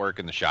sitting at work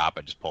in the shop,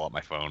 I'd just pull out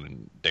my phone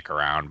and dick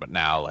around. But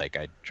now, I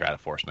try to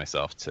force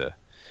myself to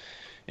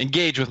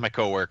engage with my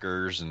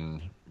coworkers,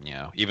 and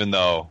even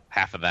though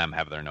half of them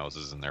have their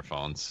noses in their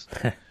phones.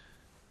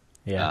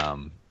 Yeah.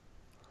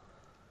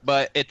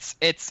 But it's.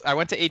 I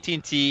went to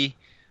AT&T.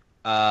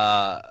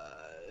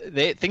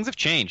 Things have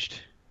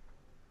changed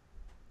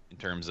in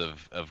terms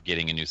of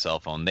getting a new cell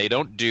phone. They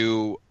don't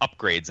do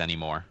upgrades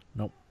anymore.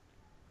 Nope.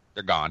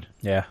 They're gone.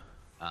 Yeah.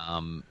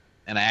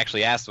 And I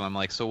actually asked him, I'm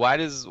like, so why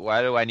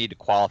do I need to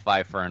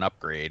qualify for an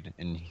upgrade?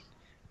 And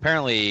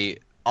apparently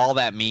all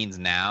that means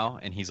now,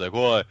 and he's like,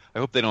 well, I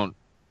hope they don't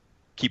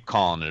keep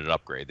calling it an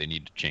upgrade. They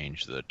need to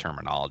change the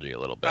terminology a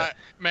little bit.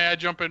 May I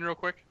jump in real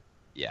quick?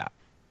 Yeah.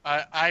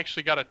 I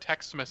actually got a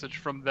text message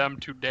from them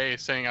today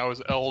saying I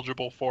was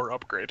eligible for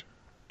upgrade.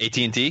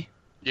 AT&T?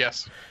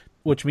 Yes.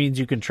 Which means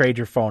you can trade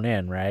your phone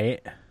in,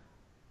 right?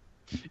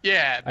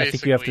 Yeah, I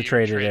think you have to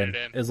trade it in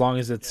as long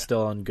as it's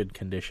still in good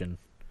condition.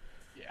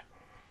 Yeah.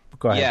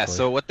 Go ahead. Yeah, Corey.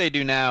 so what they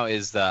do now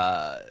is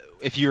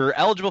if you're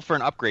eligible for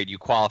an upgrade, you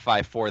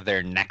qualify for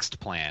their next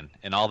plan.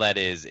 And all that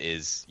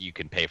is you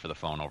can pay for the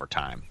phone over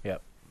time.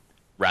 Yep.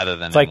 Rather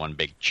than like- in one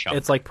big chunk.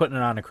 It's like putting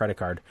it on a credit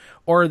card,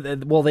 or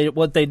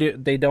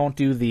they don't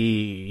do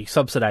the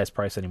subsidized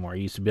price anymore.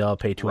 You used to be able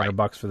to pay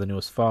 $200 for the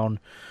newest phone,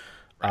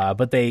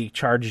 but they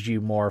charged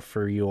you more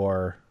for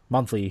your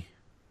monthly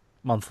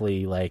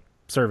like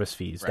service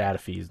fees, data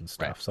fees, and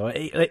stuff. Right. So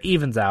it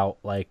evens out,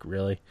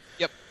 really.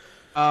 Yep.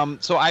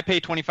 So I pay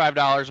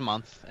 $25 a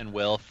month and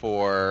will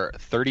for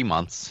 30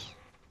 months.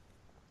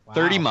 Wow.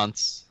 30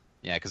 months.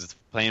 Yeah, because it's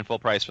paying full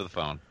price for the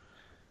phone.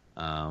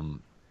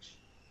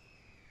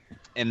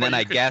 And then But you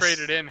I could guess trade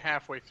it in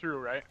halfway through,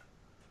 right?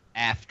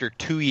 after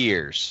 2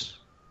 years.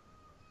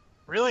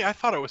 Really? I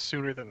thought it was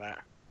sooner than that.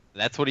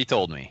 That's what he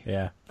told me.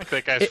 Yeah. I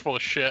think that guy's full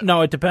of shit.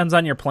 No, it depends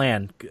on your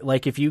plan.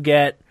 Like if you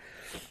did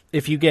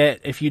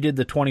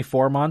the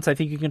 24 months, I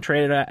think you can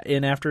trade it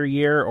in after a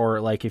year, or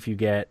like if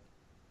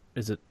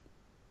it's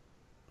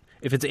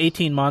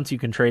 18 months, you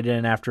can trade it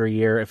in after a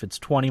year. If it's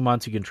 20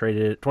 months, you can trade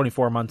it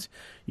 24 months,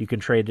 you can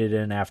trade it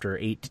in after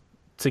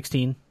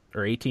 16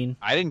 or 18.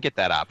 I didn't get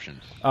that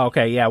option. Oh,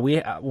 okay, yeah,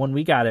 when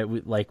we got it,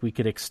 we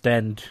could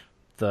extend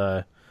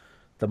the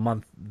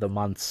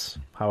months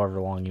however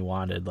long you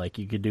wanted. Like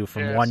you could do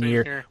from Yeah, 1 same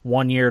year here.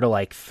 1 year to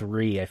like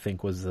 3, I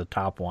think was the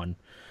top one.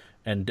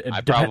 And I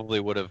probably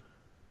would have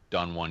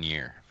done 1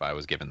 year if I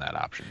was given that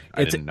option.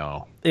 I didn't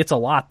know. It's a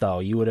lot though.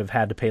 You would have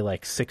had to pay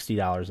like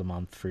 $60 a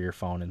month for your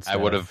phone instead. I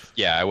would of have.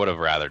 Yeah, I would have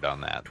rather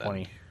done that.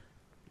 20.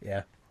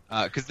 Yeah.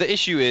 Because the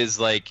issue is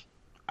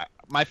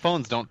my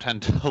phones don't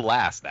tend to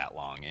last that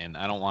long, and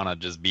I don't want to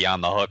just be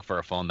on the hook for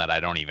a phone that I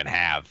don't even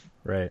have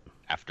Right.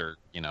 after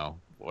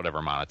whatever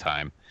amount of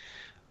time.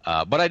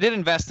 But I did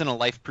invest in a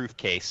LifeProof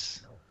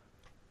case,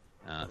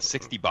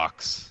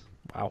 $60.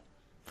 Wow.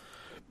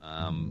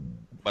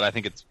 But I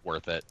think it's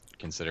worth it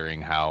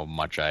considering how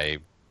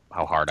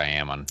hard I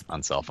am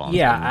on cell phones.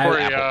 Yeah,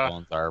 Apple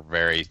phones are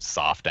very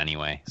soft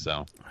anyway.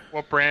 So,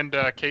 what brand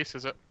case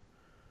is it?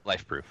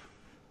 LifeProof.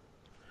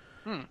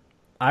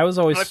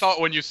 I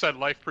thought when you said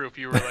LifeProof,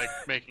 you were like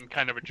making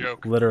kind of a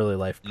joke. Literally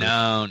LifeProof.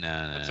 No.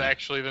 That's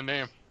actually the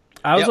name.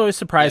 I was always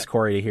surprised,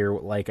 Corey, to hear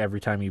like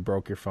every time you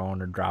broke your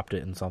phone or dropped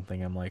it in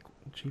something. I'm like,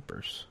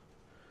 jeepers.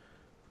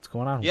 What's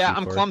going on? Yeah,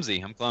 I'm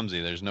clumsy.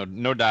 There's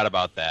no doubt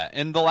about that.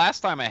 And the last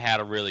time I had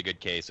a really good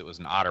case, it was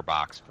an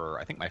OtterBox for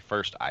I think my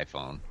first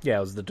iPhone. Yeah,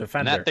 it was the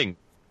Defender. And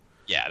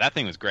that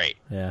thing was great.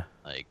 Yeah.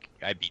 Like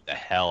I beat the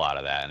hell out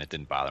of that, and it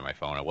didn't bother my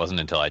phone. It wasn't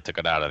until I took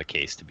it out of the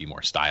case to be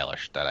more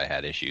stylish that I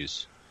had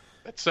issues.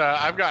 It's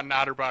I've got an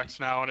OtterBox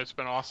now, and it's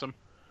been awesome.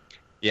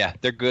 Yeah,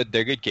 they're good.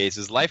 They're good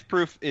cases.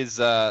 LifeProof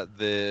is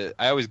I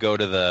always go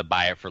to the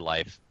Buy It for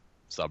Life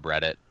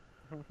subreddit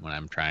when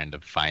I'm trying to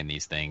find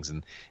these things,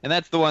 and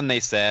that's the one they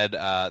said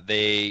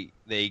they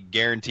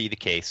guarantee the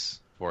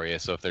case for you.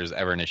 So if there's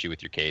ever an issue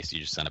with your case,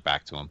 you just send it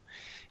back to them.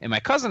 And my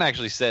cousin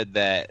actually said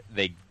that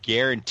they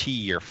guarantee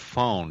your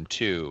phone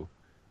too,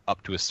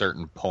 up to a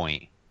certain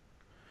point.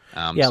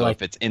 So like,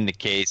 if it's in the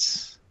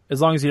case,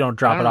 as long as you don't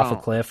drop it off a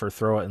cliff or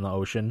throw it in the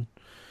ocean.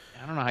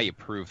 I don't know how you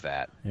prove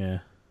that. Yeah.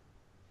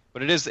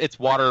 But it's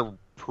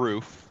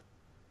waterproof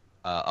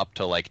up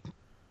to like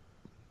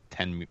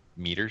 10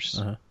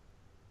 meters,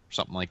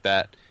 something like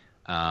that.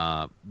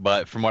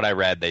 But from what I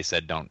read, they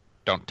said don't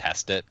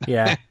test it.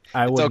 Yeah,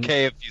 it's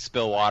okay if you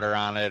spill water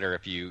on it or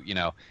if you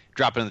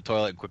drop it in the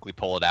toilet and quickly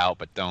pull it out,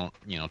 but don't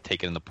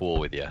take it in the pool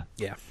with you.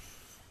 Yeah,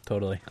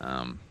 totally.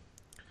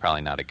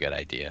 Probably not a good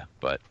idea,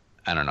 but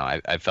I don't know.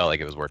 I felt like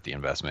it was worth the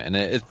investment,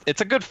 and it's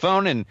a good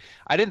phone. And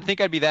I didn't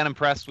think I'd be that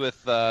impressed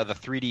with the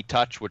 3D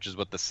Touch, which is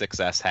what the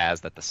 6S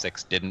has that the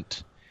 6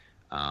 didn't.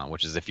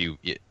 Which is if you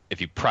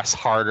press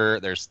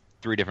harder, there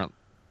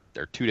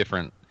are two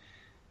different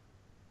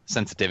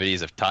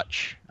sensitivities of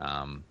touch.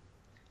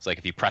 It's like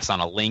if you press on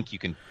a link, you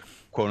can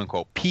quote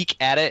unquote peek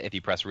at it. If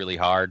you press really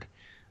hard,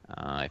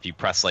 if you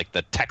press like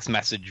the text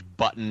message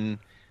button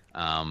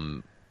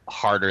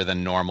harder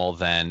than normal,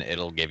 then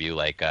it'll give you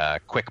like a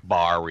quick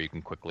bar where you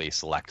can quickly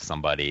select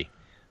somebody.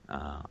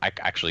 I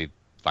actually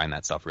find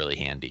that stuff really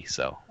handy,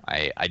 so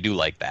I do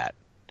like that.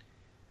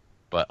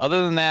 But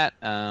other than that,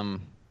 I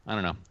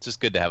don't know. It's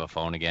just good to have a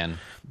phone again.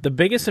 The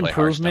biggest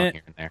improvement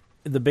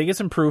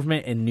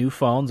in new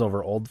phones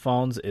over old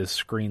phones is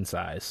screen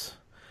size.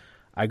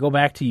 I go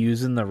back to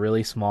using the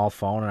really small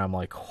phone, and I'm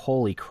like,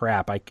 holy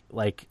crap!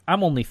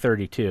 I'm only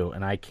 32,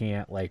 and I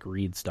can't like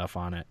read stuff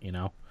on it,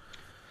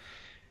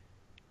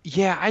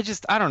 Yeah,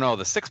 I don't know.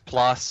 The 6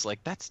 Plus,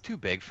 like that's too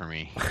big for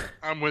me.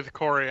 I'm with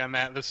Corey on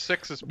that. The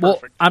 6 is perfect.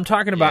 Well, I'm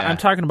talking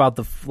about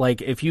the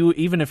like if you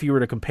were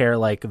to compare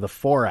like the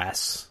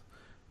 4S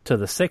to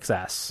the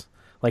 6S,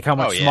 like how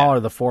much smaller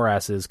the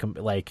 4S is,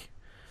 like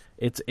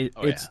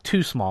it's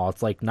too small.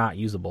 It's like not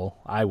usable.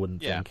 I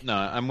wouldn't think. No,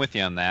 I'm with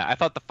you on that. I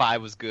thought the 5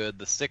 was good.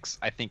 The 6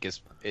 I think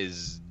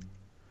is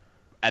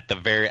at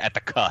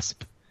the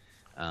cusp.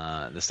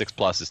 The 6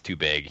 Plus is too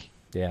big.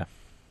 Yeah.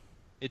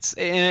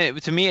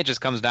 To me, it just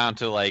comes down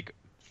to like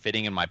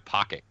fitting in my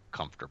pocket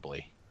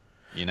comfortably,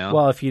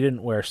 Well, if you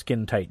didn't wear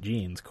skin tight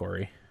jeans,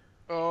 Corey.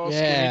 Oh,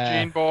 skinny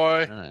jean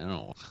boy.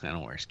 I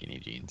don't wear skinny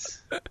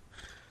jeans.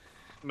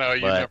 No,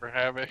 you never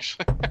have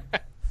actually.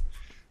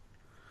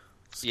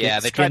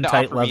 They tried to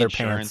offer me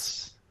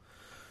insurance.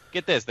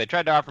 Get this, they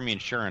tried to offer me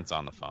insurance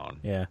on the phone.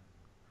 Yeah.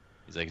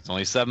 He's like, it's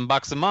only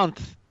 $7 a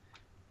month,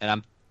 and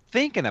I'm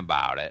thinking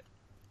about it.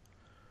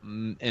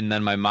 And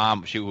then my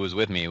mom, she was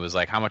with me, was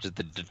like, how much is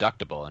the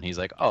deductible? And he's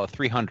like,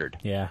 $300.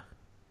 Yeah.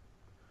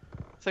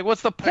 It's like,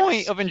 what's the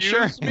point of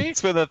insurance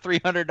with a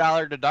 $300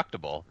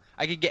 deductible?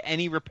 I could get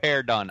any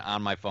repair done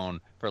on my phone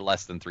for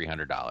less than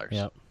 $300.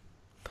 Yep.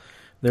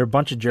 They're a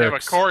bunch of jerks. Yeah,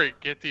 but Corey,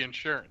 get the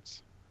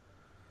insurance.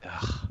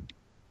 Ugh.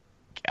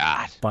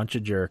 God. Bunch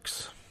of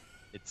jerks.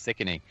 It's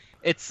sickening.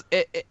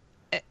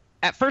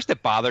 At first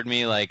it bothered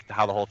me, like,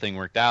 how the whole thing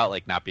worked out,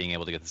 like, not being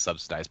able to get the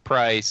subsidized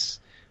price.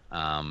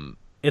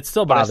 It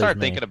still bothers me. But I started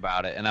thinking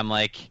about it, and I'm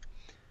like,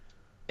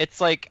 it's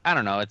like, I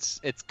don't know,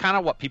 it's kind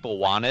of what people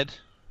wanted,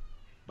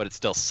 but it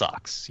still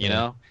sucks, you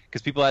know?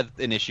 Because people had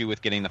an issue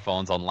with getting the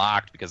phones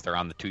unlocked because they're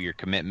on the 2-year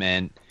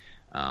commitment,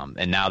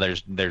 and now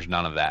there's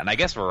none of that. And I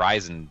guess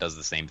Verizon does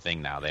the same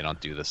thing now. They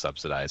don't do the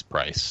subsidized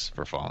price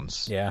for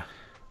phones. Yeah.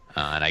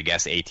 And I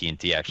guess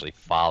AT&T actually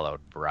followed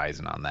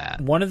Verizon on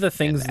that. One of the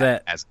things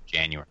that... As of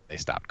January, they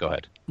stopped. Go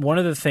ahead. One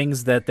of the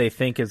things that they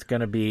think is going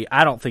to be...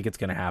 I don't think it's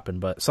going to happen,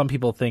 but some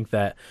people think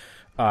that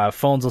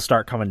phones will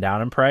start coming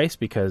down in price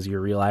because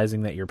you're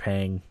realizing that you're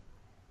paying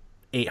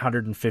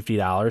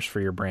 $850 for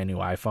your brand new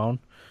iPhone.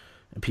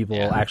 And people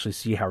will actually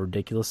see how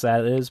ridiculous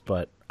that is,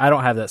 but I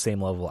don't have that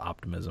same level of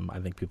optimism. I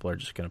think people are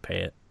just going to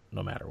pay it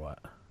no matter what.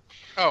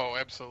 Oh,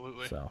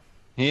 absolutely. So.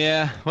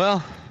 Yeah,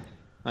 well,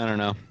 I don't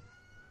know.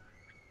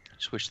 I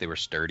just wish they were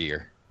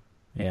sturdier.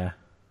 Yeah.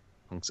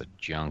 Hunks of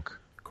junk.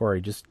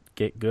 Corey, just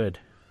get good.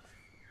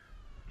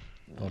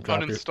 Don't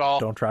drop Uninstall.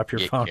 Don't drop your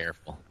phone. Get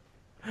careful.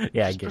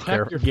 Yeah, get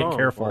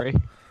careful. Corey.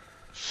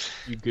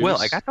 You goose. Will,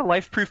 I got the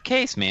life-proof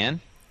case,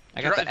 man.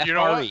 I got the FRE. You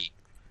know what?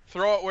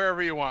 Throw it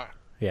wherever you want.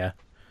 Yeah.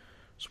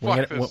 Just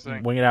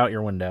Wing it out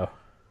your window.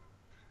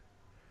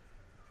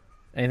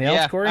 Anything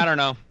else, Corey? I don't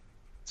know.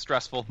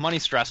 Stressful.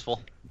 Money's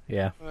stressful.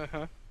 Yeah.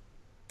 Uh-huh.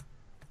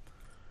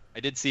 I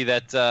did see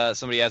that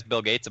somebody asked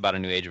Bill Gates about a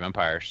new Age of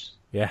Empires.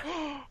 Yeah.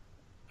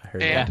 I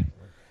heard And? that.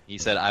 He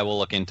said, I will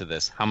look into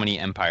this. How many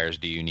empires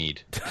do you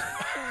need?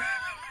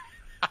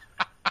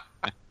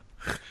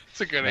 It's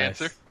a good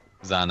answer. It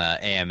was on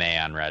AMA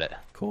on Reddit.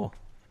 Cool.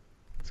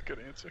 It's a good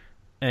answer.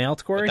 Anything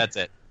else, Corey? But that's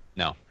it.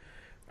 No.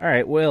 All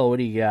right, Will, what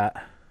do you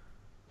got?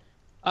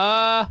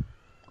 I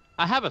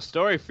have a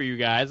story for you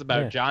guys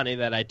about Yeah. Johnny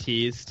that I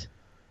teased.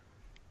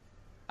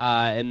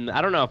 And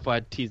I don't know if I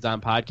teased on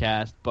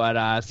podcast,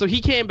 but so he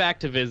came back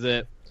to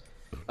visit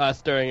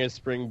us during his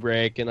spring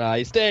break, and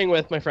he's staying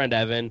with my friend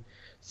Evan.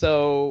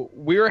 So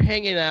we were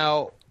hanging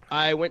out.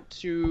 I went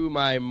to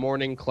my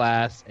morning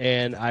class,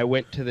 and I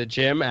went to the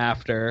gym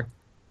after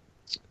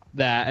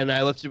that, and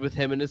I lifted with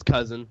him and his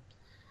cousin.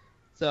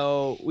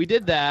 So we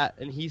did that,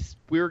 and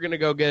we were gonna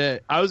go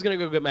get. I was gonna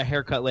go get my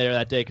haircut later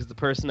that day because the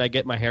person I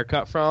get my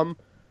haircut from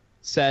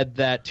said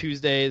that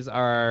Tuesdays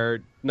are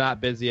not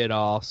busy at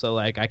all, so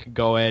like I could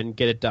go in,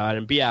 get it done,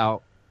 and be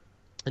out,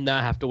 and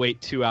not have to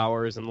wait 2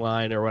 hours in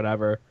line or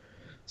whatever.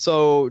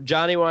 So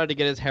Johnny wanted to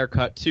get his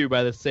haircut too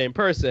by the same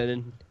person,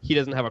 and he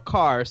doesn't have a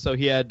car, so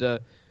he had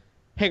to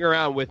hang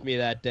around with me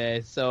that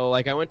day. So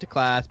like I went to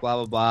class, blah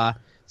blah blah.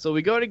 So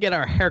we go to get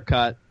our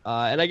haircut,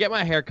 and I get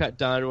my haircut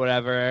done,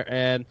 whatever,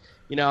 and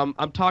you know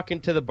I'm talking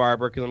to the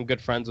barber because I'm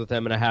good friends with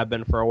him, and I have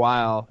been for a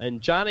while.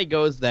 And Johnny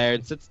goes there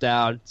and sits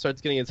down, starts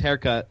getting his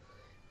haircut.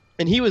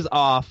 And he was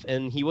off,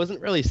 and he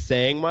wasn't really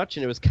saying much,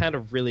 and it was kind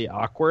of really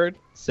awkward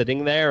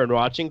sitting there and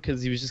watching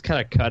because he was just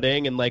kind of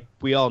cutting, and, like,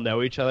 we all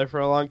know each other for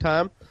a long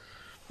time.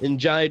 And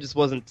Johnny just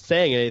wasn't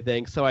saying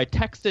anything, so I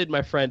texted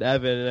my friend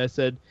Evan, and I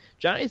said,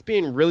 Johnny's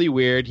being really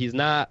weird. He's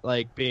not,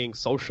 like, being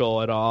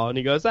social at all. And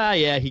he goes,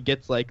 yeah, he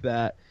gets like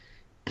that.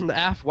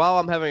 While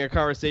I'm having a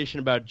conversation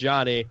about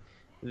Johnny,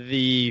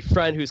 the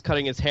friend who's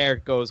cutting his hair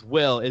goes,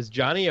 Will, is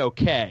Johnny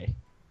okay?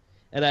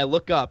 And I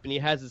look up, and he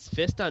has his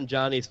fist on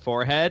Johnny's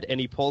forehead, and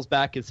he pulls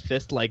back his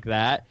fist like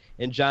that,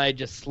 and Johnny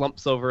just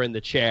slumps over in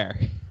the chair.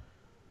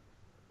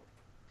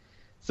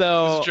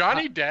 So Is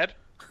Johnny dead?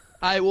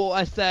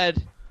 I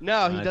said,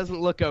 no, he doesn't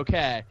look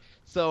okay.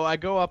 So I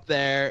go up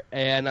there,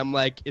 and I'm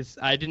like,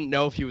 I didn't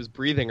know if he was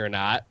breathing or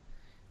not.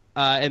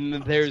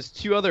 And there's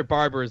two other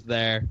barbers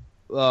there.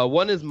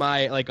 One is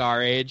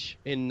our age,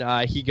 and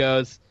he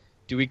goes,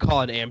 do we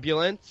call an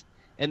ambulance?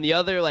 And the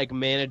other,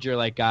 manager,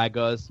 guy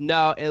goes,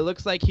 no, it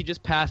looks like he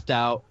just passed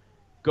out.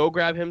 Go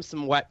grab him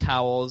some wet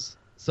towels.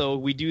 So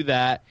we do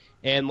that.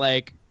 And,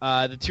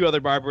 the two other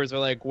barbers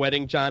are,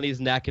 wetting Johnny's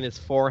neck and his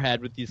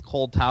forehead with these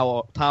cold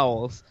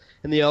towels.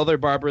 And the other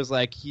barber's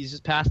he's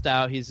just passed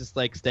out. He's just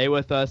stay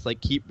with us.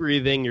 Keep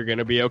breathing. You're going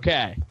to be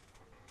okay.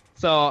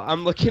 So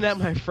I'm looking at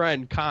my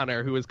friend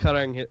Connor, who was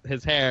cutting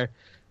his hair.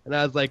 And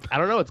I was like, I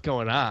don't know what's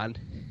going on.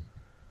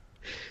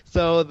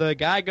 So the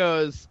guy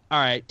goes,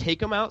 all right,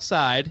 take him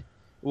outside.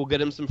 We'll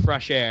get him some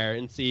fresh air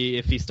and see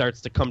if he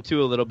starts to come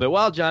to a little bit.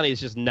 Well, Johnny's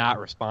just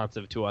not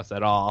responsive to us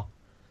at all.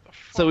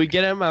 So we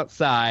get him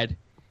outside,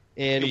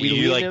 and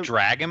we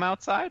drag him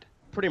outside?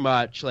 Pretty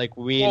much.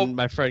 And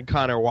my friend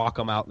Connor walk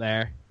him out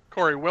there.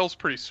 Corey, Will's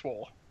pretty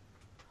swole.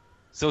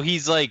 So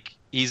he's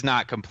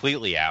not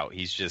completely out.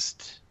 He's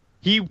just...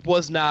 He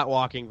was not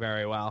walking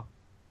very well.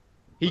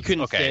 He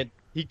couldn't stand.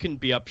 He couldn't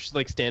be up,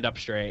 stand up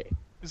straight.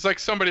 It's like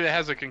somebody that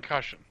has a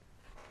concussion.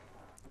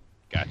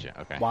 Gotcha.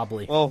 Okay.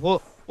 Wobbly.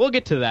 Well, we'll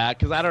get to that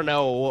because I don't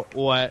know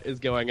what is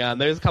going on.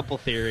 There's a couple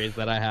theories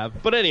that I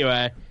have, but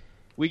anyway,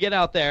 we get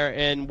out there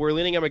and we're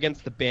leaning him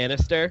against the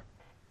banister,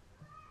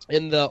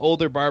 and the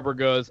older barber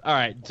goes, "All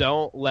right,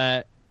 don't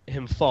let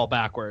him fall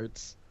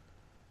backwards,"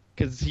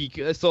 because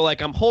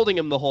I'm holding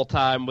him the whole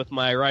time with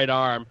my right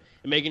arm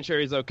and making sure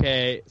he's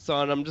okay. So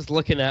I'm just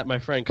looking at my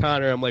friend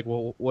Connor. I'm like,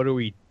 well, what do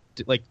we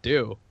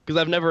do? Because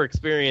I've never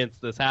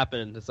experienced this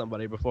happen to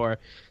somebody before.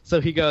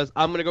 So he goes,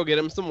 I'm gonna go get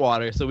him some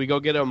water. So we go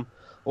get him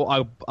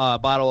a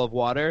bottle of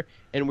water,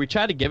 and we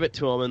try to give it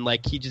to him,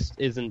 and he just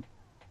isn't.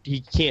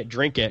 He can't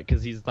drink it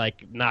because he's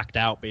knocked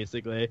out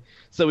basically.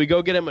 So we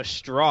go get him a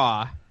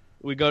straw.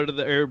 We go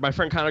to my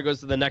friend Connor goes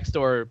to the next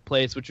door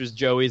place, which was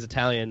Joey's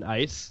Italian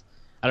Ice.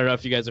 I don't know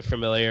if you guys are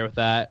familiar with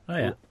that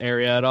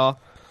area at all.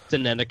 It's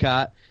in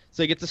Endicott.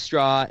 So he gets a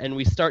straw, and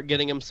we start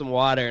getting him some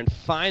water, and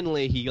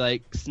finally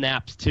he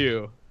snaps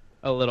to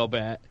a little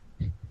bit.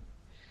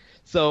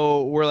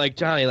 So we're like,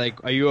 Johnny,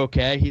 are you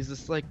okay? He's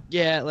just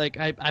yeah,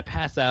 I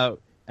pass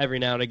out every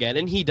now and again,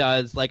 and he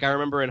does. I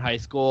remember in high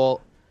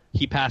school,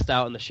 he passed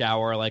out in the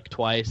shower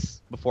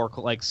twice before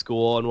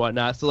school and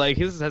whatnot. So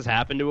this has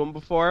happened to him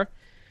before,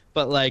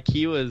 but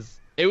it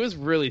was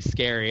really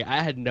scary.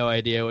 I had no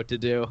idea what to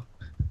do.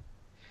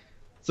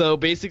 So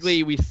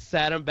basically, we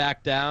sat him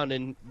back down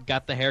and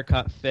got the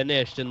haircut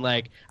finished, and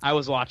I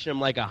was watching him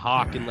like a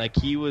hawk, and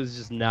he was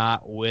just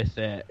not with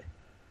it.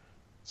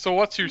 So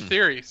what's your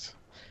theories?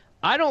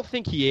 I don't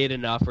think he ate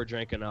enough or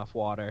drank enough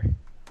water.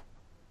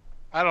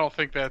 I don't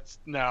think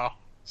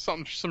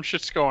some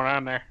shit's going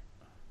on there.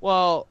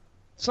 Well,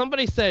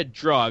 somebody said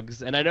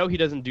drugs, and I know he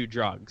doesn't do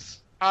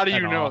drugs. How do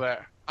you know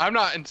that? I'm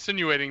not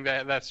insinuating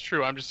that that's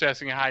true. I'm just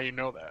asking how you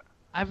know that.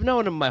 I've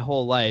known him my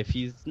whole life.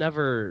 He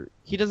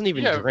doesn't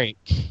even drink.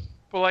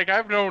 But like,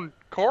 I've known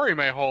Corey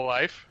my whole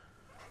life.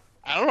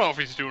 I don't know if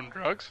he's doing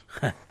drugs.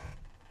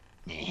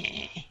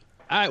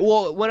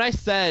 Well, when I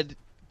said,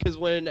 because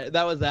when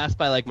that was asked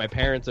by like my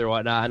parents or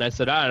whatnot, and I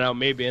said, I don't know,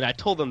 maybe, and I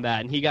told him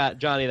that, and he got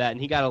Johnny that, and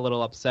he got a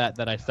little upset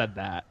that I said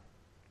that.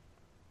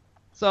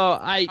 So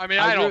I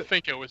don't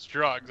think it was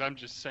drugs. I'm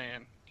just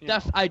saying.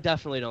 I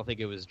definitely don't think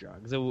it was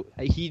drugs.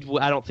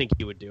 I don't think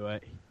he would do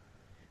it.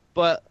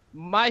 But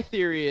my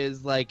theory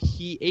is, like,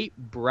 he ate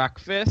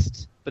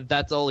breakfast, but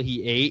that's all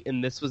he ate,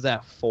 and this was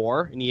at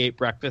 4, and he ate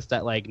breakfast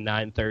at, like,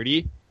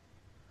 9:30.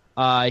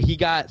 He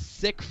got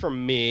sick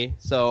from me,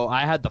 so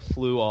I had the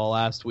flu all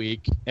last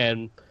week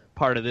and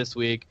part of this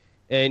week,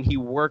 and he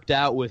worked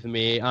out with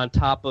me on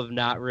top of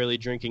not really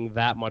drinking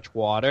that much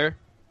water.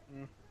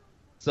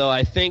 So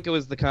I think it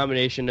was the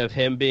combination of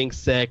him being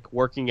sick,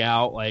 working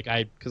out,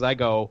 because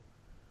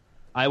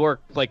I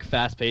work like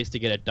fast paced to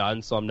get it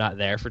done, so I'm not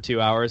there for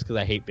 2 hours because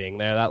I hate being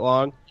there that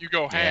long. You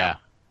go ham.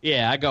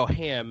 Yeah, I go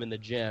ham in the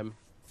gym.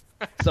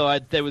 So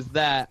there was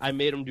that. I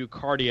made him do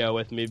cardio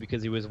with me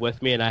because he was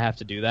with me, and I have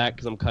to do that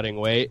because I'm cutting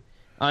weight.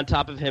 On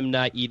top of him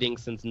not eating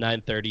since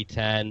 9:30,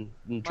 10,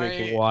 and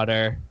drinking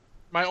water.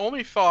 My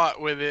only thought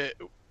with it,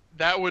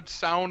 that would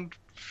sound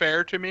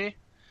fair to me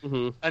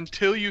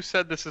until you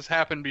said this has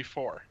happened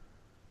before.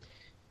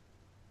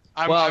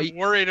 I'm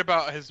worried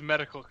about his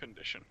medical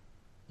condition.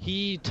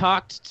 He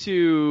talked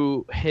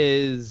to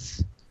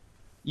his...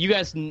 You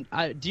guys... do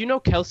you know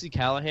Kelsey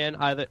Callahan?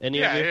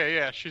 Any of you?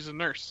 Yeah. She's a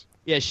nurse.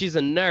 Yeah, she's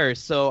a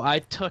nurse. So I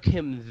took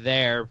him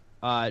there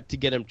to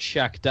get him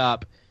checked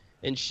up.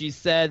 And she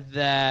said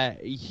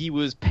that he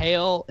was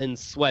pale and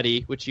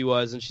sweaty, which he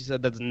was. And she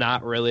said that's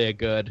not really a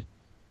good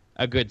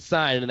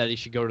sign and that he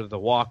should go to the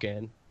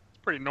walk-in. It's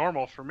pretty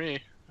normal for me.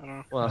 I don't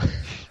know.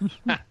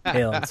 Well,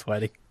 pale and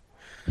sweaty.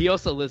 He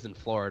also lives in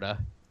Florida.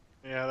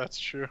 Yeah, that's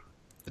true.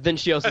 But then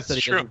she also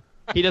said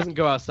he doesn't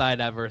go outside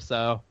ever,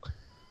 so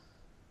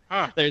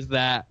there's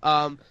that.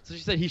 So she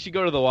said he should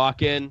go to the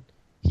walk-in.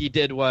 He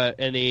did what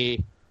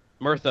any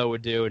Murtha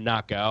would do and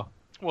not go.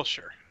 Well,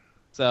 sure.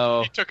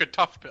 So he took a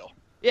tough pill.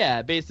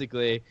 Yeah,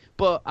 basically.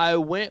 But I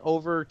went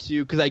over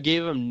because I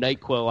gave him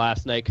NyQuil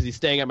last night because he's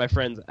staying at my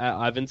friend's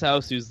Evan's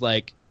house, who's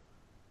like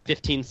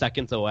 15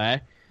 seconds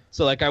away.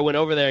 So like I went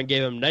over there and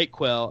gave him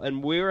NyQuil,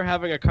 and we were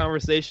having a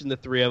conversation, the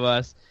three of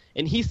us,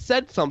 and he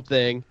said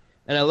something.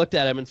 And I looked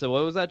at him and said,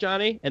 "What was that,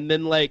 Johnny?" And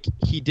then, like,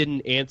 he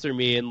didn't answer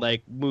me and,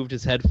 like, moved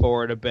his head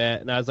forward a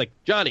bit. And I was like,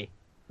 "Johnny."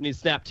 And he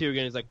snapped to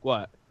again. He's like,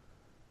 "What?"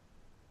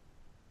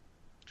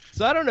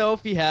 So I don't know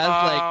if he has,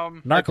 like,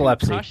 narcolepsy,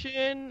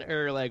 concussion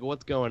or, like,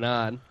 what's going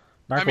on.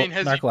 Has he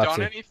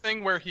done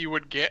anything where he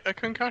would get a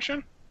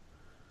concussion?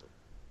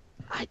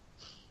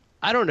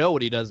 I don't know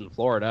what he does in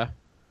Florida.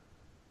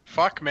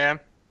 Fuck,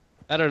 man.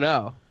 I don't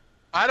know.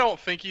 I don't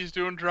think he's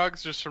doing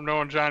drugs, just from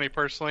knowing Johnny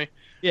personally.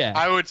 Yeah.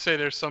 I would say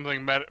there's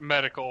something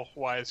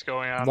medical-wise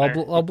going on there.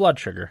 Low blood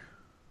sugar.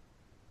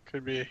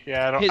 Could be.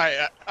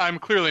 Yeah, I'm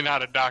clearly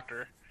not a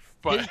doctor.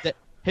 But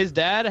his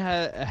dad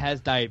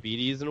has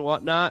diabetes and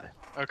whatnot.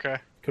 Okay.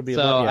 Could be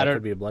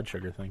could be a blood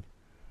sugar thing.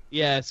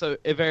 Yeah, so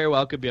it very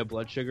well could be a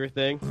blood sugar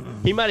thing.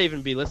 He might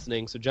even be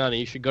listening, so Johnny,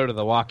 you should go to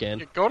the walk-in.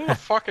 Yeah, go to the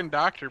fucking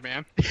doctor,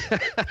 man.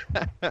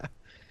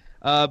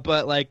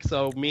 But, like,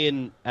 so me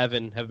and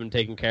Evan have been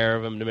taking care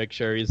of him to make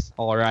sure he's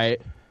all right.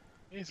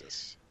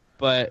 Jesus.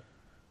 But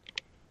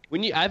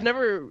I've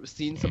never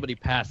seen somebody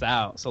pass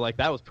out, so, like,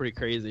 that was pretty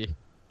crazy.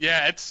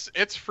 Yeah,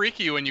 it's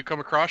freaky when you come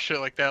across shit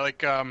like that.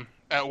 Like,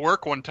 at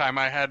work one time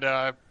I had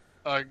a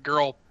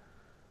girl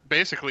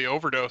basically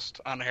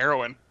overdosed on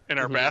heroin in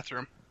our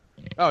bathroom.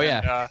 Oh, yeah.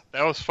 And,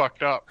 that was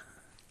fucked up.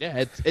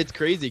 Yeah, it's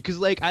crazy because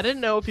like I didn't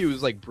know if he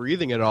was like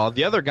breathing at all.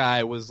 The other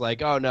guy was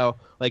like, "Oh no,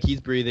 like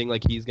he's breathing,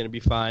 like he's gonna be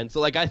fine."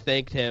 So like I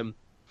thanked him.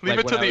 Leave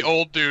it to the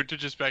old dude to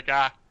just be like,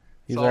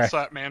 it's all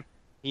set, man.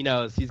 He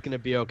knows he's gonna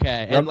be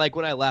okay. And like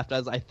when I left,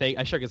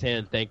 I shook his hand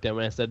and thanked him,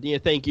 and I said, "Yeah,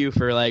 thank you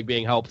for like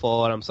being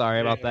helpful, and I'm sorry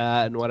about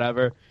that and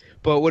whatever."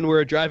 But when we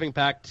were driving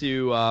back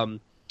to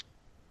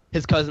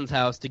his cousin's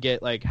house to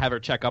get like have her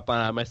check up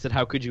on him, I said,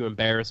 "How could you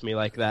embarrass me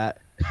like that?"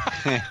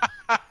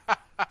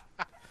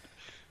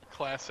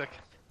 Classic.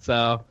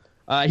 So,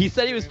 he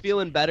said he was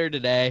feeling better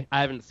today.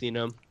 I haven't seen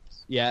him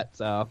yet,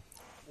 so.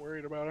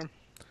 Worried about him?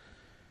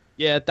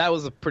 Yeah, that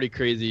was a pretty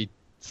crazy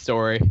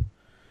story.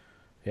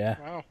 Yeah.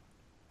 Wow.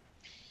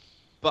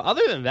 But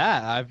other than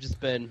that, I've just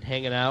been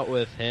hanging out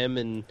with him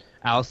and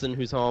Allison,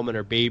 who's home, and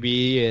her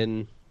baby,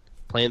 and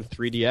playing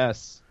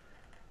 3DS.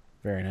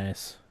 Very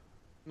nice.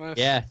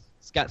 Yeah,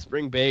 it's got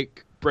spring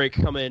break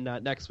coming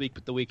next week,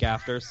 but the week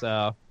after,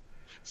 so.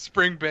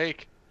 Spring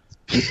bake.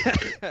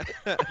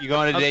 You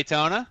going to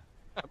Daytona?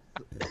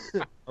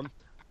 I'm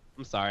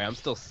sorry, I'm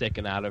still sick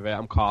and out of it.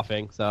 I'm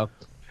coughing, so.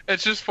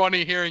 It's just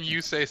funny hearing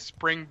you say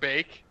spring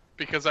bake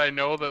because I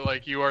know that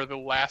like you are the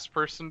last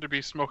person to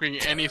be smoking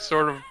any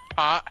sort of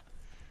pot.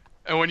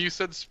 And when you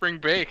said spring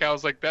break, I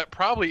was like, that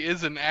probably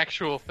is an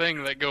actual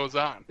thing that goes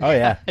on. Oh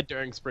yeah,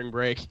 during spring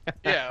break.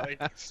 Yeah,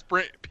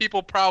 like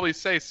people probably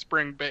say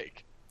spring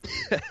bake.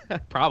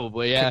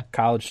 Probably, yeah.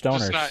 College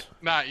stoners. Just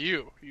not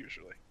you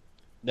usually.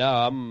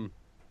 No,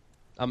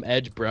 I'm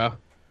edge, bro.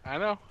 I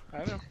know.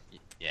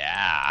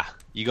 Yeah.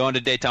 You going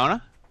to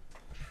Daytona?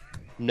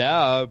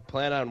 No, I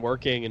plan on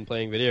working and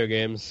playing video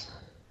games.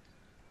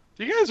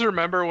 Do you guys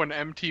remember when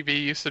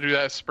MTV used to do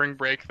that spring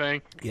break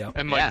thing? Yep.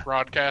 And Yeah.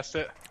 broadcast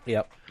it?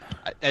 Yep.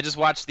 I just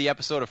watched the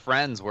episode of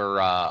Friends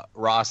where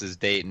Ross is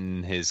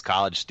dating his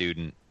college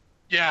student,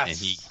 Yes. and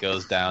he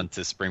goes down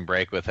to spring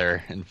break with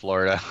her in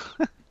Florida,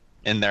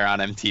 and they're on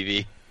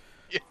MTV.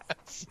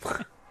 Yes.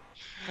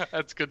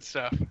 That's good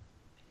stuff.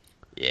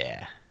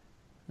 Yeah.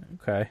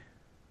 Okay.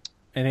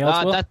 Anything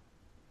else? Will?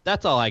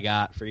 That's all I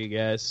got for you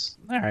guys.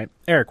 All right,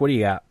 Eric, what do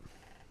you got?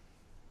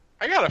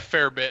 I got a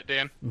fair bit,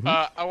 Dan. Mm-hmm.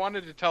 I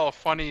wanted to tell a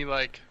funny,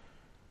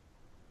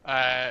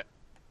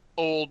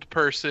 old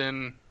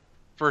person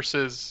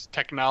versus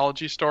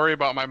technology story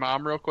about my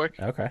mom real quick.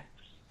 Okay.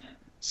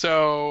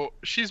 So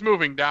she's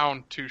moving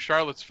down to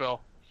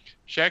Charlottesville.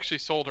 She actually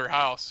sold her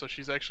house, so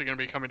she's actually going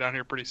to be coming down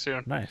here pretty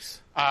soon.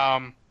 Nice.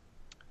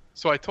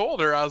 So I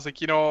told her, I was like,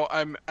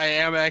 I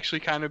am actually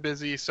kind of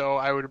busy, so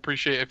I would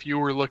appreciate if you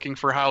were looking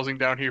for housing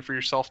down here for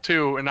yourself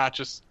too, and not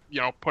just,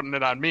 putting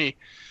it on me.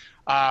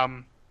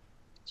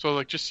 So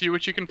like, just see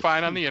what you can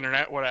find on the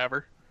internet,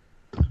 whatever.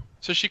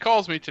 So she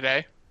calls me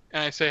today,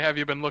 and I say, have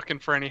you been looking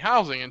for any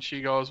housing? And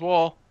she goes,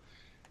 well,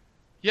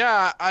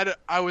 yeah,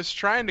 I was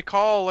trying to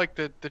call like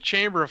the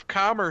Chamber of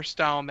Commerce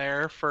down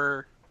there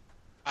for,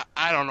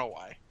 I don't know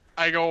why.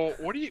 I go,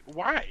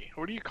 why?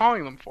 What are you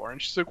calling them for?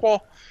 And she's like,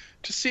 well,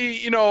 to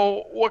see,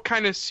 what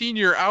kind of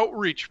senior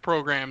outreach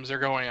programs are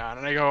going on.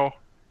 And I go,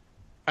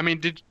 I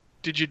mean, did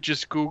you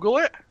just Google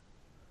it?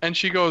 And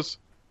she goes,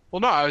 well,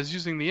 no, I was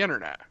using the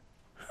internet.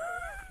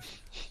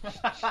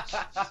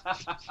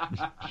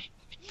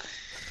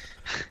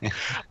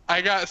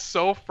 I got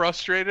so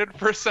frustrated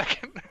for a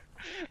second,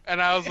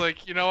 and I was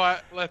like, you know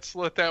what? Let's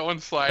let that one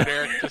slide,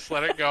 Eric. Just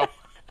let it go.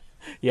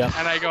 Yeah.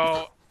 And I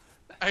go,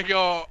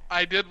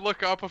 I did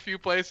look up a few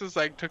places.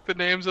 I took the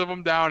names of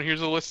them down.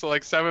 Here's a list of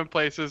like 7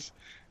 places.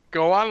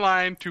 Go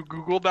online to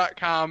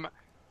google.com,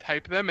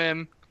 type them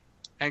in,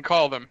 and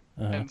call them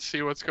and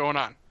see what's going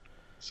on.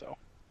 So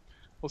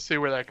we'll see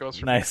where that goes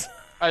from Nice.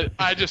 I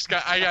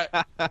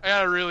got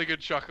a really good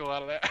chuckle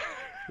out of that.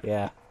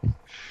 Yeah.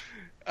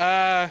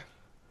 I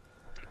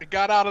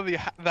got out of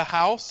the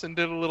house and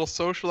did a little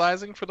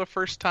socializing for the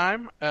first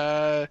time.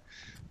 The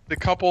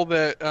couple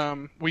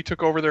that we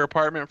took over their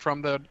apartment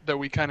from that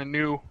we kind of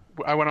knew,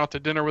 I went out to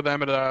dinner with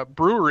them at a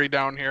brewery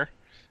down here.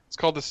 It's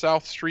called the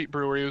South Street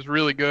Brewery. It was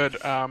really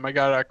good. I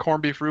got a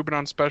corned beef Reuben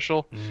on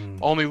special,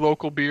 only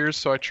local beers,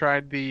 so I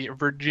tried the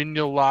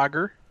Virginia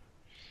Lager.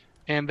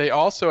 And they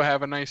also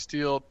have a nice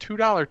deal,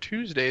 $2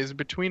 Tuesdays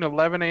between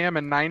 11 a.m.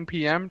 and 9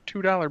 p.m.,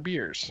 $2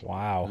 beers.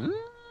 Wow.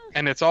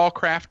 And it's all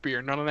craft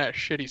beer, none of that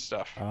shitty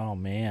stuff. Oh,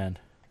 man.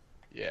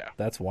 Yeah.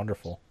 That's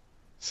wonderful.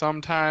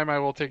 Sometime I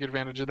will take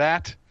advantage of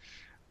that.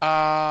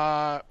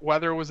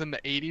 Weather was in the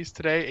 80s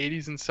today,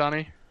 80s and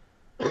sunny.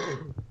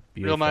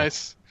 Real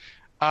nice.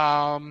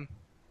 One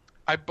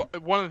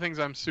of the things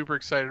I'm super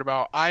excited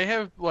about, I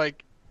have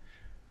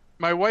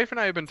my wife and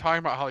I have been talking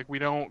about how we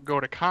don't go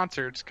to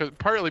concerts,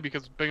 partly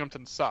because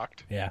Binghamton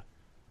sucked. Yeah.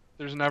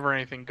 There's never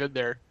anything good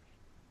there.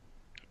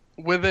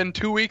 Within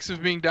 2 weeks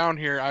of being down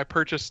here, I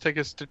purchased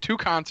tickets to 2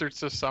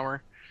 concerts this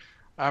summer.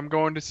 I'm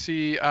going to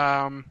see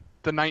the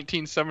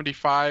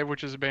 1975,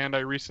 which is a band I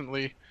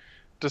recently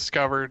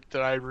discovered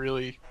that I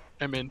really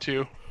am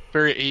into.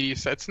 Very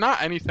 80s. It's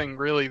not anything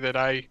really that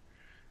I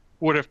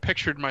would have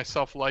pictured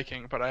myself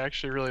liking, but I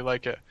actually really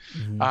like it.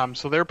 Mm-hmm.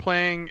 So they're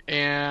playing,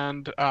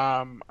 and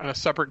on a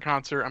separate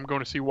concert, I'm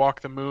going to see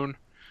Walk the Moon,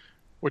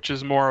 which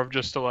is more of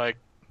just to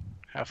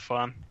have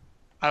fun.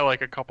 I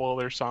like a couple of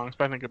their songs,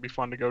 but I think it'd be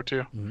fun to go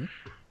to. Mm-hmm.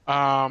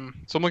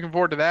 So I'm looking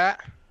forward to that.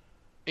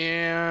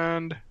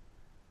 And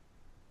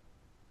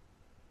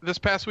this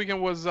past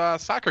weekend was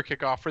soccer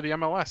kickoff for the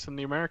MLS in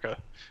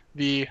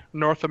the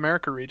North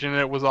America region, and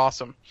it was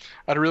awesome.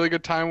 I had a really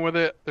good time with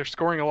it. They're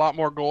scoring a lot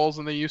more goals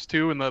than they used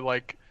to, and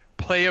the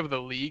play of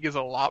the league is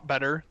a lot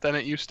better than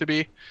it used to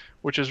be,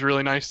 which is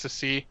really nice to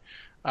see.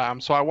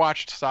 So I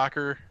watched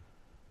soccer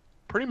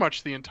pretty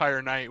much the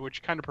entire night,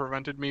 which kind of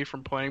prevented me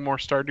from playing more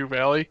Stardew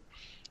Valley.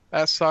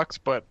 That sucks,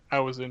 but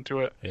I was into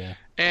it. Yeah.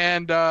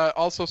 And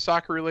also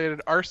soccer-related,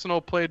 Arsenal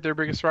played their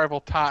biggest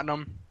rival,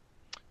 Tottenham,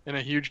 in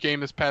a huge game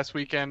this past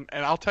weekend.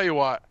 And I'll tell you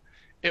what,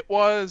 it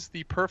was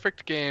the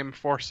perfect game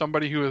for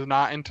somebody who is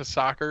not into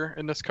soccer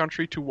in this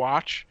country to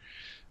watch,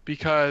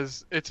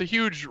 because it's a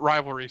huge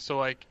rivalry.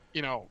 So, it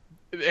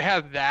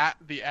had that.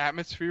 The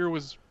atmosphere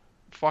was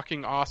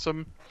fucking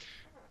awesome.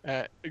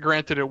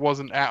 Granted, it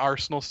wasn't at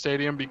Arsenal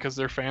Stadium because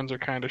their fans are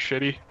kind of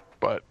shitty,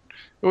 but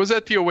it was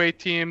at the away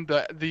team.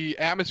 The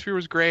atmosphere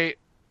was great.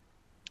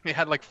 It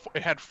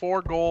had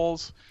 4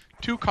 goals,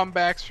 2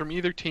 comebacks from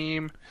either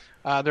team.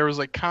 There was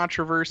like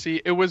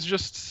controversy. It was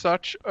just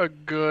such a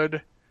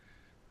good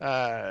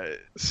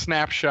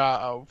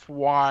snapshot of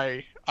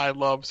why I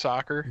love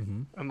soccer.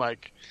 And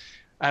like,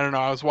 I don't know,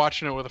 I was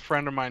watching it with a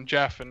friend of mine,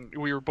 Jeff, and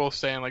we were both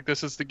saying like,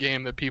 this is the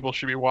game that people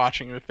should be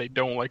watching if they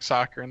don't like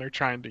soccer and they're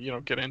trying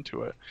to, get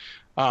into it.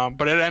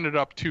 But it ended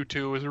up 2-2.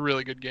 It was a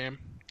really good game.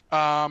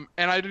 And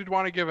I did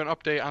want to give an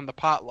update on the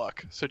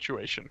potluck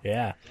situation.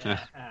 Yeah.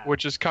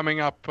 Which is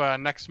coming up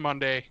next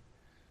Monday.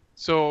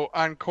 So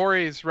on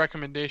Corey's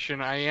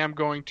recommendation, I am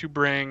going to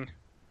bring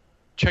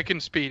chicken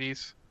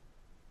Speedies,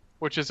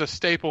 which is a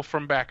staple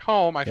from back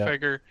home. I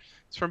figure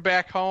it's from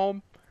back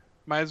home.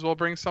 Might as well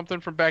bring something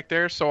from back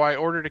there. So I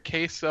ordered a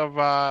case of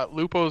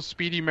Lupo's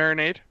Speedy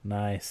Marinade.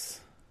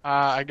 Nice.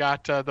 I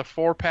got the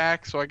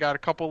 4-pack, so I got a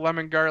couple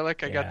lemon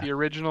garlic. I got the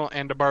original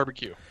and a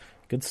barbecue.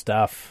 Good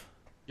stuff.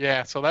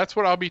 Yeah, so that's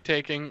what I'll be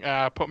taking.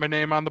 Put my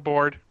name on the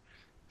board.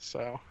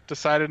 So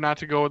decided not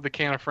to go with the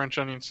can of French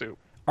onion soup.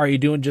 Are you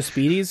doing just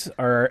Speedies,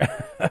 or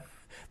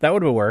that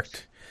would have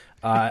worked?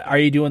 Are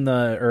you doing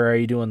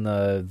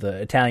the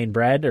Italian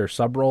bread or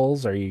sub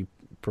rolls? Are you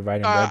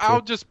providing bread too?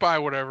 I'll just buy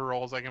whatever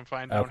rolls I can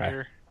find down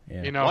here.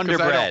 Yeah. Wonder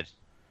Bread.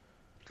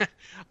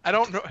 I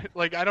don't know.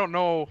 Like, I don't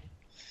know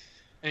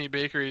any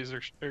bakeries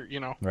or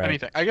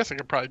anything. I guess I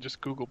could probably just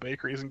Google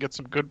bakeries and get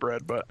some good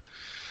bread, but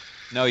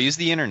no, use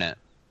the internet.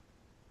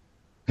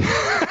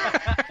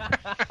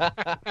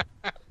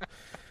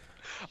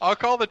 I'll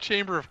call the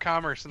Chamber of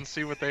Commerce and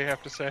see what they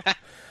have to say.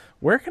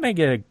 Where can I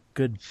get a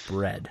good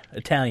bread?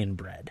 Italian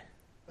bread.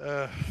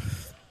 Yeah.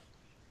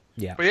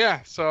 But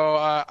yeah, so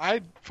I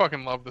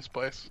fucking love this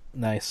place.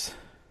 Nice.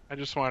 I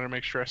just wanted to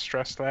make sure I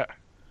stressed that.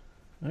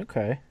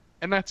 Okay.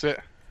 And that's it.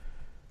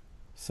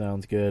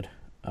 Sounds good.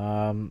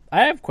 I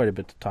have quite a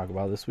bit to talk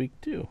about this week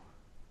too.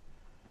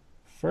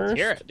 First, let's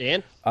hear it,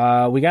 Dan.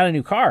 We got a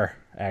new car,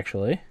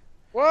 actually.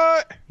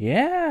 What?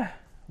 Yeah.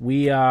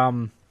 We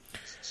our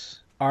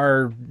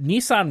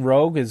Nissan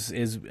Rogue is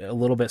a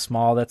little bit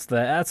small. That's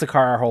the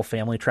car our whole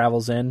family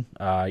travels in.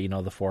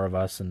 The four of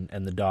us and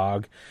the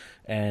dog.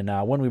 And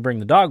when we bring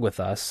the dog with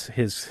us,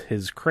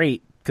 his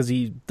crate, because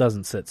he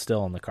doesn't sit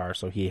still in the car,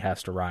 so he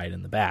has to ride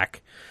in the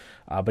back.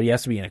 But he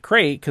has to be in a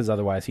crate because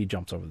otherwise he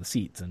jumps over the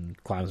seats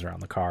and climbs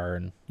around the car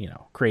and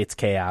creates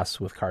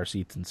chaos with car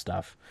seats and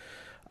stuff.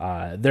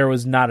 There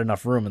was not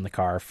enough room in the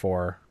car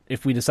for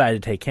if we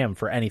decided to take him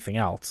for anything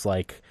else.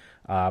 Like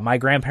my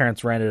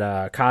grandparents rented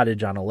a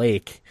cottage on a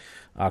lake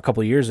a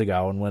couple of years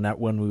ago, and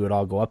when we would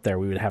all go up there,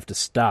 we would have to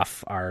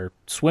stuff our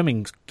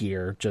swimming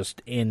gear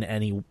just in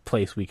any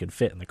place we could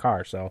fit in the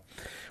car. So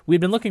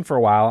we'd been looking for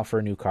a while for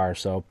a new car.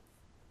 So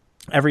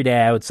every day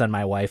I would send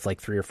my wife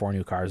like 3 or 4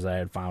 new cars that I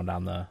had found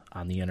on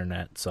the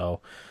internet. So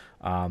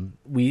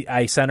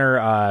I sent her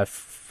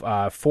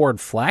a Ford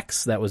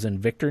Flex that was in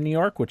Victor, New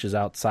York, which is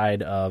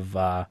outside of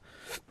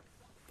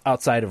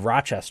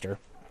Rochester,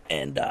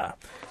 and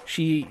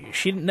she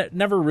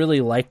never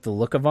really liked the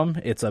look of them.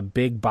 It's a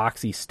big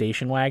boxy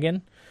station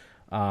wagon.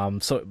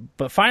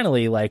 But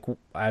finally, like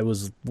I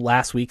was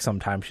last week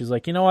sometime, she's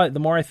like, you know what? The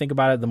more I think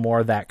about it, the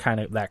more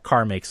that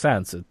car makes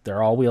sense.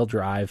 They're all-wheel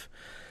drive.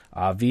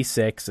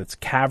 V6, it's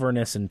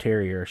cavernous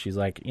interior. She's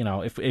like,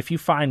 if you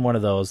find one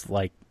of those,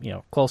 like,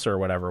 closer or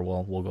whatever,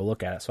 we'll go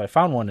look at it. So I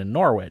found one in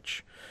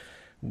Norwich.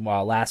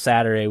 Last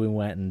Saturday we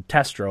went and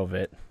test drove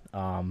it.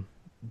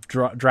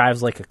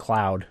 Drives like a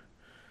cloud.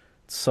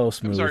 It's so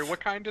smooth. I'm sorry, what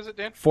kind is it,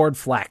 Dan? Ford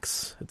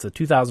Flex. It's a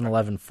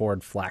 2011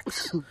 Ford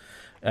Flex.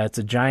 It's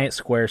a giant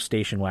square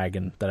station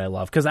wagon that I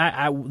love. Because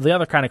the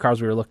other kind of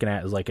cars we were looking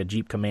at is like a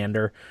Jeep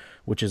Commander,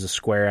 which is a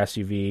square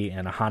SUV,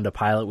 and a Honda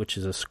Pilot, which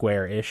is a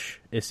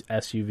square-ish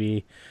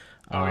SUV.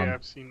 Yeah,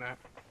 I've seen that.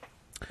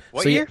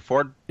 What year?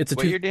 Ford? It's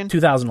what year, Dan?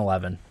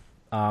 2011.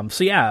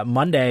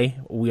 Monday,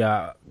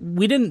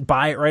 we didn't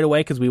buy it right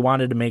away because we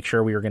wanted to make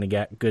sure we were going to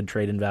get good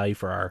trade-in value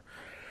for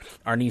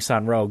our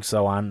Nissan Rogue.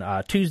 So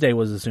on Tuesday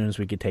was as soon as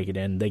we could take it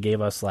in. They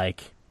gave us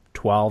like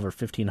 $1,200 or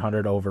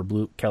 $1,500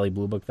 over Kelly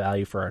Blue Book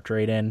value for our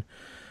trade-in.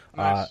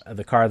 Nice.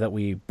 The car that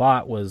we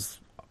bought was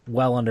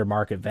well under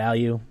market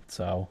value,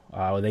 so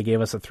they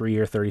gave us a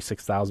 3-year,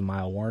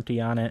 36,000-mile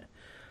warranty on it.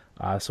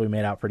 So we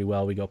made out pretty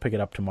well. We go pick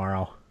it up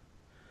tomorrow.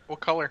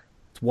 What color?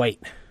 It's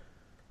white,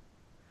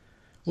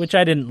 which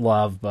I didn't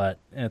love, but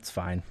it's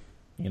fine.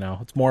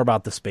 It's more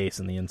about the space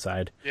in the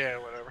inside. Yeah,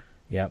 whatever.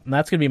 Yeah, and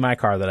that's gonna be my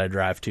car that I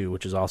drive too,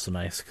 which is also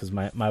nice because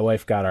my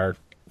wife got our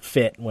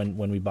Fit when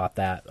we bought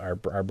that our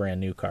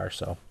brand new car,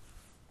 so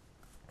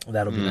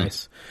that'll be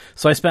nice.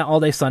 So I spent all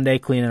day Sunday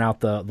cleaning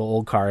out the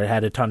old car. It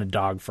had a ton of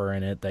dog fur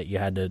in it that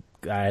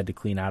I had to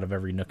clean out of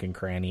every nook and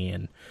cranny,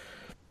 and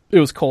it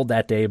was cold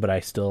that day, but I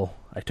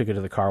took it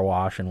to the car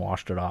wash and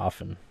washed it off,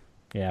 and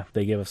yeah,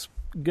 they gave us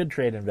good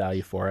trade-in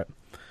value for it.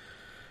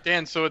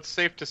 Dan, so it's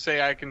safe to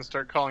say I can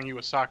start calling you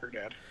a soccer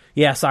dad.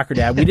 Yeah, soccer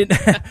dad.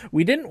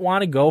 We didn't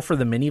want to go for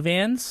the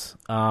minivans.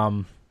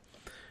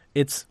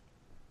 It's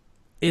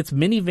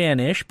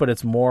minivan-ish, but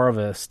it's more of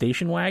a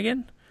station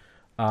wagon.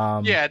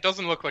 Yeah, it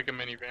doesn't look like a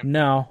minivan.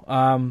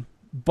 No,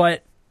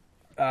 but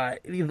a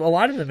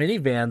lot of the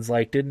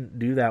minivans didn't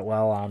do that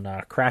well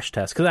on crash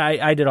tests because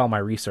I did all my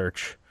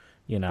research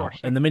You know,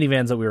 and the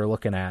minivans that we were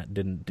looking at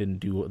didn't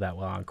do that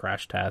well on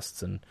crash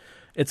tests, and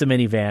it's a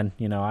minivan.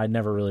 You know, I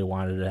never really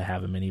wanted to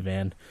have a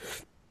minivan.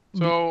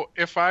 So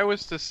if I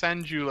was to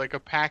send you like a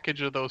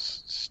package of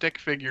those stick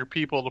figure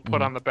people to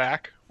put on the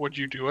back, would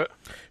you do it?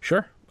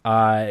 Sure.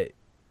 I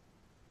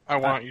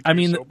want you to. I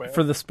mean, so bad.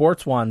 for the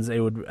sports ones, it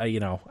would, you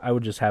know, I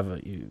would just have a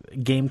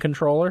game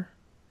controller.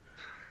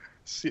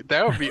 See,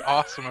 that would be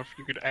awesome if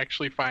you could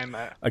actually find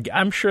that.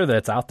 I'm sure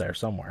that's out there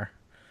somewhere.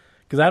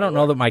 Because I don't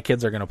know that my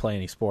kids are going to play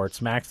any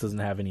sports. Max doesn't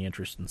have any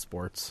interest in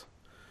sports.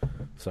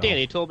 So. Dan,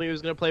 he told me he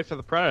was going to play for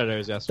the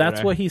Predators yesterday.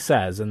 That's what he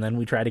says, and then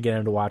we try to get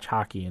him to watch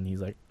hockey, and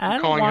he's like, "I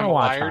don't want to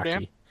watch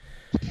hockey."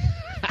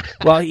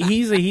 Well,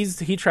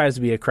 he tries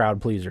to be a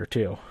crowd pleaser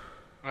too.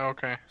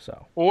 Okay.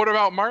 So. Well, what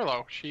about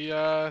Marlo?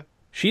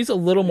 She's a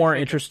little more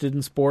interested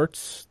in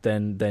sports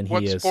than he is.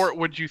 What sport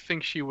would you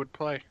think she would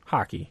play?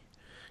 Hockey,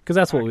 because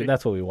that's what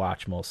we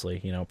watch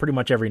mostly. You know, pretty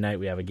much every night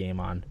we have a game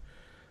on.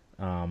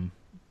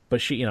 But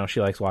she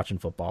likes watching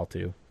football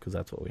too, because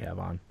that's what we have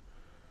on.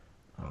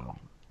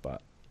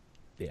 But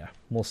yeah,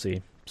 we'll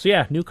see. So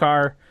yeah, new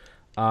car.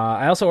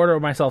 I also ordered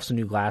myself some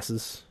new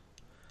glasses.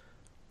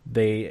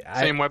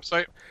 Same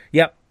website?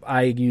 Yep,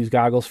 I use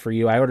Goggles for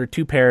You. I ordered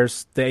 2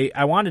 pairs.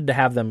 I wanted to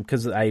have them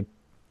because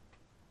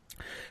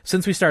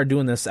since we started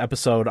doing this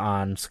episode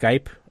on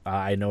Skype,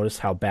 I noticed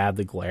how bad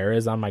the glare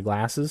is on my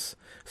glasses.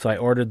 So I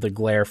ordered the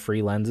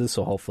glare-free lenses,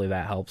 so hopefully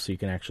that helps so you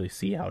can actually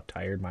see how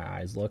tired my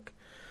eyes look.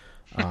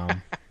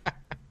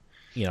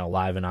 You know,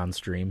 live and on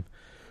stream.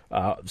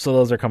 So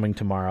those are coming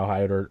tomorrow.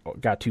 I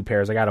got 2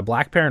 pairs. I got a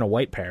black pair and a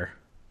white pair.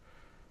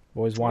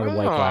 Always wanted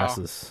white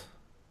glasses.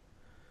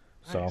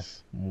 Nice. So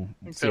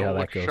we'll see how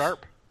that goes.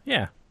 Sharp.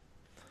 Yeah.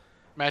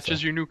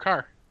 Matches your new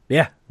car.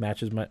 Yeah,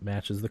 matches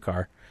the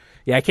car.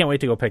 Yeah, I can't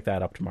wait to go pick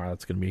that up tomorrow.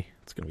 It's gonna be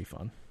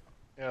fun.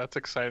 Yeah, that's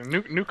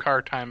exciting. New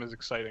car time is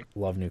exciting.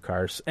 Love new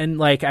cars. And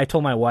like I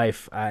told my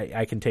wife,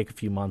 I can take a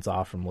few months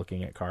off from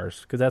looking at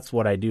cars because that's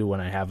what I do when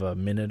I have a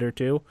minute or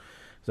two.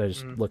 So I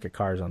just look at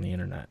cars on the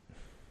internet.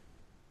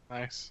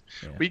 Nice.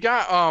 Yeah.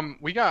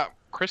 We got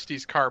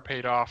Christy's car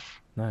paid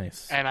off.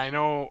 Nice. And I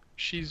know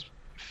she's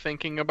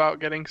thinking about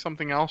getting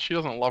something else. She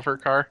doesn't love her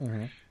car.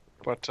 Mm-hmm.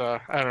 But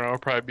I don't know, it'll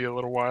probably be a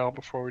little while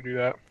before we do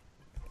that.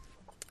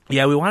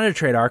 Yeah, we wanted to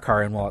trade our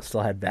car in while it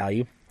still had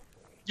value.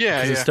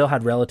 Yeah, It still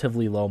had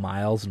relatively low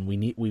miles, and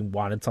we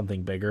wanted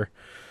something bigger.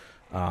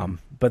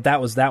 But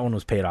that one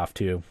was paid off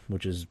too,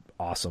 which is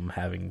awesome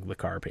having the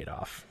car paid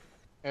off.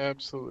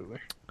 Absolutely.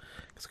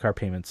 Because car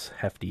payment's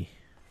hefty.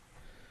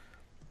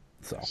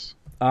 So,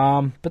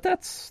 but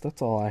that's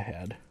all I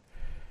had.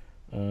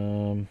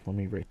 Let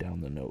me write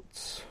down the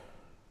notes.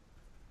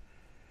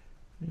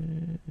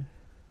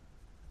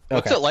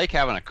 What's it like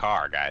having a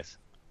car, guys?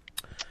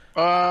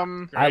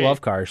 I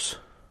love cars.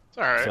 It's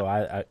all right. So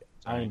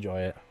I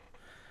enjoy it.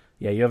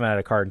 Yeah, you haven't had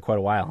a car in quite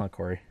a while, huh,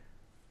 Corey?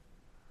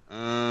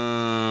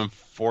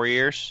 4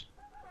 years.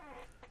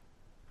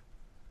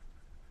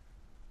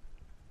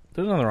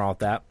 There's nothing wrong with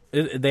that.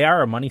 They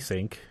are a money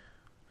sink,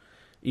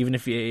 even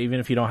if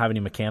you don't have any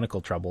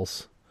mechanical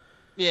troubles.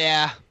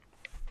 Yeah.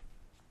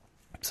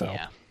 So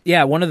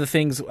yeah, one of the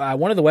things,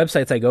 one of the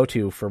websites I go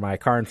to for my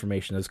car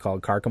information is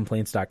called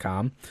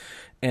carcomplaints.com.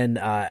 And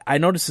I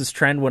noticed this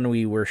trend when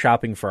we were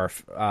shopping for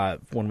our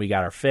when we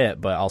got our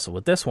Fit, but also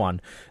with this one,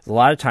 a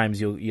lot of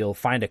times you'll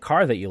find a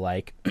car that you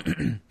like,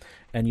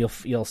 and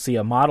you'll see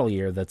a model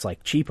year that's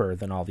like cheaper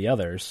than all the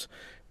others.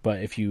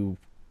 But if you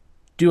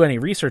do any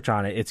research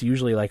on it, it's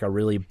usually like a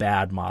really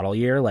bad model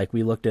year. Like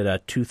we looked at a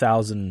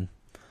 2013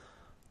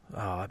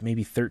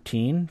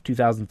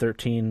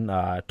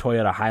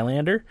 Toyota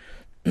Highlander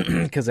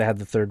because it had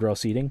the third row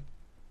seating.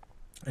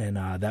 And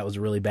that was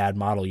a really bad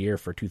model year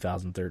for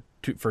 2000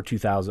 for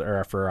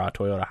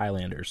Toyota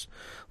Highlanders.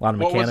 A lot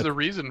of What was the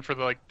reason for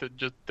the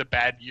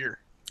bad year?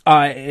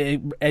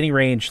 Any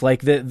range.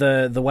 Like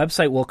the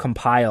website will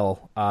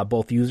compile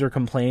both user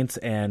complaints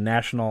and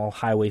National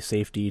Highway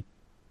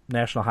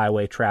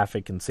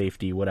Traffic and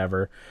Safety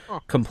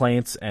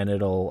complaints, and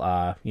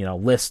it'll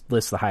list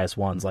the highest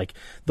ones. Like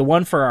the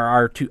one for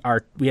our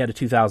we had a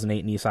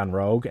 2008 Nissan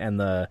Rogue, and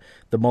the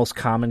most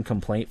common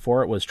complaint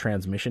for it was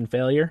transmission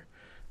failure.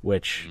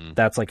 Which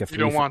that's like you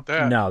don't want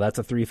that. No, that's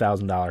a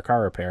 $3,000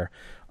 car repair.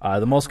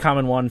 The most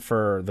common one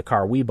for the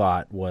car we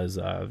bought was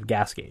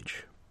gas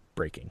gauge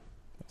breaking.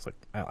 It's like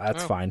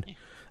that's fine.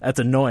 That's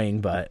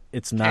annoying, but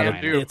it's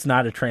not it's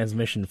not a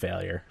transmission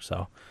failure.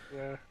 So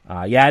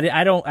I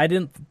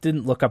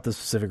didn't look up the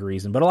specific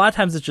reason, but a lot of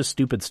times it's just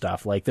stupid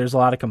stuff. Like there's a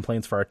lot of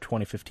complaints for our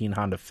 2015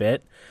 Honda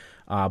Fit,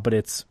 but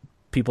it's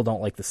people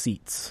don't like the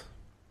seats.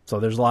 So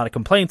there's a lot of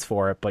complaints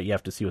for it, but you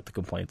have to see what the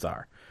complaints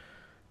are.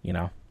 You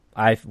know.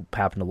 I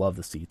happen to love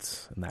the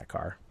seats in that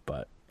car,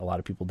 but a lot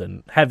of people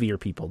didn't. Heavier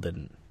people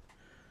didn't.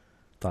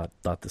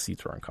 Thought the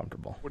seats were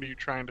uncomfortable. What are you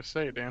trying to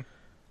say, Dan?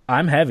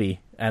 I'm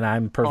heavy, and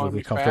I'm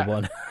perfectly comfortable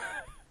in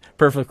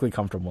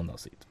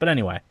those seats. But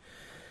anyway,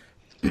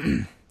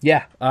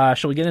 yeah.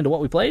 Shall we get into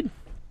what we played?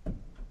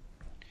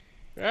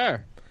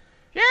 Sure.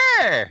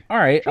 Sure. All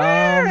right.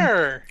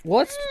 Sure.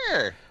 Well,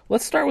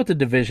 let's start with the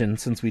Division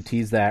since we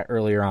teased that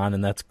earlier on,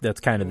 and that's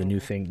kind of the new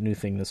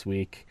thing this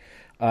week.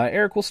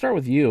 Eric, we'll start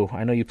with you.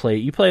 I know you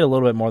played a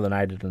little bit more than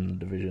I did in the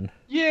Division.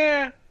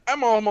 Yeah,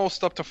 I'm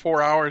almost up to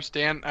 4 hours,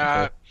 Dan.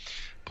 Okay.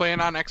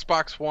 Playing on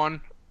Xbox One.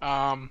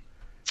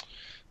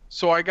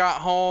 So I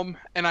got home,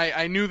 and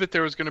I knew that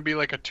there was going to be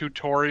like a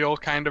tutorial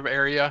kind of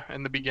area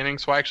in the beginning,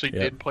 so I actually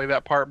did play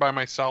that part by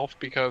myself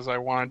because I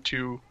wanted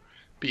to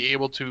be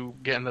able to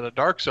get into the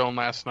Dark Zone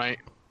last night,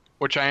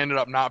 which I ended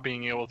up not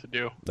being able to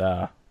do.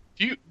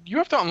 You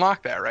have to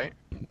unlock that, right?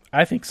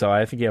 I think so.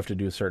 I think you have to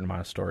do a certain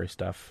amount of story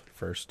stuff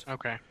first.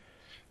 Okay.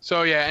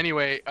 So yeah,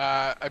 anyway,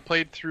 I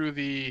played through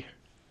the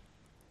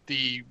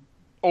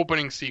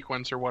opening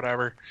sequence or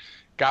whatever,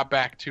 got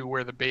back to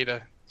where the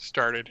beta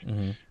started.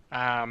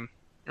 Mm-hmm.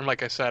 And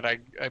like I said,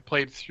 I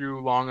played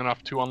through long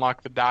enough to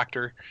unlock the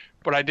doctor,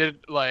 but I did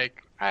I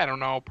don't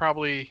know,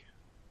 probably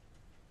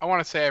I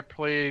want to say I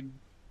played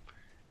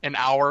an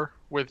hour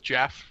with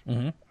Jeff.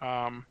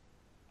 Mm-hmm.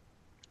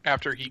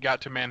 After he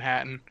got to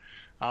Manhattan.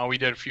 We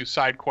did a few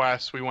side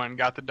quests. We went and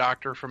got the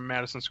doctor from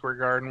Madison Square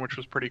Garden, which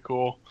was pretty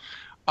cool.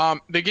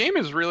 The game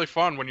is really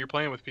fun when you're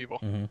playing with people.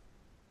 Mm-hmm.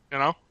 You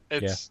know,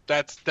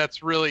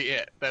 that's really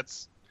it.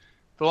 That's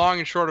the long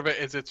and short of it.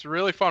 Is it's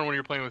really fun when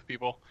you're playing with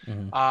people.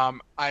 Mm-hmm.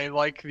 I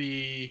like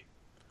the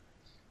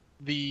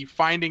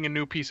finding a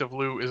new piece of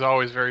loot is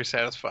always very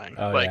satisfying.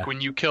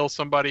 When you kill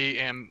somebody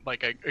and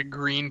like a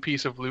green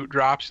piece of loot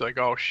drops, you're like,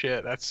 oh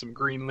shit, that's some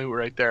green loot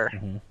right there.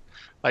 Mm-hmm.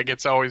 Like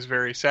it's always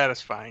very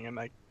satisfying. And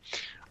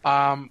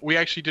we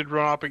actually did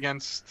run up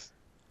against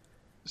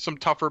some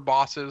tougher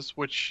bosses,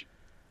 which,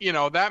 you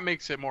know, that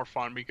makes it more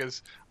fun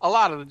because a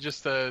lot of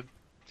just the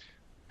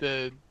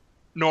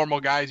normal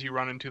guys you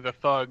run into, the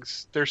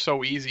thugs, they're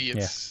so easy.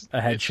 It's a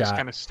headshot. It's just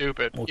kind of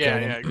stupid. Yeah,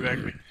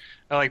 exactly.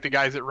 I like the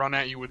guys that run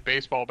at you with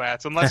baseball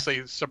bats, unless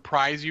they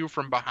surprise you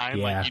from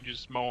behind, like you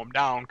just mow them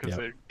down because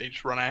they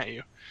just run at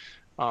you.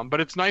 But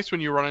it's nice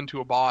when you run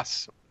into a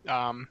boss.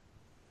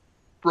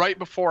 Right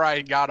before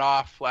I got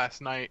off last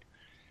night,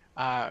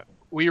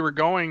 we were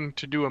going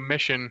to do a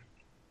mission,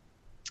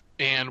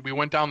 and we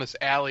went down this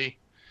alley,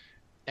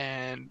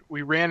 and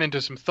we ran into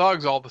some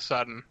thugs all of a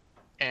sudden,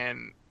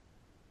 and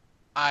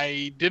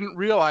I didn't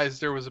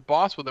realize there was a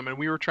boss with them, and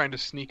we were trying to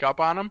sneak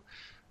up on him,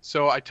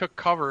 so I took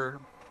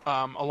cover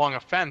along a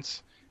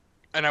fence,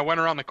 and I went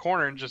around the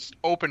corner and just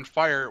opened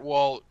fire.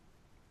 Well,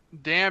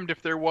 damned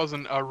if there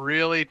wasn't a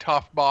really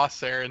tough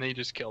boss there, and they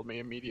just killed me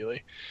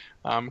immediately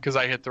because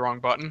I hit the wrong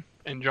button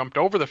and jumped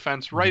over the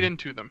fence right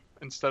into them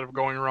instead of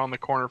going around the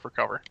corner for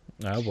cover.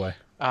 Oh boy.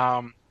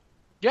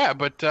 Yeah,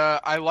 but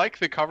I like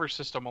the cover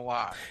system a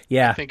lot.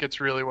 Yeah, I think it's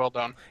really well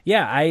done.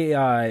 Yeah,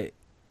 I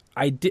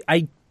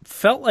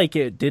felt like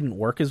it didn't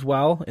work as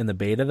well in the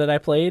beta that I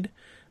played,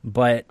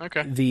 but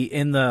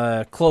in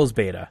the closed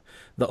beta,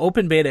 the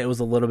open beta, it was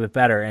a little bit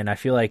better, and I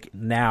feel like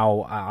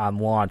now on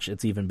launch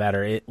it's even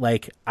better.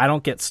 I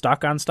don't get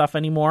stuck on stuff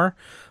anymore,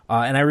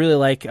 and I really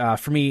like.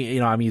 For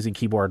me, I'm using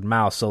keyboard and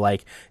mouse, so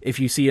like if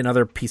you see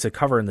another piece of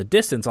cover in the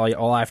distance,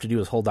 all I have to do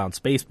is hold down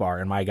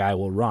spacebar, and my guy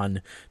will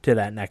run to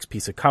that next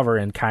piece of cover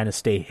and kind of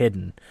stay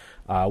hidden.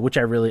 Which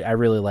I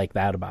really like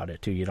that about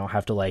it too. You don't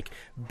have to like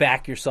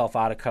back yourself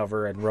out of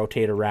cover and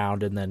rotate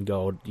around and then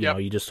go.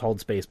 You just hold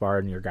spacebar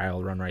and your guy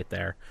will run right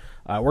there.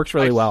 It works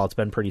really well. It's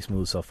been pretty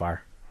smooth so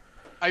far.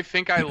 I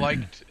think I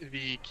liked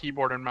the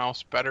keyboard and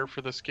mouse better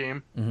for this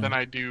game than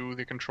I do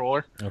the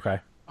controller. Okay.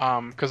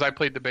 Because I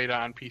played the beta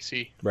on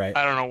PC. Right.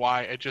 I don't know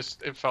why.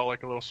 It felt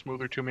like a little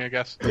smoother to me, I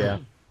guess. Yeah.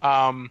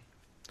 What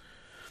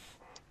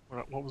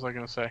was I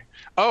going to say?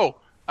 Oh.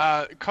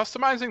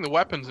 Customizing the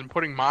weapons and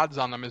putting mods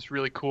on them is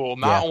really cool.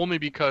 Not only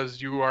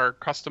because you are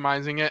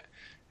customizing it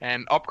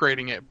and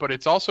upgrading it, but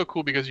it's also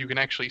cool because you can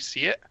actually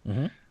see it,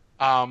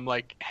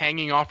 like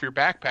hanging off your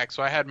backpack.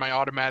 So I had my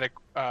automatic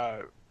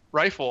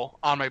rifle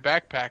on my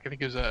backpack. I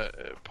think it was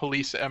a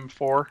Police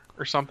M4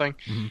 or something.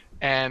 Mm-hmm.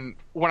 And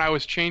when I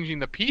was changing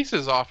the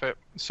pieces off it,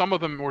 some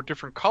of them were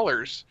different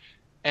colors,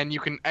 and you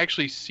can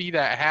actually see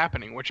that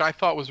happening, which I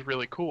thought was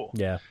really cool.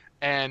 Yeah.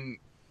 And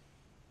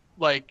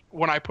like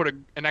when I put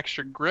an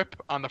extra grip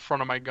on the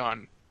front of my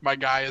gun, my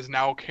guy is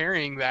now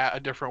carrying that a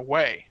different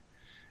way.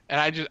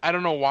 And I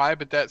don't know why,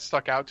 but that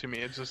stuck out to me.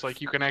 It's just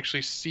like you can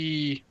actually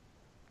see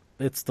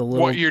it's the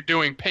little, what you're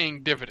doing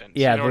paying dividends.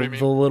 Yeah, you know what I mean?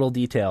 The little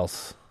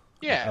details.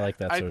 Yeah. I like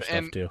that sort of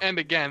stuff too. And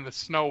again, the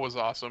snow was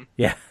awesome.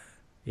 Yeah.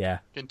 Yeah.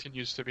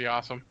 Continues to be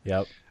awesome.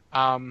 Yep.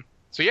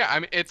 So yeah, I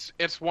mean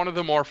it's one of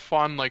the more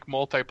fun like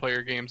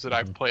multiplayer games that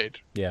I've played.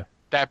 Yeah.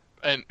 But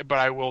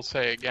I will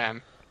say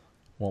again,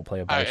 won't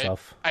play it by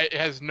myself. It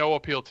has no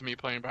appeal to me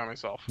playing by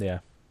myself. Yeah.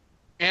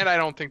 And I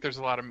don't think there's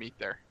a lot of meat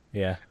there.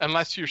 Yeah.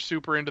 Unless you're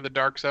super into the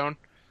Dark Zone,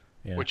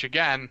 which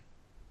again,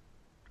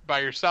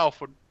 by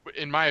yourself would,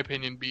 in my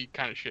opinion, be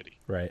kind of shitty.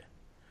 Right.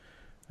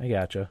 I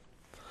gotcha.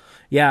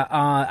 Yeah,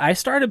 I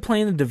started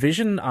playing the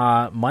Division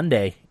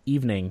Monday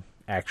evening,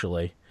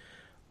 actually,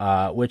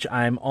 which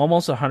I'm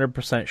almost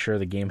 100% sure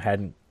the game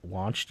hadn't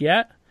launched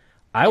yet.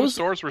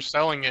 Stores were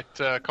selling it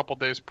a couple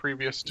days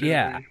previous to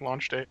the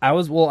launch date. I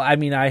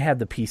had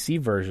the PC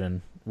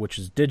version, which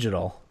is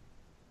digital,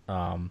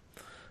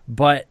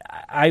 But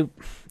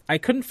I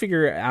couldn't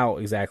figure it out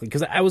exactly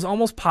because I was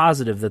almost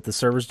positive that the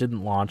servers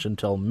didn't launch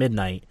until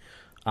midnight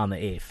on the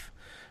 8th.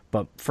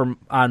 But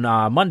on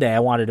Monday, I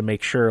wanted to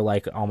make sure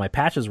like all my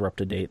patches were up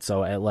to date.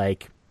 So at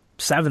like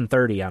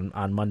 7:30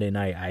 on Monday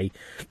night,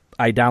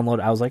 I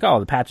downloaded. I was like, oh,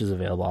 the patch is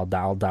available.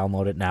 I'll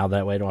download it now.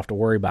 That way I don't have to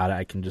worry about it.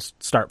 I can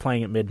just start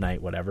playing at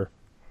midnight, whatever.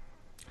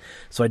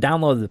 So I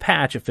downloaded the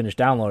patch. It finished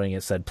downloading.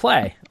 It said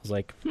play. I was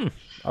like,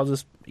 I'll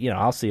just,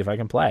 I'll see if I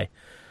can play.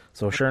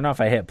 So sure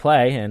enough, I hit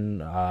play,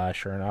 and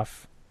sure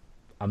enough,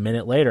 a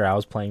minute later, I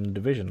was playing the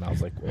Division. I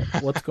was like, well,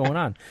 what's going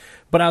on?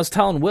 But I was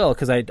telling Will,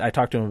 because I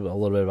talked to him a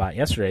little bit about it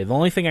yesterday. The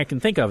only thing I can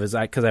think of is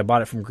because I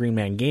bought it from Green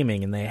Man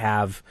Gaming, and they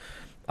have,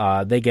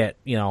 they get,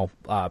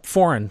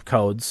 foreign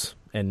codes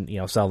and,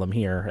 sell them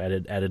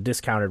here at a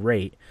discounted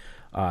rate.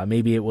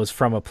 Maybe it was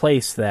from a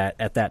place that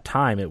at that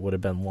time it would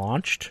have been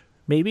launched,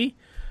 maybe.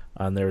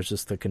 And there was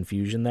just the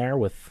confusion there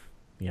with,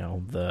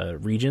 the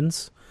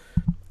regions.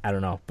 I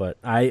don't know, but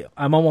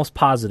I'm almost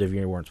positive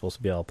you weren't supposed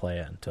to be able to play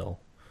it until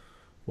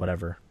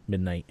whatever,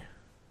 midnight.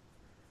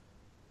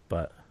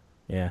 But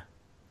yeah,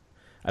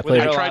 I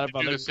played. I tried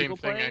to do the same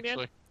thing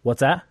actually. What's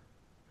that?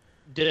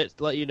 Did it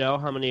let you know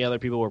how many other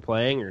people were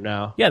playing or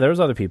no? Yeah, there was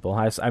other people.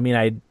 I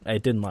mean,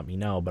 it didn't let me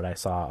know, but I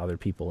saw other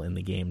people in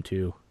the game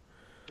too.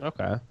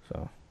 Okay.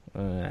 So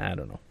I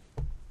don't know.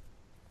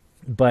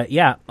 But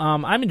yeah,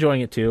 I'm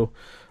enjoying it too.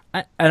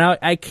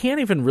 I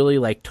can't even really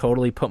like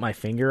totally put my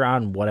finger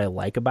on what I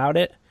like about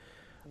it.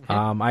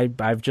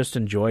 I've just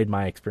enjoyed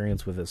my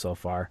experience with it so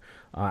far.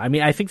 I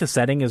mean, I think the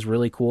setting is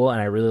really cool,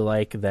 and I really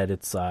like that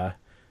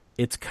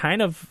it's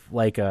kind of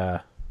like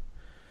at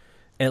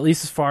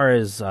least as far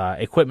as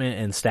equipment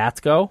and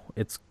stats go,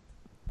 it's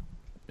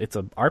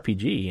a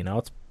RPG.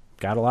 It's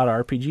got a lot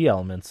of RPG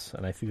elements,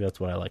 and I think that's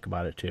what I like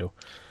about it too.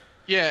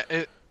 Yeah,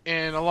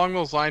 and along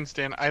those lines,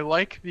 Dan, I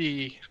like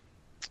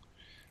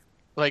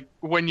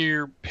when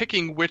you're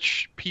picking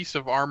which piece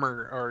of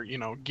armor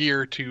or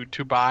gear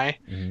to buy,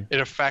 it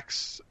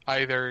affects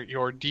either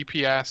your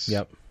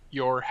DPS,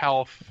 your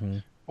health,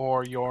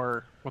 or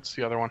your what's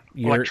the other one?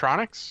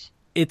 Electronics.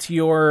 It's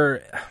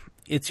your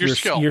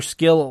skill. Your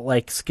skill,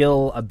 like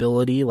skill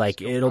ability,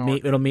 like it'll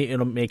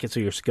make it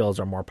so your skills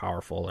are more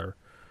powerful or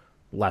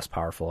less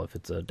powerful if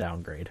it's a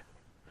downgrade.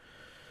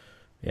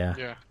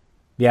 Yeah.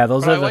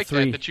 Those are the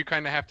three that you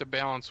kind of have to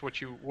balance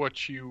what you want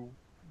to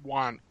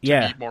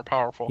be more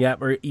powerful. Yeah,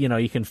 or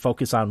you can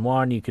focus on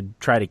one. You could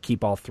try to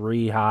keep all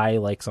three high,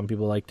 like some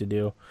people like to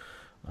do.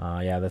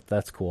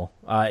 That's cool.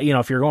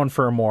 If you're going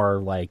for a more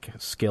like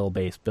skill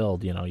based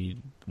build, you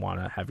want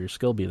to have your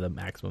skill be the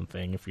maximum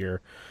thing. If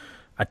you're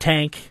a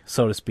tank,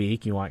 so to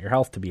speak, you want your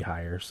health to be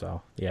higher.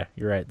 So yeah,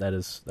 you're right. That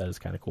is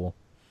kind of cool.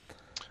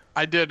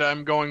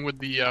 I'm going with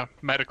the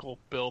medical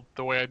build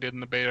the way I did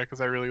in the beta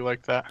because I really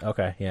like that.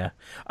 Okay, yeah.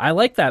 I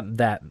like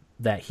that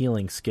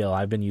healing skill.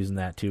 I've been using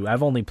that too.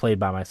 I've only played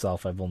by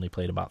myself. I've only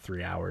played about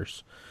 3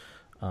 hours.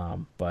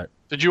 But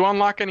did you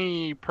unlock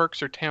any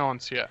perks or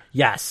talents yet?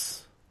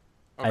 Yes,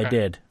 okay. I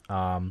did.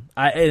 And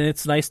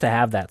it's nice to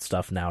have that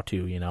stuff now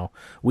too.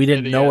 We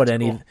didn't know what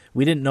any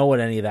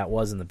of that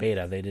was in the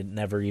beta. They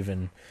never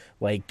even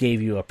like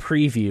gave you a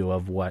preview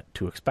of what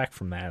to expect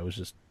from that. It was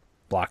just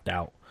blocked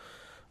out.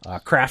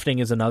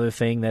 Crafting is another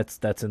thing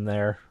that's in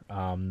there.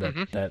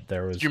 That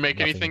there was. Did you make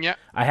anything yet?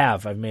 I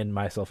have. I've made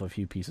myself a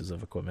few pieces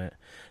of equipment.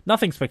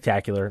 Nothing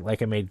spectacular.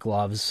 Like I made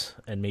gloves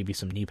and maybe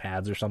some knee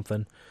pads or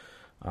something.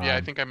 I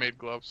think I made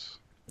gloves.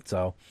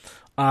 So,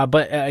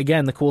 but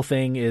again, the cool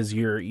thing is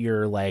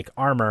your like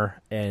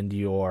armor and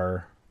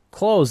your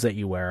clothes that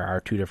you wear are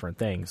two different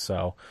things.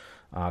 So,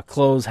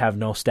 clothes have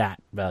no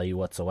stat value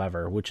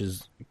whatsoever, which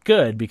is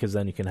good because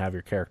then you can have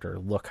your character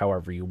look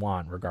however you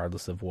want,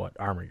 regardless of what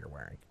armor you're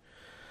wearing.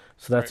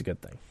 So that's a good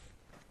thing.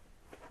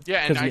 Yeah,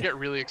 and I get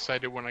really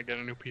excited when I get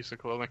a new piece of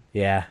clothing.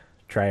 Yeah,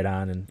 try it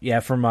on.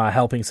 And from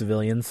helping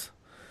civilians.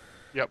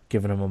 Yep.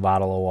 Giving them a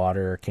bottle of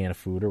water or a can of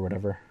food or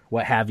whatever.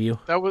 What have you?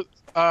 That was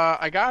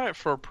I got it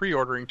for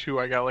pre-ordering too.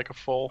 I got like a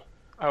full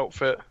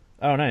outfit.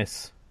 Oh,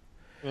 nice.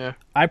 Yeah.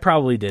 I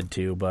probably did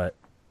too, but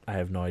I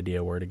have no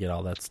idea where to get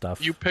all that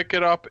stuff. You pick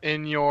it up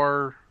in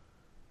your...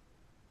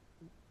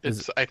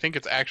 I think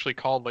it's actually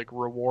called like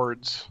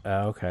rewards.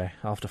 Oh, okay.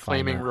 I'll have to find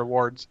Flaming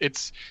rewards.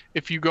 It's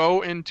if you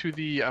go into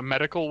the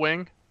medical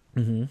wing,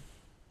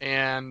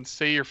 and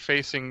say you're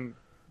facing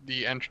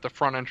the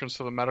front entrance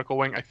to the medical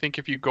wing. I think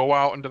if you go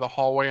out into the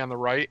hallway on the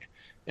right,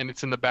 and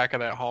it's in the back of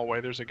that hallway,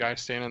 there's a guy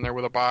standing there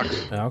with a box.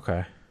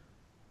 Okay,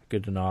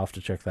 good to know. I'll have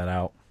to check that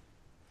out.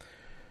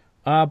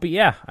 But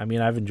yeah, I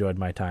mean, I've enjoyed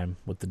my time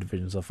with the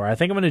Division so far. I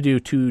think I'm going to do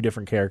 2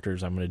 different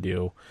characters. I'm going to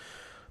do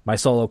my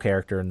solo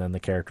character and then the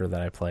character that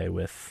I play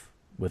with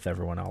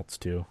everyone else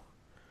too.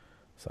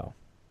 So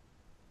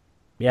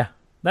yeah,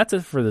 that's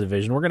it for the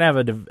Division. We're gonna have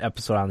an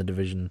episode on the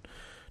Division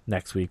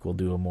next week. We'll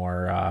do a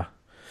more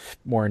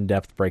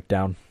in-depth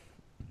breakdown.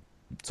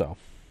 So all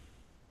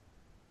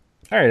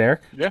right,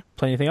 Eric. Yeah.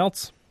 Play anything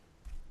else?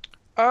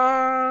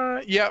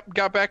 Yeah.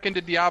 Got back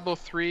into Diablo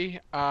 3.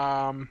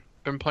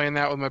 Been playing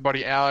that with my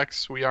buddy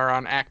Alex. We are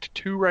on Act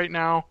 2 right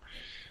now.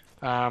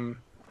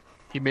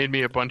 He made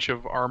me a bunch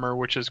of armor,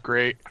 which is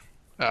great.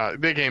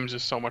 The game's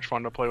just so much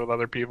fun to play with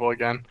other people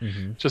again.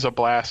 Mm-hmm. Just a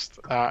blast.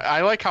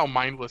 I like how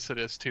mindless it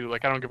is too.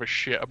 Like I don't give a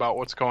shit about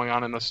what's going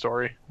on in the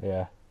story.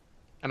 Yeah.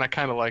 And I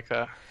kind of like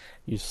that.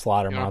 You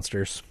slaughter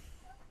monsters.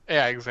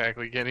 Yeah,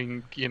 exactly.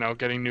 Getting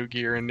new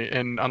gear and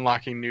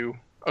unlocking new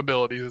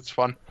abilities. It's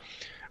fun.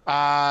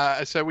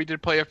 I said we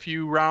did play a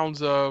few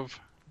rounds of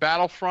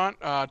Battlefront,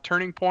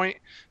 Turning Point.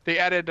 They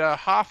added a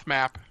Hoth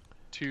map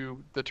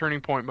to the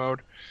Turning Point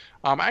mode.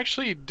 I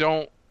actually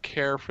don't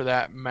care for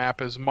that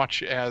map as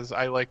much as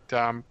I liked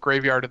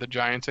Graveyard of the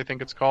Giants, I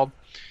think it's called.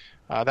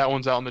 That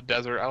one's out in the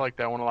desert. I like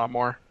that one a lot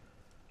more.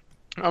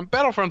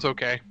 Battlefront's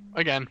okay.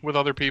 Again, with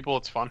other people,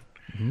 it's fun.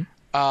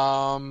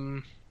 Mm-hmm.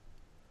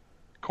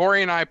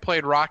 Corey and I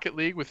played Rocket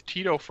League with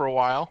Tito for a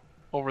while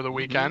over the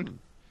weekend. Mm-hmm.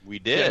 We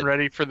did. Getting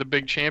ready for the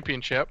big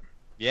championship.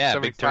 Yeah,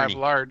 75 big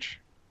large.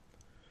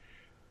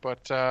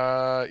 But,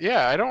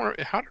 yeah, I don't...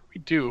 How did we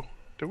do?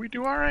 Did we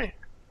do all right?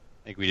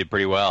 I think we did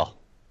pretty well.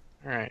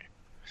 All right.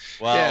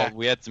 Well, Yeah.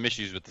 we had some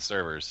issues with the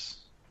servers.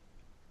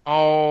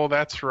 Oh,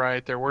 that's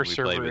right. There were We played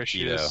server with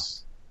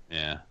issues. Tito.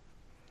 Yeah.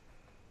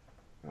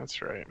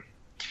 That's right.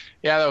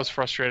 Yeah, that was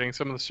frustrating.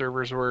 Some of the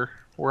servers were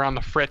on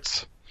the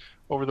fritz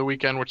over the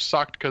weekend, which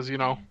sucked because,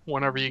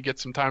 whenever you get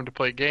some time to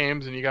play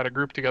games and you got a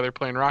group together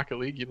playing Rocket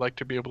League, you'd like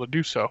to be able to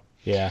do so.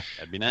 Yeah.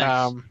 That'd be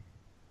nice.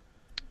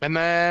 And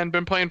then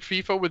been playing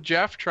FIFA with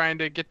Jeff, trying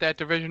to get that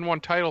Division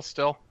 1 title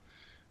still.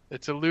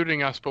 It's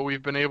eluding us, but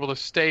we've been able to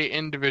stay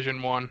in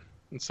Division 1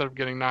 instead of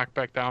getting knocked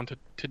back down to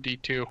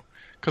D2.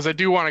 Because I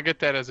do want to get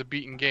that as a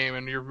beaten game,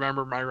 and you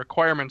remember my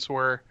requirements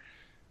were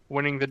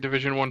winning the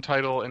Division 1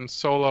 title in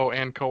solo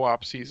and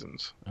co-op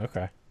seasons.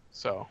 Okay.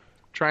 So,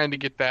 trying to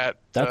get that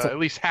at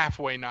least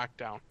halfway knocked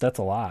down. That's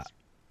a lot.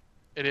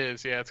 It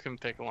is, yeah. It's going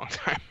to take a long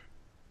time.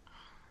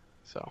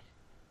 So.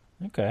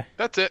 Okay.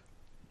 That's it.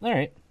 All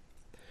right.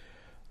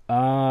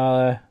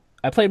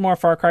 I played more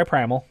Far Cry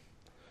Primal.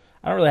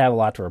 I don't really have a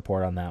lot to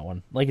report on that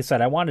one. Like I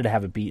said, I wanted to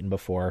have it beaten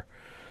before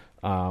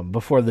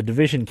the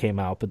Division came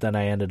out, but then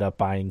I ended up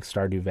buying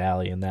Stardew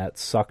Valley, and that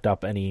sucked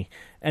up any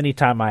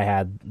time I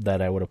had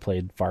that I would have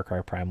played Far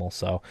Cry Primal.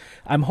 So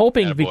I'm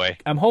hoping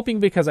I'm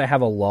hoping because I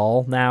have a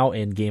lull now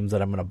in games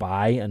that I'm going to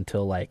buy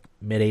until like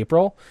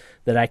mid-April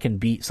that I can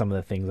beat some of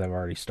the things I've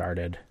already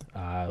started,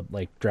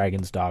 like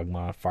Dragon's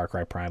Dogma, Far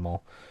Cry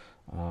Primal.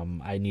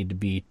 I need to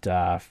beat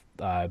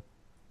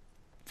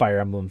Fire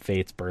Emblem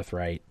Fates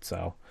Birthright,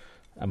 so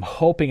I'm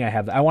hoping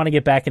I want to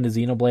get back into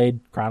Xenoblade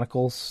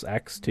Chronicles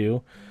X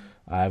too.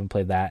 I haven't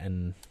played that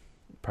in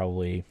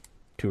probably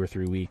 2 or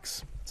 3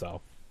 weeks,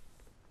 so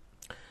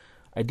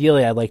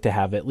ideally I'd like to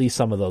have at least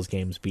some of those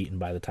games beaten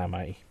by the time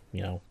I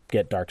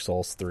get Dark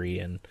Souls 3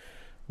 and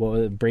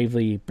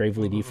Bravely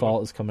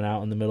Default is coming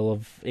out in the middle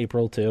of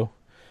April too.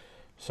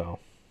 So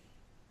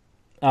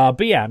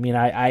but yeah, I mean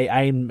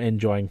I'm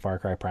enjoying Far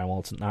Cry Primal.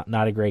 It's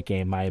not a great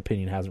game. My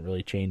opinion hasn't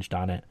really changed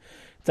on it.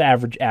 It's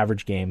an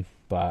average game,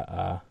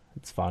 but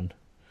it's fun.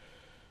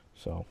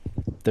 So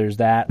there's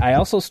that. I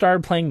also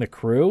started playing The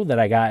Crew that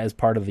I got as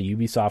part of the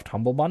Ubisoft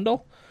Humble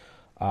Bundle.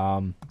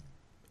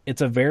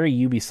 It's a very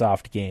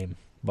Ubisoft game,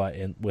 but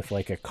with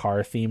like a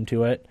car theme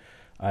to it.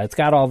 It's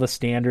got all the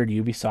standard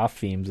Ubisoft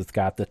themes. It's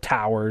got the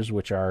towers,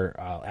 which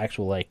are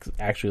actually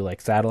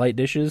like satellite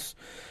dishes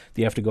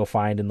that you have to go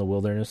find in the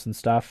wilderness and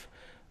stuff.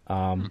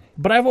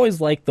 But I've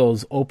always liked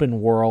those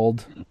open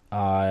world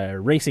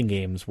racing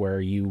games where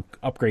you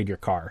upgrade your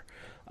car.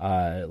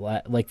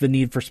 Like the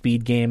Need for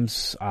Speed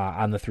games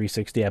on the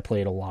 360 I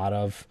played a lot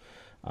of.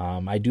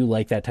 I do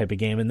like that type of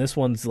game, and this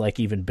one's like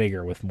even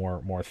bigger with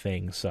more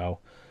things. So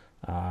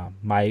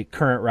my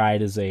current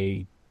ride is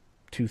a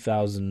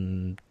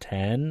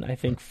 2010, I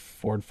think,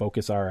 Ford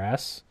Focus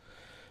RS,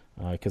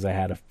 because I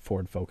had a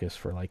Ford Focus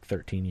for like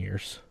 13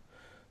 years.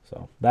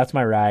 So that's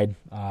my ride.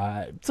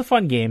 It's a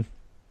fun game.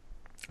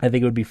 I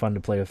think it would be fun to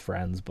play with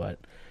friends, but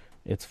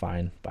it's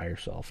fine by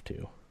yourself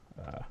too.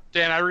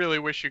 Dan, I really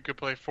wish you could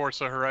play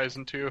Forza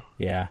Horizon 2.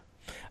 Yeah.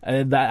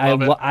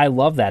 I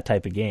love that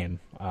type of game.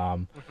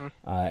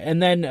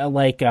 And then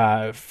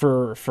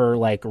for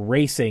like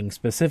racing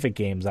specific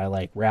games, I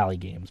like rally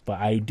games, but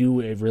I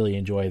do really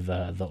enjoy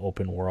the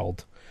open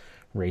world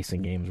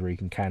racing games where you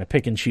can kind of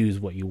pick and choose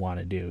what you want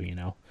to do,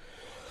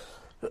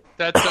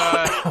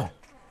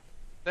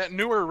 That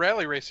newer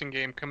rally racing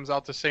game comes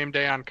out the same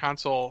day on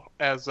console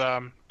as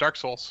Dark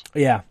Souls.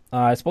 Yeah,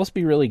 it's supposed to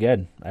be really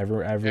good.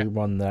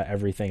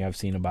 Everything I've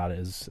seen about it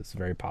is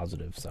very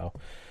positive. So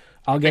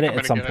I'll get it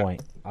at some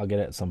point. I'll get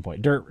it at some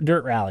point.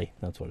 Dirt Rally,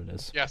 that's what it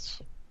is.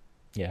 Yes.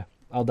 Yeah,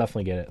 I'll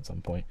definitely get it at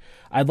some point.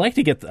 I'd like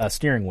to get a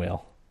steering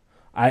wheel.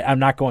 I'm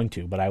not going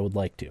to, but I would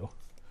like to.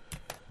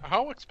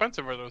 How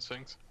expensive are those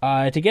things?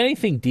 To get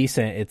anything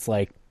decent, it's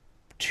like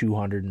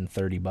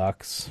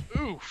 $230.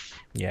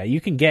 Oof. Yeah,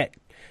 you can get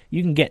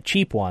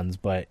cheap ones,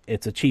 but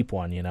it's a cheap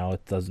one,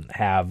 it doesn't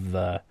have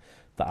the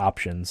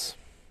options.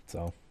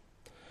 So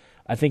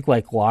I think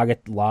like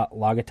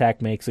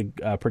Logitech makes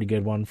a pretty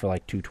good one for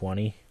like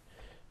 $220,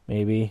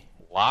 maybe.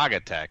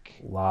 Logitech,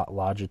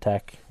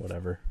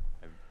 whatever.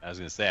 I was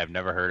gonna say I've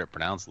never heard it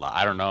pronounced.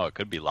 I don't know. It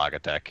could be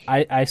Logitech.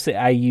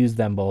 I use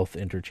them both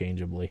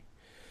interchangeably.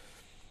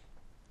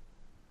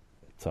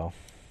 So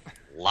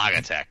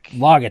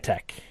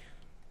Logitech.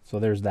 So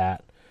there's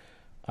that.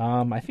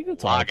 I think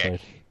that's all I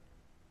played.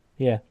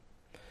 Yeah,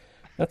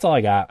 that's all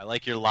I got. I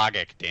like your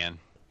logic, Dan.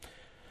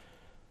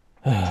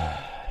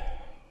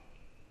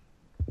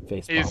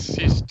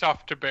 He's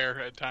tough to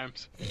bear at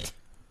times.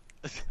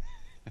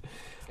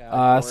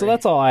 So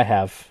that's all I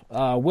have.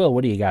 Will,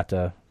 what do you got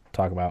to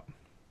talk about?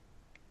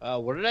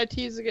 What did I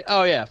tease again?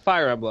 Oh yeah,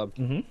 Fire Emblem.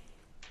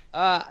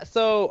 Mm-hmm.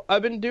 So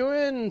I've been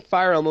doing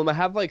Fire Emblem. I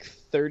have like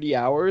 30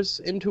 hours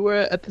into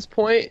it at this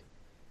point.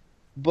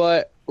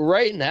 But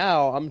right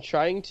now, I'm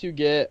trying to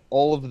get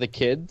all of the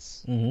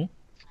kids from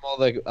all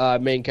the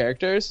main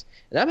characters,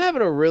 and I'm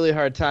having a really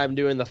hard time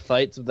doing the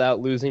fights without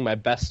losing my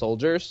best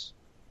soldiers.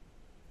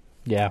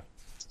 Yeah.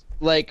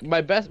 Like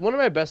one of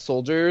my best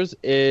soldiers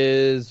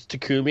is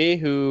Takumi,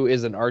 who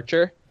is an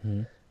archer.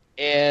 Mm-hmm.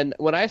 And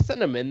when I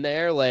send him in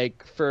there,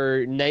 like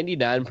for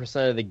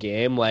 99% of the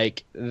game,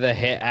 like the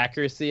hit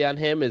accuracy on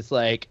him is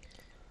like,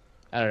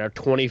 I don't know,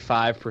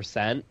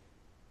 25%.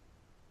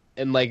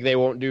 And like they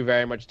won't do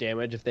very much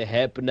damage if they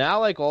hit. But now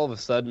like all of a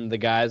sudden the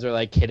guys are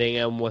like hitting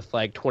him with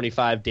like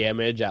 25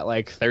 damage at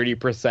like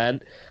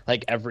 30%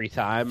 like every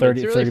time.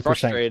 30, it's really 30%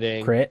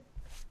 frustrating. Crit?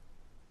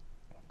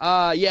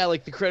 Yeah,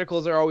 like the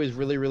criticals are always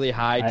really, really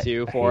high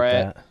too for it.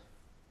 That.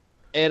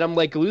 And I'm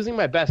like losing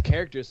my best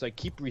character, so I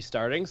keep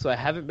restarting. So I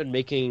haven't been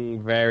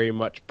making very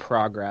much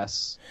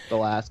progress the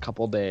last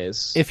couple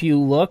days. If you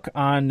look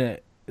on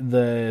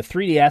the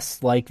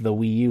 3DS, like the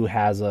Wii U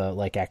has a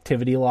like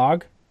activity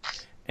log,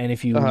 and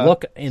if you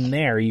look in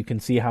there, you can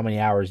see how many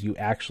hours you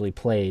actually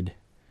played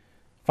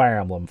Fire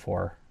Emblem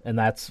for, and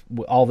that's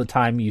all the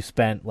time you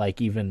spent, like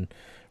even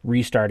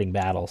restarting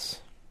battles,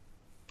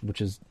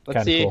 which is kind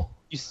of cool.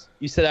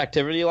 You said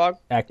activity log?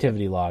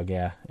 Activity log,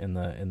 yeah, in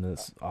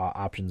the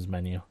options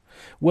menu.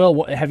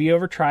 Will, have you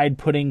ever tried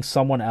putting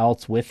someone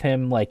else with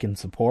him, like in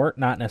support,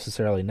 not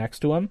necessarily next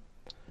to him?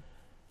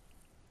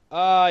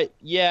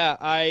 Yeah,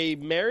 I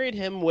married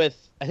him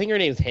with, I think her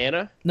name's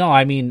Hannah. No,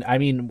 I mean,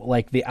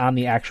 like on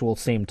the actual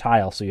same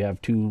tile, so you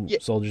have two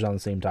soldiers on the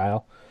same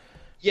tile.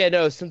 Yeah,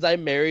 no, since I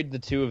married the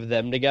two of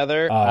them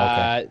together,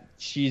 okay.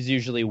 She's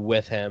usually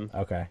with him.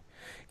 Okay.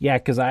 Yeah,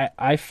 because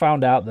I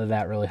found out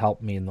that really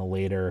helped me in the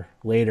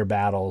later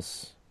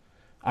battles.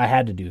 I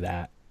had to do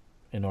that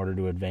in order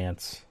to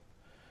advance.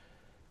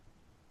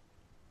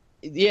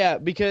 Yeah,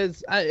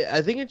 because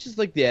I think it's just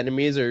like the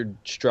enemies are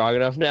strong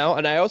enough now,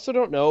 and I also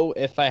don't know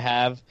if I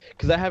have,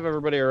 because I have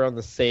everybody around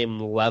the same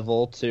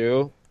level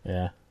too.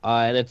 Yeah.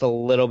 And it's a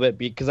little bit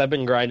because I've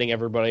been grinding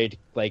everybody to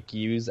like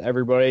use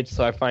everybody,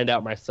 so I find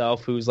out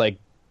myself who's like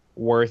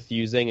worth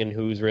using and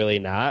who's really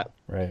not.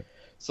 Right.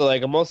 So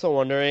like I'm also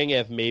wondering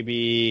if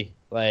maybe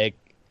like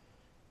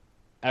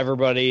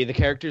everybody, the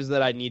characters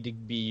that I need to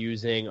be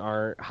using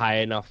aren't high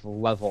enough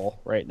level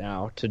right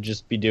now to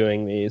just be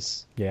doing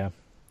these. Yeah.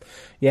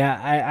 Yeah,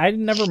 I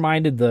never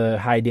minded the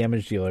high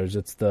damage dealers.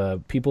 It's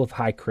the people with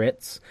high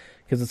crits,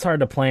 because it's hard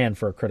to plan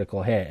for a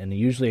critical hit, and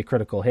usually a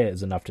critical hit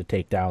is enough to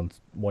take down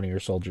one of your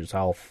soldiers'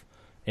 health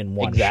in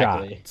one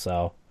shot.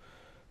 So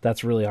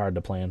that's really hard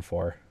to plan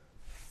for.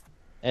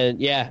 And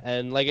yeah,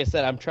 and like I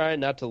said, I'm trying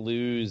not to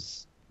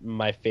lose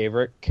my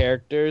favorite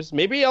characters.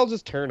 Maybe I'll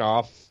just turn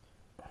off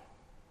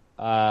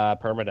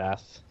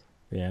permadeath.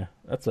 Yeah,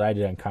 that's what I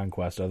did on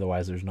Conquest.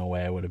 Otherwise, there's no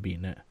way I would have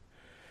beaten it.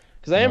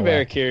 Because I am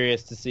very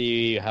curious to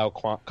see how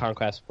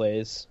Conquest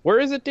plays.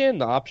 Where is it, Dan?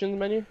 The options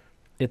menu?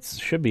 It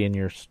should be in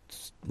your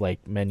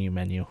like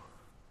menu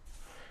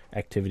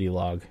activity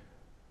log.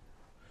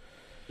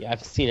 Yeah,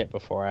 I've seen it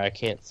before. I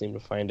can't seem to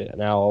find it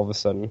now. All of a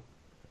sudden,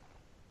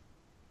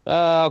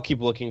 I'll keep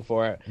looking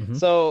for it. Mm-hmm.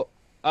 So,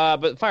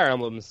 but Fire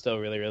Emblem is still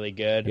really, really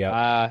good.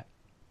 Yeah.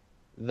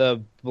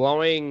 The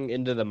blowing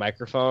into the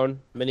microphone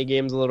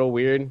minigame's a little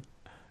weird.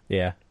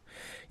 Yeah.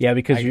 Yeah,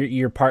 because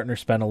your partner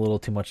spent a little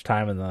too much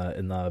time in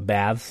the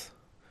baths,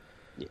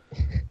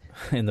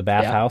 in the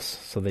bathhouse,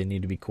 so they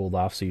need to be cooled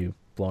off. So you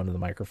blow into the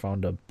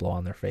microphone to blow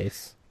on their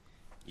face.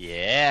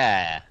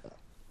 Yeah,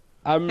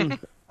 I'm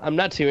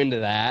not too into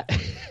that.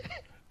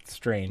 It's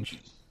strange.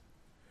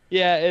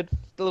 Yeah, it's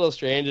a little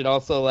strange, and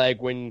also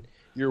like when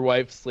your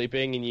wife's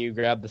sleeping and you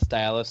grab the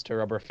stylus to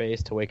rub her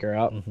face to wake her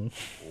up. Mm-hmm.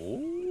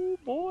 Oh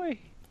boy,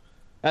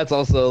 that's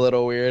also a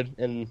little weird.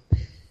 And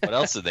what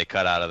else did they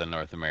cut out of the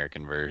North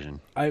American version?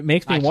 It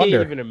makes me wonder. I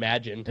can't even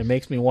imagine. It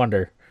makes me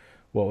wonder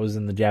what was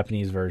in the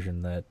Japanese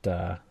version that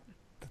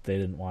they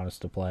didn't want us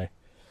to play.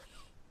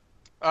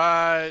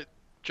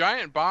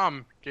 Giant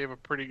Bomb gave a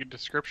pretty good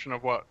description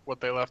of what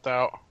they left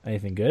out.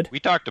 Anything good? We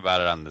talked about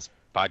it on this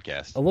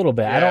podcast. A little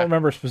bit. Yeah. I don't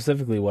remember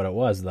specifically what it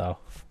was though.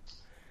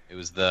 It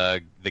was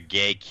the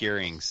gay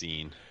curing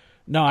scene.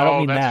 No, I don't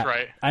mean that's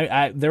that.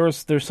 Right. There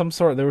was some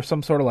sort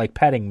of like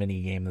petting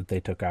mini game that they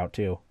took out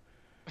too.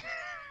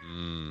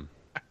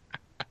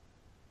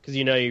 Because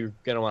you know you're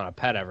gonna want to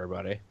pet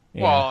everybody.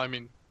 Yeah. Well, I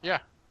mean, yeah.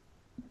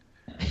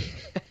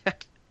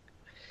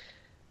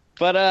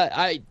 But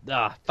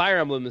Fire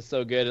Emblem is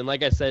so good, and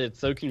like I said, it's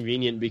so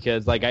convenient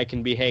because like I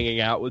can be hanging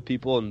out with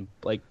people and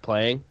like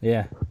playing.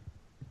 Yeah.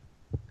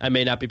 I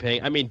may not be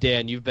paying. I mean,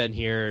 Dan, you've been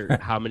here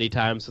how many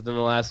times within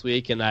the last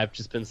week, and I've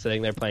just been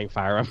sitting there playing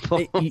Fire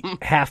Emblem.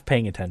 Half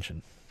paying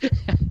attention.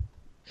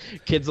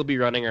 Kids will be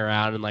running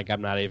around, and like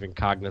I'm not even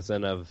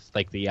cognizant of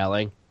like the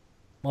yelling.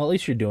 Well, at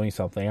least you're doing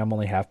something. I'm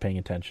only half paying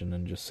attention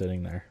and just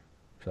sitting there.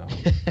 So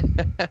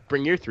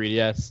bring your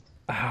 3DS.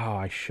 Oh,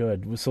 I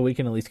should, so we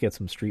can at least get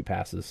some street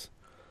passes.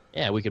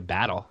 Yeah, we could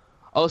battle.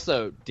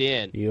 Also,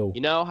 Dan, you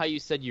know how you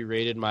said you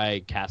raided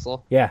my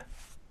castle? Yeah.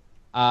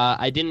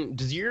 I didn't.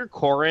 Does your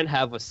Corrin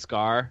have a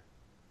scar?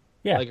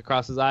 Yeah. Like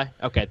across his eye?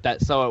 Okay,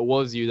 so it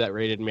was you that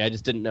raided me. I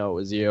just didn't know it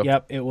was you.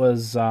 Yep, it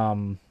was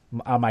on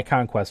my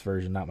Conquest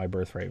version, not my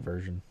Birthright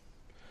version.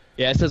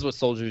 Yeah, it says what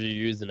soldiers you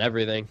used and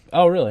everything.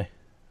 Oh, really?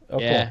 Oh,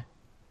 yeah. Cool.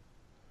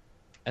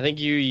 I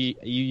think you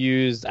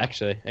used.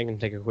 Actually, I can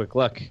take a quick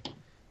look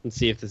and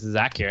see if this is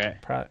accurate.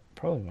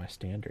 Probably my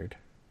standard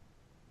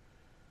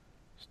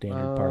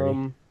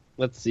party.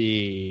 Let's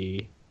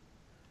see.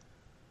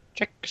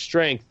 Check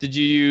strength. Did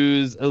you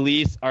use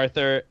Elise,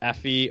 Arthur,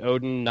 Effie,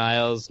 Odin,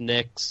 Niles,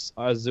 Nyx,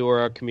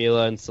 Azura,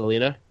 Camila, and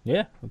Selena?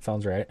 Yeah, that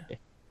sounds right.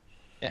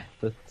 Yeah.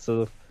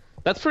 So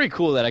that's pretty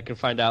cool that I can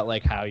find out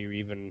like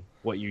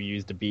what you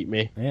used to beat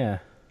me. Yeah.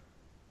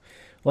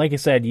 Like I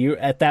said, you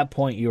at that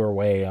point you were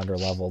way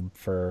underleveled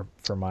for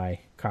my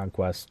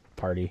Conquest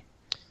party.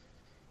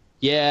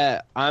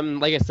 Yeah,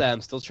 like I said,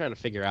 I'm still trying to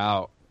figure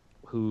out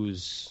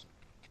who's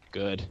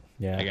good.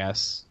 Yeah, I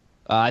guess.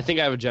 I think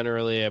I have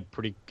generally a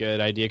pretty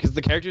good idea because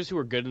the characters who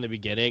were good in the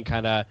beginning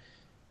kind of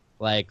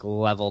like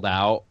leveled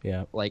out.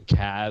 Yeah, like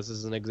Kaz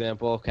is an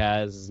example.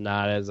 Kaz is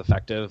not as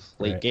effective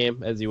late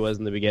game as he was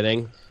in the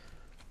beginning.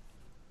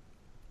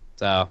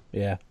 So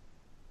yeah.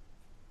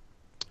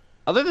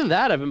 Other than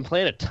that, I've been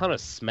playing a ton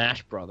of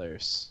Smash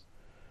Brothers.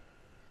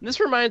 And this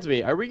reminds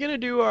me, are we going to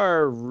do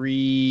our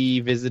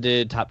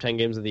revisited top 10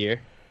 games of the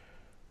year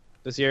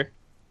this year?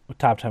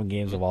 Top 10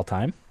 games of all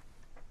time?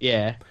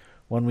 Yeah.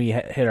 When we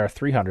hit our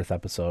 300th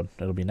episode,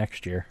 it'll be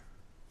next year.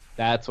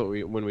 That's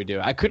when we do.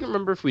 I couldn't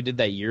remember if we did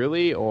that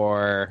yearly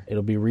or...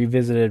 It'll be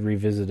revisited.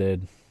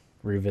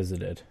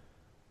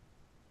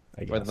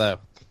 I guess. Or the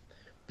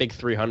big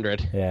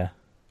 300. Yeah.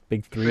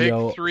 Big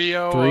 3-0.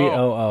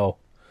 3-0.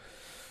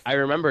 I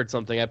remembered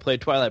something. I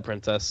played Twilight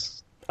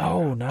Princess.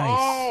 Oh, nice.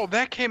 Oh,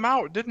 that came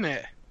out, didn't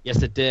it?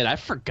 Yes, it did. I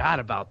forgot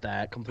about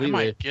that completely.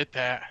 I might get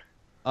that.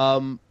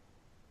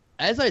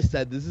 As I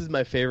said, this is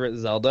my favorite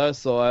Zelda,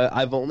 so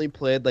I've only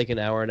played like an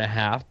hour and a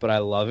half, but I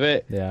love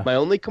it. Yeah. My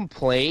only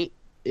complaint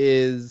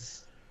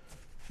is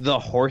the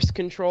horse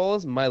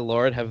controls. My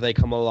lord, have they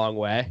come a long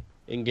way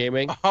in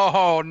gaming?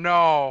 Oh,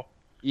 no.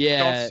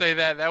 Yeah. Don't say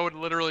that. That would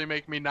literally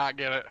make me not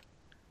get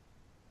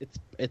it.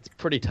 It's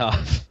pretty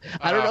tough.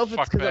 I don't know if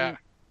it's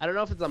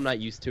because I'm not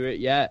used to it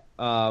yet.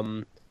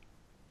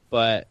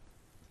 But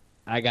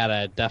I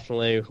gotta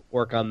definitely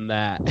work on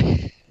that.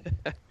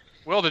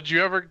 Will, did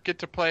you ever get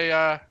to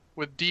play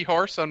with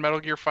D-Horse on Metal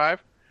Gear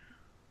 5?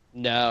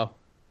 No.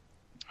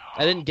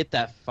 I didn't get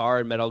that far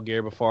in Metal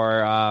Gear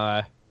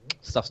before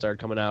stuff started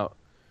coming out.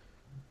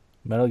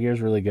 Metal Gear's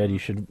really good. You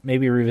should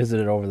maybe revisit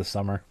it over the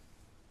summer.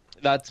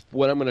 That's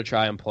what I'm going to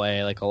try and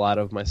play, like a lot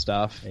of my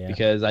stuff,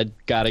 because I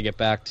got to get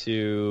back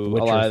to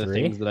Witcher a lot of the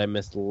 3? things that I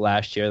missed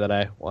last year that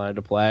I wanted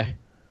to play.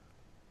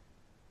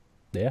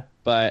 Yeah.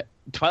 But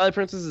Twilight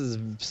Princess is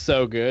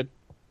so good.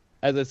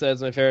 As I said,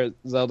 it's my favorite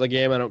Zelda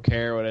game. I don't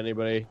care what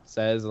anybody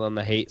says on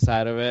the hate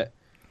side of it.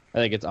 I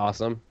think it's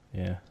awesome.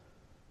 Yeah.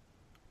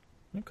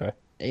 Okay.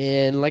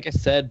 And like I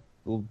said,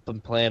 we've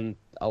been playing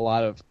a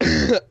lot of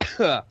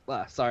a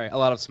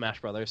lot of Smash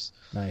Brothers.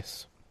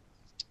 Nice.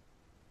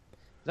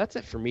 That's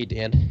it for me,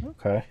 Dan.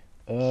 Okay.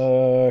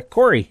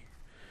 Corey,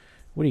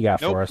 what do you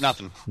got for us?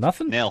 Nothing.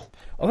 Nothing? Nil.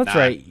 Oh, that's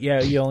right.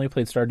 Yeah, you only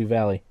played Stardew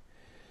Valley.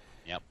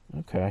 Yep.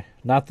 Okay.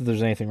 Not that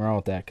there's anything wrong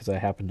with that, because I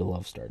happen to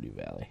love Stardew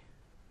Valley.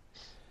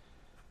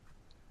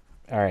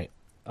 All right.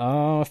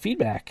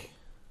 Feedback.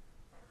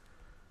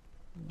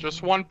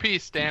 Just one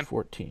piece, Dan.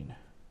 14.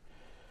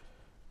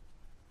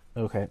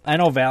 Okay. I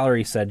know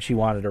Valerie said she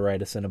wanted to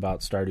write us in about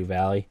Stardew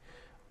Valley.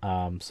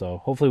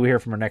 So hopefully we hear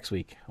from her next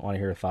week. I want to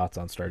hear her thoughts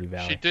on Stardew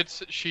Valley.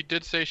 She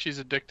did say she's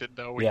addicted,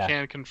 though. We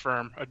can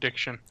confirm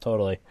addiction.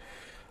 Totally.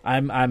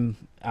 I'm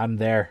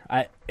there.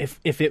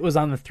 If it was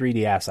on the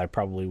 3DS, I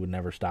probably would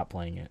never stop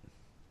playing it.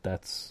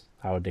 That's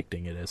how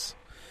addicting it is.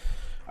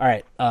 All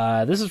right.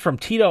 This is from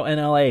Tito in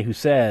LA, who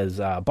says,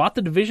 bought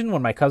the Division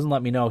when my cousin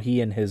let me know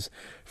he and his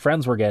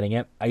friends were getting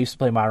it. I used to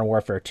play Modern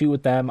Warfare 2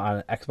 with them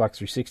on Xbox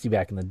 360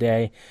 back in the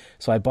day,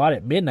 so I bought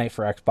it midnight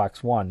for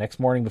Xbox One. Next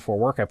morning before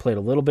work, I played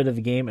a little bit of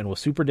the game and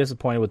was super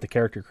disappointed with the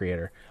character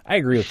creator. I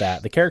agree with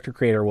that. The character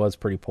creator was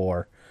pretty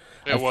poor.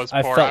 It was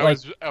poor.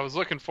 I was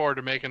looking forward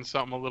to making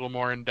something a little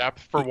more in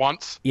depth for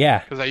once. Yeah.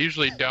 Because I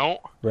usually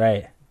don't.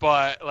 Right.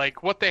 But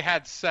like what they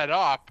had set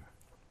up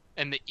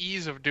and the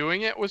ease of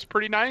doing it was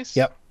pretty nice.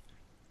 Yep.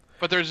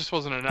 But there just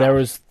wasn't enough. There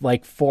was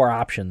like 4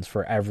 options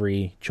for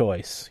every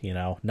choice,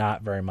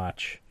 not very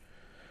much.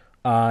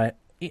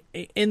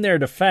 in their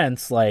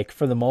defense, like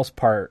for the most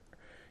part,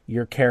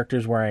 your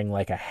character's wearing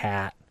like a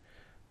hat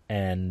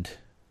and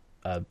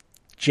a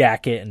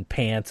jacket and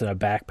pants and a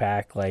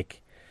backpack.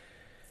 Like,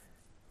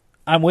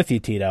 I'm with you,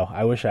 Tito.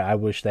 I wish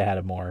they had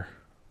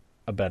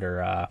a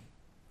better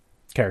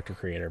character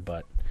creator,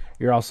 but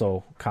you're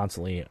also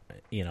constantly,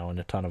 in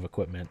a ton of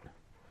equipment.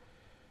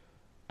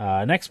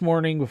 Next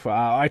morning,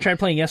 I tried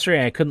playing yesterday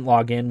and I couldn't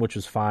log in, which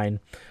was fine.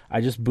 I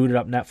just booted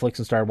up Netflix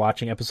and started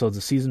watching episodes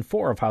of Season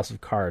 4 of House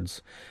of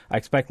Cards. I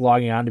expect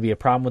logging on to be a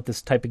problem with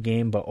this type of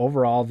game, but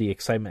overall the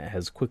excitement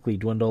has quickly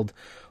dwindled.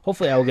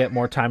 Hopefully I will get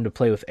more time to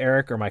play with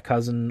Eric or my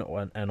cousin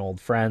and old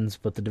friends,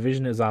 but The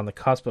Division is on the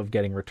cusp of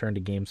getting returned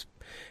to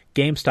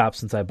GameStop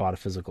since I bought a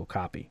physical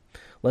copy.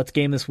 Let's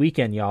game this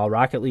weekend, y'all.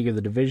 Rocket League or The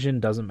Division,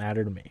 doesn't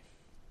matter to me.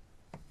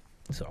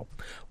 So,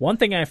 one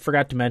thing I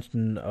forgot to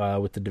mention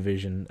with The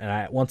Division,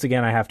 and once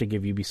again I have to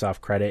give Ubisoft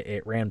credit,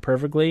 it ran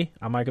perfectly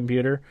on my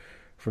computer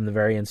from the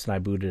very instant I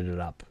booted it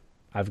up.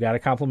 I've got to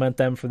compliment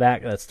them for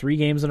that. That's 3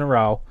 games in a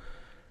row,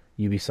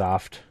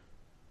 Ubisoft.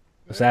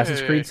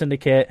 Assassin's Creed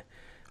Syndicate,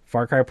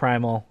 Far Cry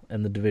Primal,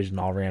 and The Division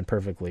all ran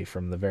perfectly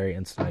from the very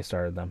instant I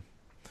started them.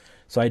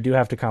 So I do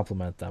have to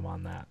compliment them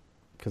on that,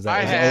 because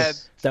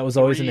that was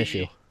always an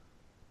issue.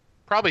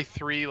 Probably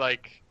 3,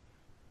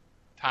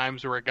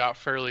 times where it got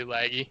fairly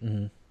laggy.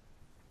 Mm-hmm.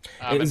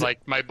 And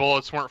my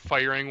bullets weren't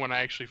firing when I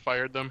actually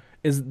fired them.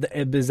 Is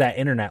that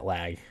internet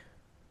lag?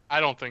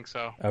 I don't think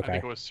so. Okay. I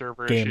think it was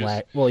server Game issues.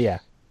 lag. Well, yeah.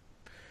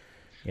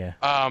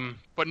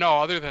 But no,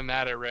 other than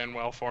that, it ran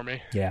well for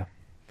me. Yeah.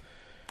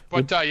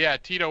 But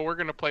Tito, we're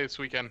gonna play this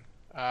weekend.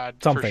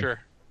 Something. For sure.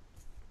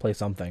 Play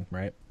something,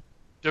 right?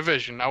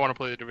 Division. I want to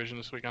play the Division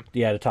this weekend.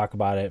 Yeah, to talk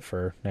about it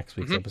for next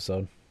week's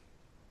episode.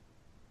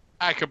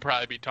 I could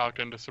probably be talked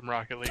into some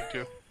Rocket League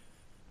too.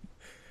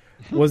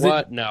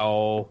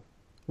 No.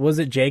 Was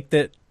it Jake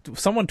that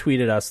someone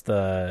tweeted us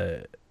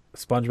the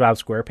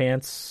SpongeBob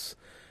SquarePants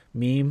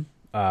meme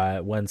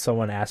when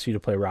someone asks you to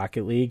play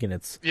Rocket League and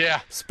it's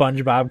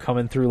SpongeBob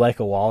coming through like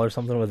a wall or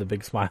something with a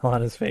big smile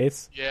on his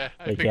face? Yeah,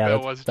 I think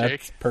that was Jake.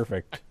 That's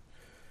perfect.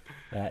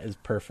 That is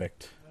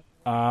perfect.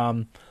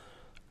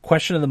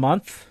 Question of the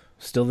month,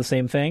 still the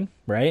same thing,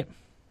 right?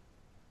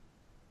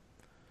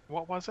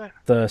 What was it?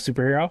 The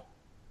superhero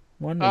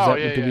one?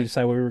 Did we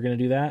decide we were going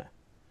to do that?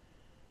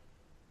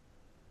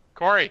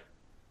 Corey,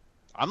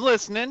 I'm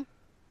listening.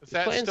 Is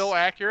that still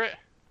accurate?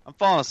 I'm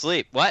falling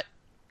asleep. What?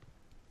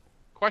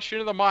 Question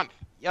of the month.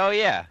 Oh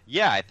yeah,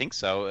 I think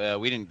so.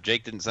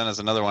 Jake didn't send us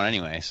another one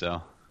anyway,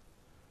 so.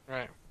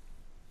 Right.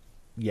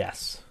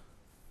 Yes.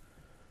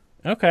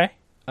 Okay.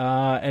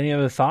 Any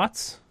other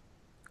thoughts?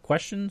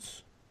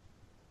 Questions?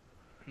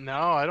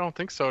 No, I don't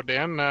think so,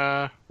 Dan.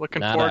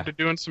 Looking forward to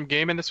doing some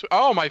gaming this week.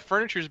 Oh, my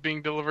furniture's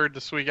being delivered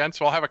this weekend,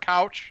 so I'll have a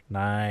couch.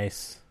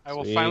 Nice. I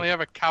will finally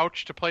have a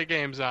couch to play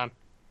games on.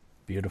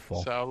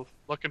 Beautiful. So,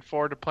 looking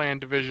forward to playing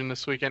Division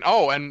this weekend.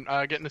 Oh, and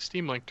getting the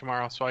Steam Link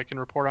tomorrow, so I can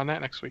report on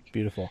that next week.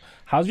 Beautiful.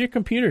 How's your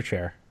computer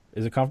chair?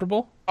 Is it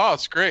comfortable? Oh,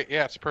 it's great.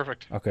 Yeah, it's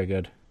perfect. Okay,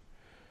 good.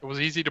 It was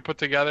easy to put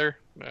together.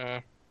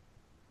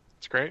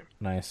 It's great.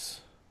 Nice.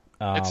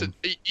 It's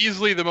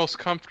easily the most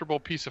comfortable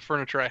piece of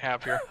furniture I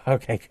have here.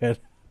 Okay, good.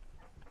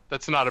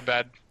 That's not a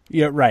bad.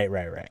 Yeah,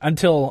 right.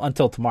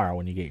 Until tomorrow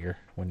when you get your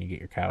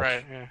couch.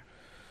 Right. Yeah.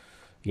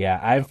 Yeah,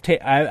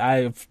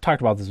 I've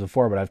talked about this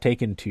before, but I've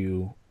taken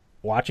to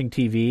watching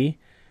TV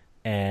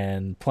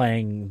and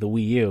playing the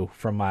Wii U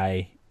from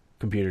my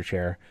computer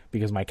chair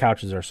because my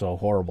couches are so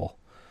horrible.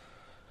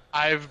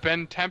 I've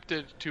been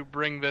tempted to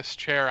bring this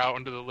chair out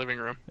into the living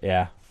room.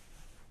 Yeah.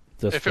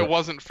 If it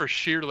wasn't for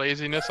sheer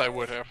laziness, I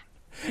would have.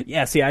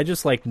 Yeah, see, I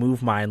just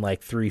move mine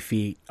 3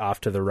 feet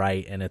off to the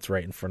right, and it's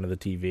right in front of the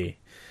TV.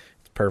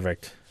 It's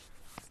perfect.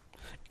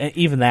 And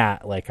even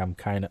that,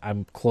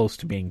 I'm close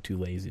to being too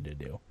lazy to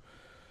do.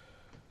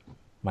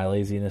 My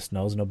laziness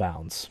knows no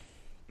bounds.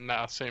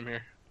 Nah, same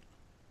here.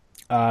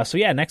 So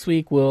yeah, next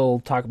week we'll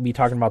be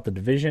talking about the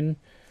Division.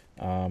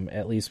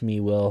 At least me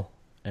will,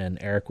 and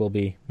Eric will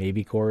be.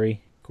 Maybe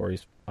Corey.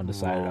 Corey's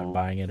undecided on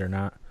buying it or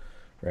not,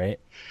 right?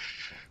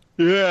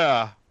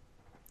 Yeah.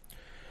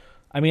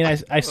 I mean,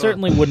 I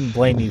certainly wouldn't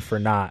blame you for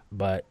not,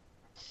 but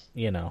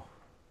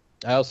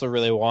I also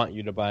really want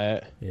you to buy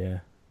it. Yeah.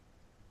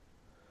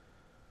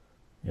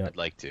 Yep. I'd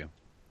like to.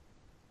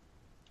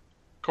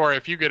 Corey,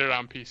 if you get it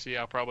on PC,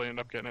 I'll probably end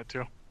up getting it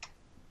too.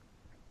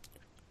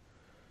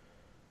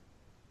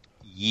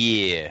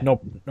 Yeah. No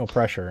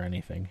pressure or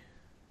anything.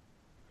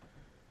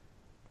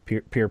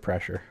 Peer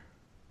pressure.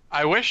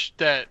 I wish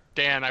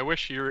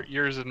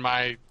yours and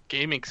my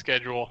gaming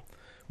schedule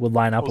would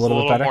line up a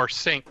little bit better. More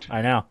synced.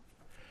 I know.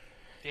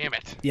 Damn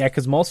it. Yeah,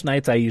 because most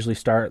nights I usually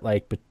start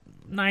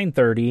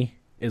 9:30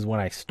 is when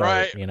I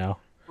start. Right.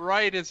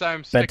 Right as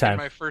I'm sticking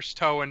my first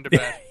toe into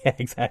bed. Yeah,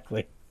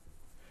 exactly.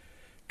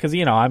 Because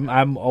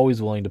I'm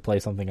always willing to play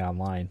something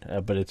online,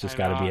 but it's just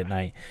got to be at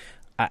night.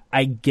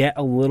 I get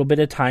a little bit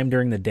of time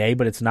during the day,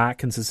 but it's not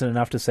consistent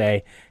enough to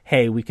say,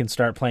 hey, we can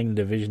start playing the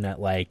Division at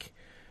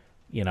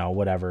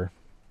whatever.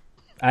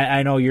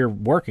 I know you're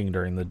working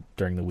during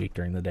the week,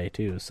 during the day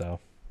too, so.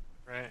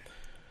 Right.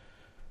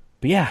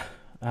 But yeah,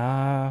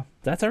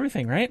 That's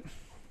everything, right?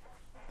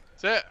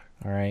 That's it.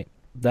 All right.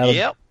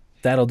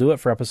 That'll do it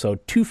for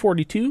episode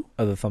 242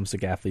 of the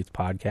Thumbstick Athletes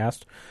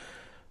podcast.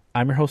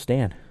 I'm your host,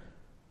 Dan.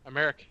 I'm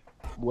Eric.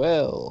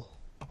 Well,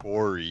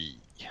 Corey.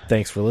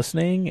 Thanks for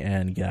listening,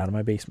 and get out of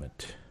my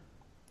basement.